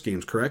sports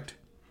games, correct?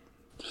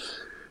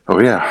 Oh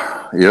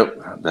yeah,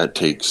 yep. That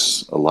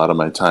takes a lot of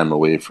my time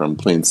away from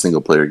playing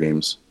single player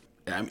games.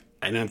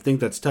 And I think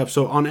that's tough.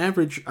 So on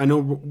average, I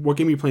know what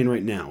game are you playing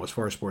right now as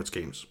far as sports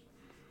games?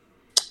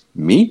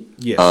 Me?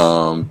 Yes.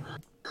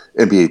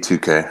 NBA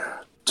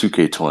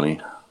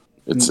 2K20.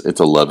 It's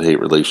a love-hate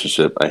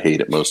relationship. I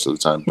hate it most of the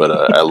time, but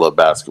I love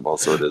basketball,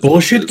 so it is.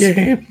 Bullshit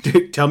game.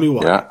 Dude, tell me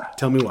why. Yeah.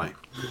 Tell me why.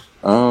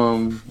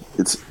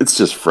 It's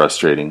just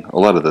frustrating. A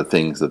lot of the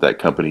things that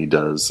company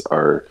does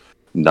are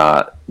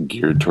not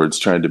geared towards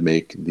trying to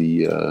make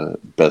the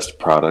best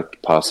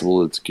product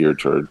possible. It's geared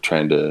toward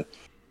trying to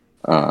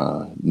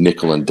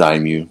nickel and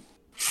dime you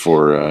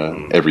for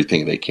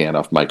everything they can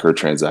off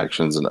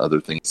microtransactions and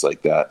other things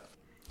like that.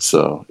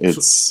 So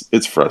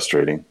it's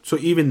frustrating. So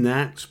even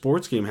that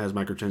sports game has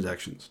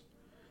microtransactions?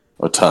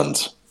 Oh,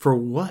 tons. For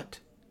what?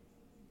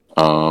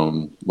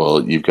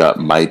 Well, you've got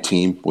My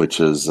Team, which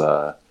is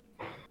the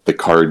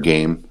card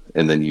game,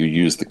 and then you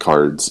use the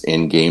cards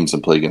in games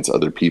and play against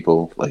other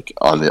people, like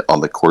on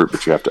the court,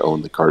 but you have to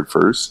own the card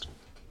first.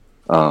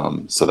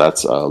 So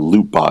that's a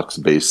loot box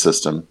based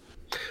system.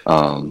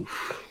 And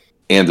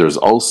there's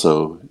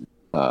also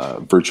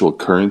virtual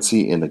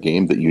currency in the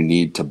game that you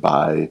need to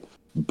buy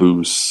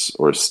boosts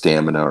or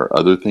stamina or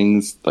other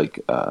things, like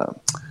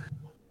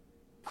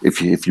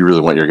if you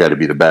really want your guy to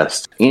be the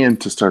best. And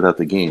to start out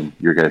the game,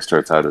 your guy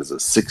starts out as a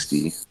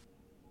 60,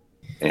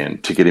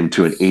 and to get him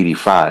to an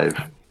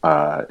 85,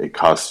 it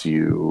costs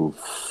you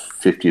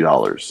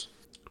 $50.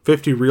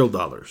 50 real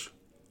dollars.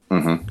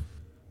 Mm-hmm.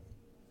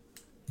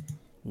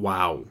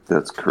 Wow.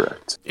 That's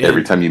correct. And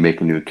every time you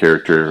make a new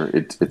character,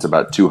 it's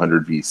about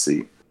 200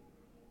 VC.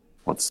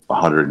 What's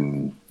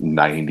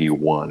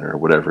 191 or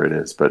whatever it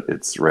is, but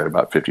it's right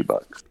about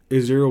 $50.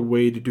 Is there a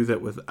way to do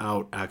that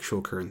without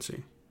actual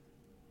currency?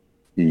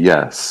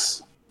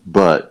 Yes,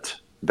 but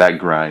that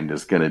grind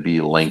is going to be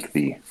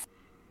lengthy.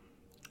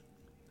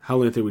 How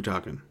lengthy are we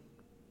talking?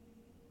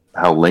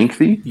 How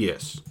lengthy?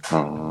 Yes.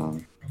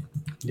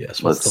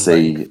 Yes. Let's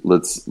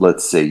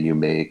say you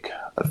make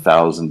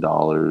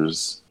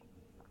 $1,000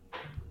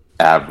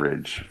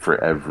 average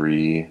for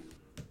every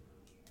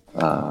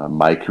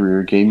My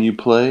Career game you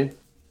play.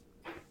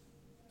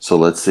 So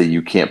let's say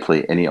you can't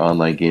play any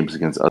online games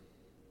against others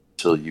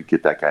until you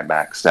get that guy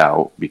maxed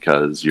out,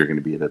 because you're going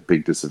to be at a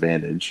big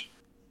disadvantage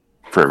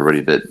for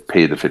everybody that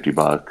paid the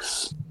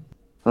 $50.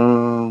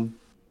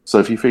 So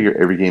if you figure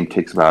every game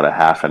takes about a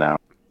half an hour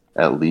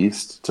at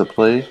least to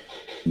play,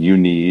 you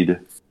need,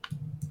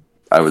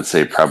 I would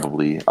say,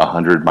 probably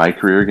 100 My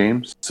Career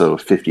games, so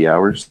 50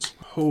 hours.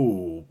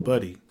 Oh,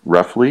 buddy.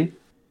 Roughly.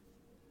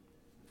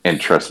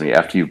 And trust me,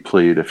 after you've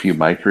played a few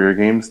My Career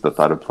games, the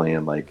thought of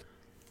playing, like,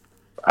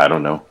 I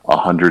don't know,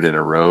 100 in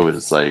a row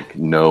is like,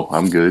 no,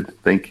 I'm good.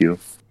 Thank you.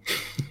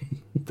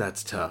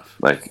 That's tough.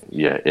 Like,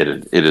 yeah, it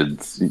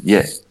is.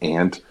 Yeah,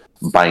 and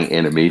buying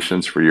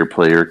animations for your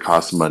player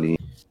costs money.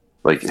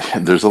 Like,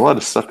 there's a lot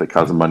of stuff that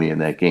costs money in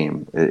that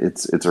game.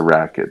 It's a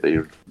racket.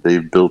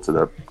 They've built it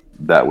up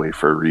that way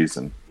for a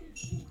reason.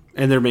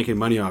 And they're making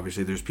money,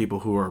 obviously. There's people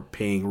who are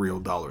paying real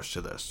dollars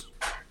to this.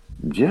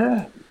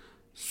 Yeah.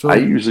 So I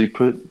usually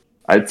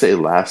I'd say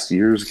last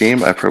year's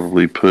game, I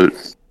probably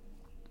put,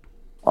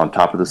 on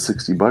top of the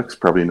 $60,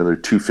 probably another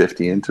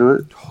 $250 into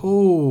it.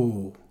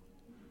 Oh.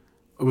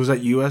 Was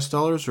that US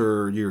dollars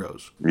or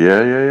euros?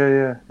 Yeah,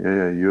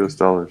 US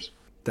dollars.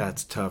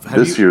 That's tough.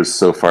 This year's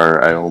so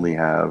far, I only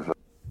have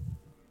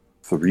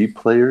 3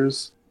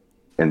 players,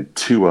 and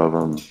 2 of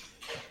them,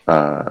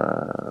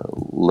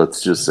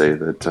 let's just say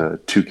that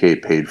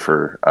 2K paid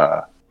for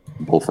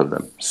both of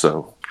them.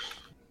 So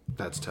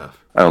that's tough.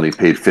 I only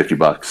paid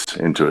 $50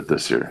 into it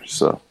this year.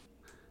 So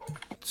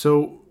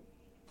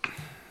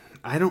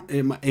I don't.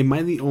 Am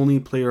I the only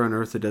player on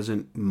Earth that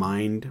doesn't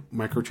mind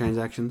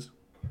microtransactions?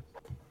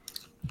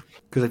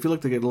 Because I feel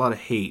like they get a lot of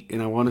hate,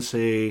 and I want to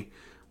say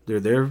they're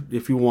there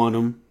if you want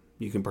them.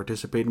 You can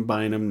participate in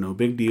buying them. No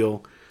big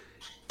deal.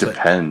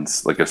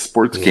 Depends. Like a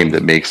sports game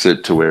that makes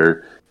it to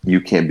where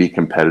you can't be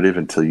competitive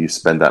until you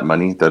spend that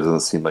money, that doesn't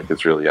seem like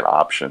it's really an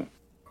option.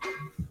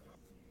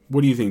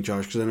 What do you think,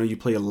 Josh? Because I know you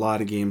play a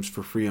lot of games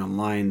for free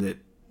online that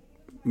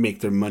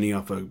make their money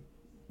off of,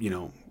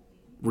 real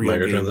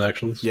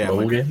microtransactions,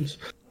 mobile games.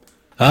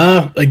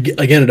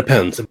 Again, it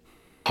depends.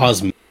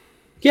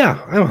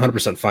 Yeah, I'm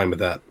 100% fine with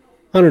that.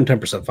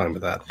 110% fine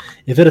with that.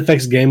 If it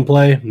affects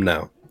gameplay,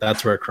 no,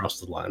 that's where it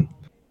crosses the line.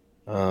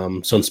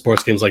 So in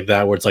sports games like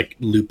that, where it's like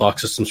loot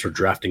box systems for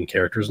drafting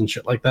characters and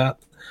shit like that,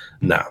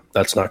 no,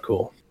 that's not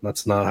cool.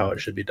 That's not how it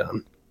should be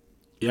done.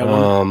 Yeah,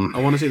 I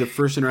want to say the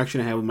first interaction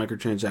I had with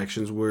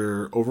microtransactions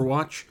were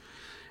Overwatch,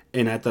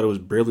 and I thought it was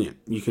brilliant.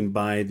 You can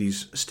buy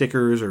these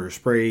stickers or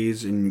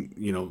sprays and,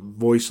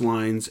 voice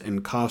lines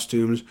and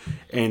costumes,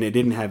 and it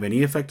didn't have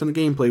any effect on the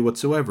gameplay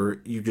whatsoever.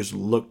 You just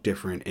looked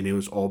different, and it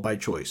was all by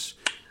choice.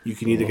 You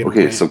can either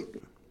get so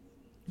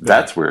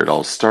that's where it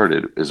all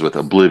started, is with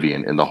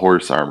Oblivion and the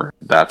horse armor.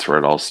 That's where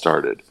it all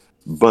started.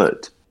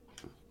 But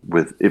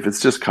if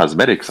it's just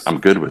cosmetics, I'm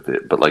good with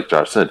it. But like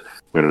Josh said,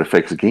 when it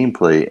affects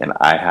gameplay and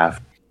I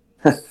have,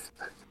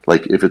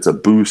 like, if it's a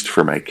boost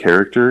for my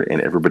character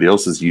and everybody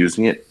else is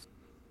using it,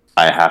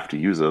 I have to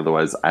use it.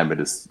 Otherwise, I'm at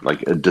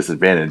a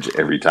disadvantage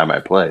every time I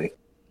play.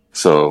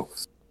 So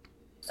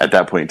at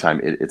that point in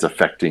time, it's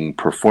affecting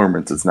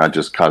performance. It's not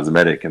just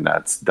cosmetic, and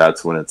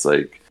that's when it's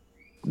like,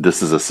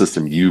 this is a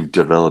system you've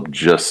developed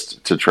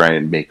just to try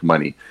and make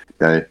money.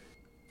 Now,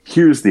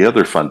 here's the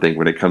other fun thing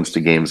when it comes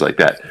to games like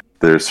that.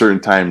 There are certain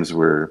times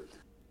where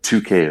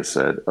 2K has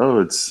said,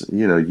 oh, it's,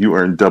 you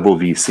earn double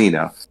VC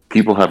now.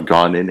 People have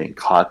gone in and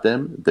caught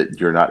them that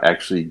you're not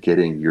actually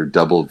getting your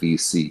double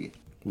VC.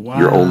 Wow.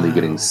 You're only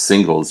getting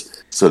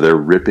singles, so they're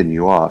ripping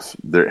you off.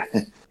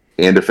 And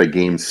if a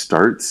game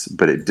starts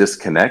but it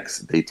disconnects,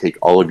 they take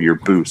all of your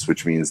boosts,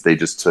 which means they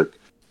just took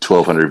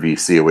 1,200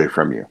 VC away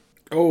from you.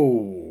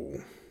 Oh.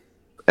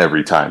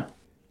 Every time.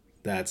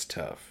 That's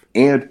tough.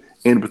 And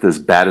with as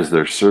bad as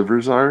their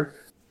servers are,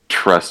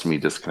 trust me,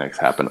 disconnects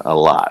happen a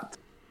lot.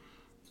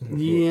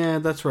 Yeah,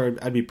 that's where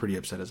I'd be pretty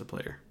upset as a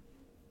player.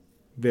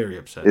 Very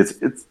upset.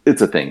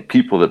 It's a thing.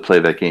 People that play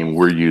that game,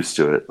 we're used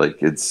to it.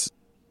 Like, it's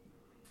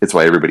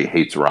why everybody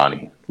hates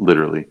Ronnie,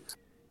 literally.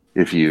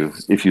 If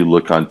you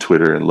look on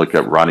Twitter and look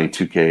up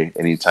Ronnie2K,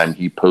 anytime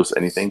he posts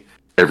anything,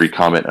 every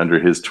comment under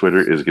his Twitter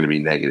is going to be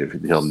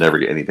negative. He'll never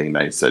get anything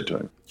nice said to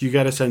him. You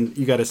gotta send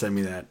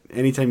me that.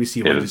 Anytime you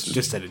see one,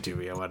 just send it to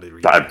me. I want to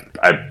read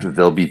it.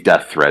 There'll be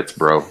death threats,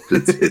 bro.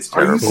 It's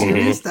terrible. Are you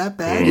serious? That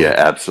bad? Yeah,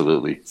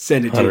 absolutely.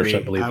 Send it to me.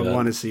 100% I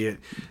want to see it.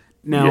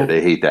 Now, Yeah,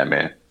 they hate that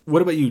man.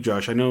 what about you,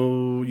 Josh? I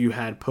know you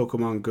had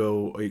Pokemon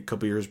Go a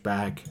couple years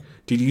back.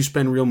 Did you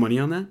spend real money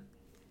on that?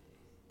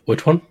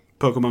 Which one?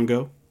 Pokemon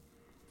Go?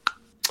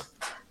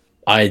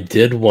 I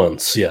did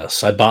once,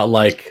 yes. I bought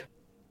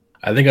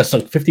I think I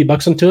sunk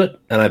 $50 into it,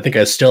 and I think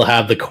I still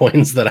have the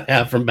coins that I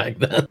have from back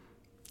then.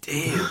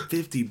 Damn,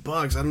 $50.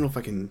 I don't know if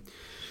I can.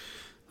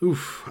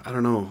 Oof, I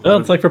don't know. Well,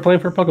 it's like for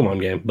playing for a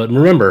Pokemon game. But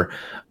remember,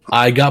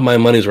 I got my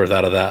money's worth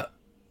out of that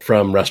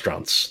from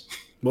restaurants.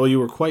 Well, you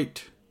were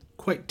quite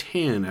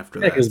tan after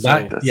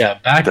that.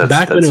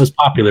 Back when it was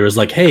popular, it was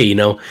like, hey,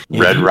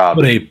 Red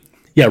Robin.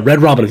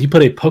 Red Robin. If you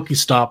put a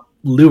Pokestop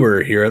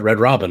lure here at Red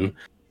Robin,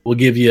 we'll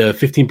give you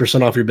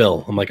 15% off your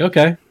bill. I'm like,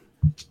 okay.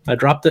 I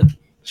dropped it.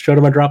 Showed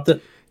him I dropped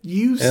it.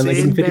 You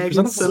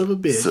sandbagging son of a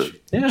bitch.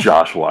 So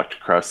Josh walked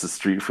across the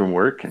street from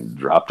work and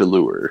dropped a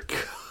lure.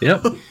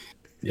 Yep.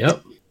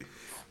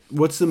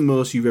 What's the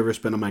most you've ever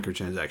spent on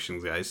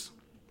microtransactions, guys?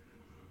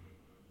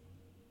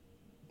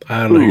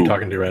 I don't know who you're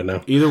talking to right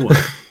now. Either one.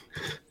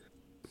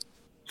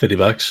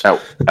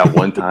 $50. At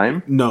one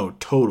time? No,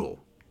 total.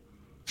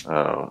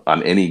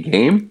 On any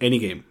game? Any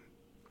game.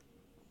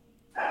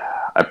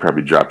 I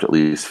probably dropped at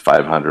least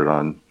 500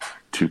 on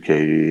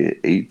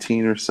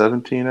 2K18 or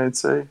 17, I'd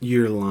say.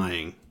 You're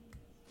lying.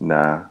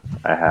 Nah,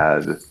 I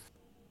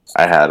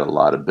had a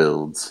lot of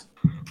builds.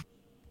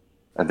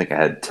 I think I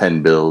had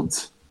 10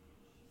 builds.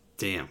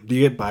 Damn. Do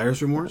you get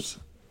buyer's remorse?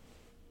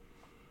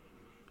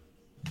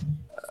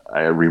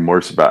 I have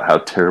remorse about how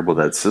terrible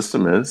that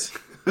system is.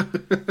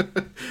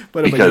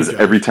 But because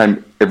every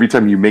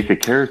time you make a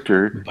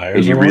character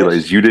and you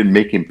realize you didn't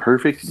make him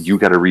perfect, you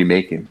got to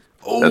remake him.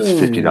 Oh. That's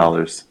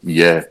 $50.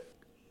 Yeah,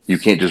 you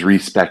can't just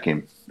respec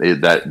him.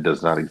 That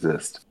does not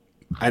exist.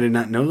 I did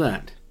not know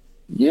that.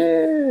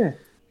 Yeah,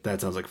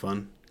 that sounds like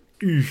fun.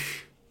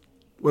 Eesh.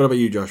 What about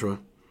you, Joshua?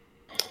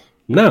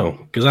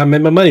 No, because I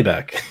made my money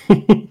back.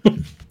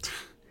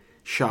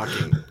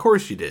 Shocking. Of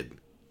course you did.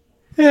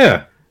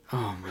 Yeah.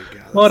 Oh my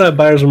god. What a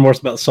buyer's remorse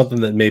about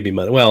something that made me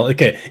money. Well,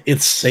 okay,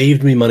 it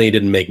saved me money, it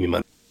didn't make me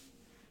money.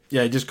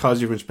 Yeah, it just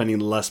caused you from spending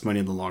less money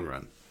in the long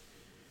run.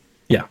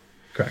 Yeah,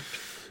 correct.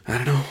 I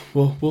don't know.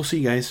 Well, we'll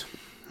see, guys.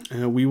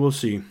 We will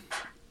see.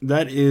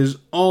 That is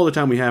all the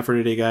time we have for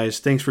today, guys.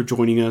 Thanks for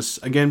joining us.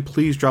 Again,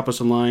 please drop us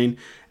a line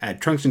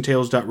at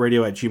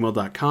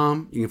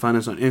trunksandtails.radio@gmail.com. You can find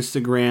us on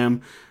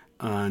Instagram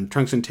on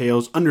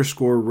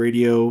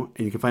trunksandtails_radio,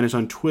 and you can find us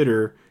on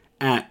Twitter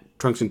at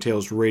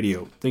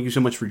trunksandtailsradio. Thank you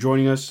so much for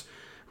joining us.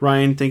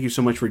 Ryan, thank you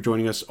so much for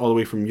joining us all the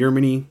way from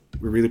Germany.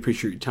 We really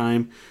appreciate your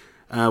time.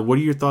 What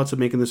are your thoughts of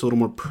making this a little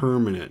more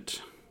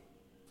permanent?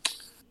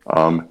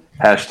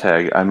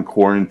 Hashtag I'm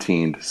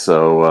quarantined,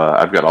 so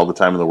I've got all the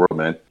time in the world,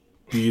 man.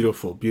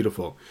 Beautiful,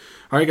 beautiful.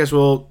 All right, guys.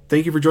 Well,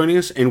 thank you for joining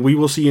us, and we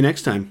will see you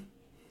next time.